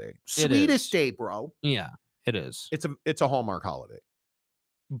holiday. Sweetest day, bro. Yeah, it is. It's a Hallmark holiday.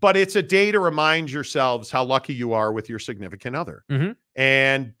 But it's a day to remind yourselves how lucky you are with your significant other. Mm-hmm.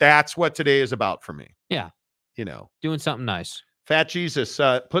 And that's what today is about for me. Yeah. Doing something nice. Fat Jesus,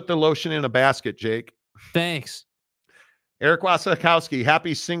 put the lotion in a basket, Jake. Thanks. Eric Wasikowski,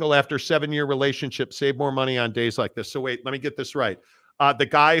 happy single after 7-year relationship. Save more money on days like this. So wait, let me get this right. The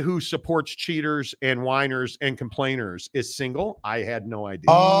guy who supports cheaters and whiners and complainers is single? I had no idea.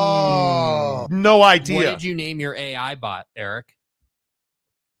 Oh. No idea. What did you name your AI bot, Eric?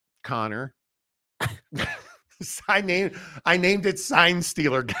 Connor. I named it Sign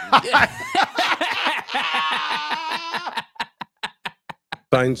Stealer Guy.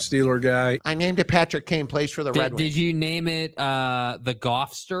 Sign Stealer Guy. I named it Patrick Kane plays for the Red Wings. Did you name it the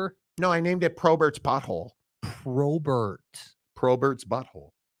Goffster? No, I named it Probert's Butthole. Probert's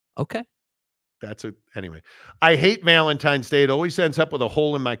Butthole. Okay. Anyway. I hate Valentine's Day. It always ends up with a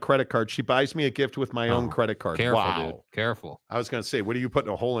hole in my credit card. She buys me a gift with my own credit card. Careful, dude. Careful. I was going to say, what are you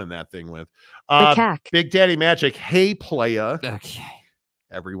putting a hole in that thing with? Macaque. Big Daddy Magic. Hey, playa. Okay.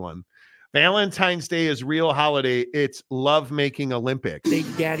 Everyone. Valentine's Day is real holiday. It's love-making Olympics.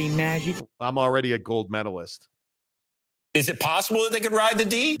 Big Daddy Magic. I'm already a gold medalist. Is it possible that they could ride the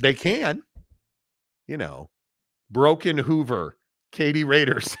D? They can. Broken Hoover. Katie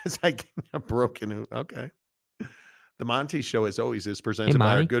Rader says I get a broken Hoover. Okay. The Monty Show, as always, is presented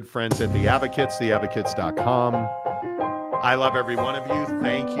by our good friends at The Advocates, theadvocates.com. I love every one of you.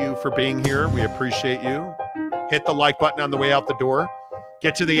 Thank you for being here. We appreciate you. Hit the like button on the way out the door.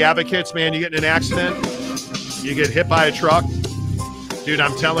 Get to The Advocates, man. You get in an accident. You get hit by a truck. Dude,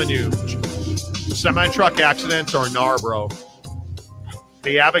 I'm telling you, semi-truck accidents are gnar, bro.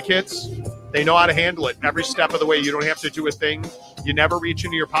 The Advocates, they know how to handle it every step of the way. You don't have to do a thing. You never reach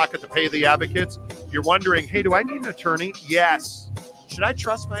into your pocket to pay The Advocates. You're wondering, hey, do I need an attorney? Yes. Should I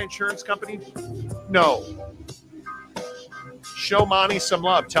trust my insurance company? No. Show Monty some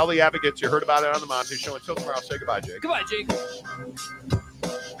love. Tell The Advocates you heard about it on the Monty Show. Until tomorrow, say goodbye, Jake. Goodbye, Jake.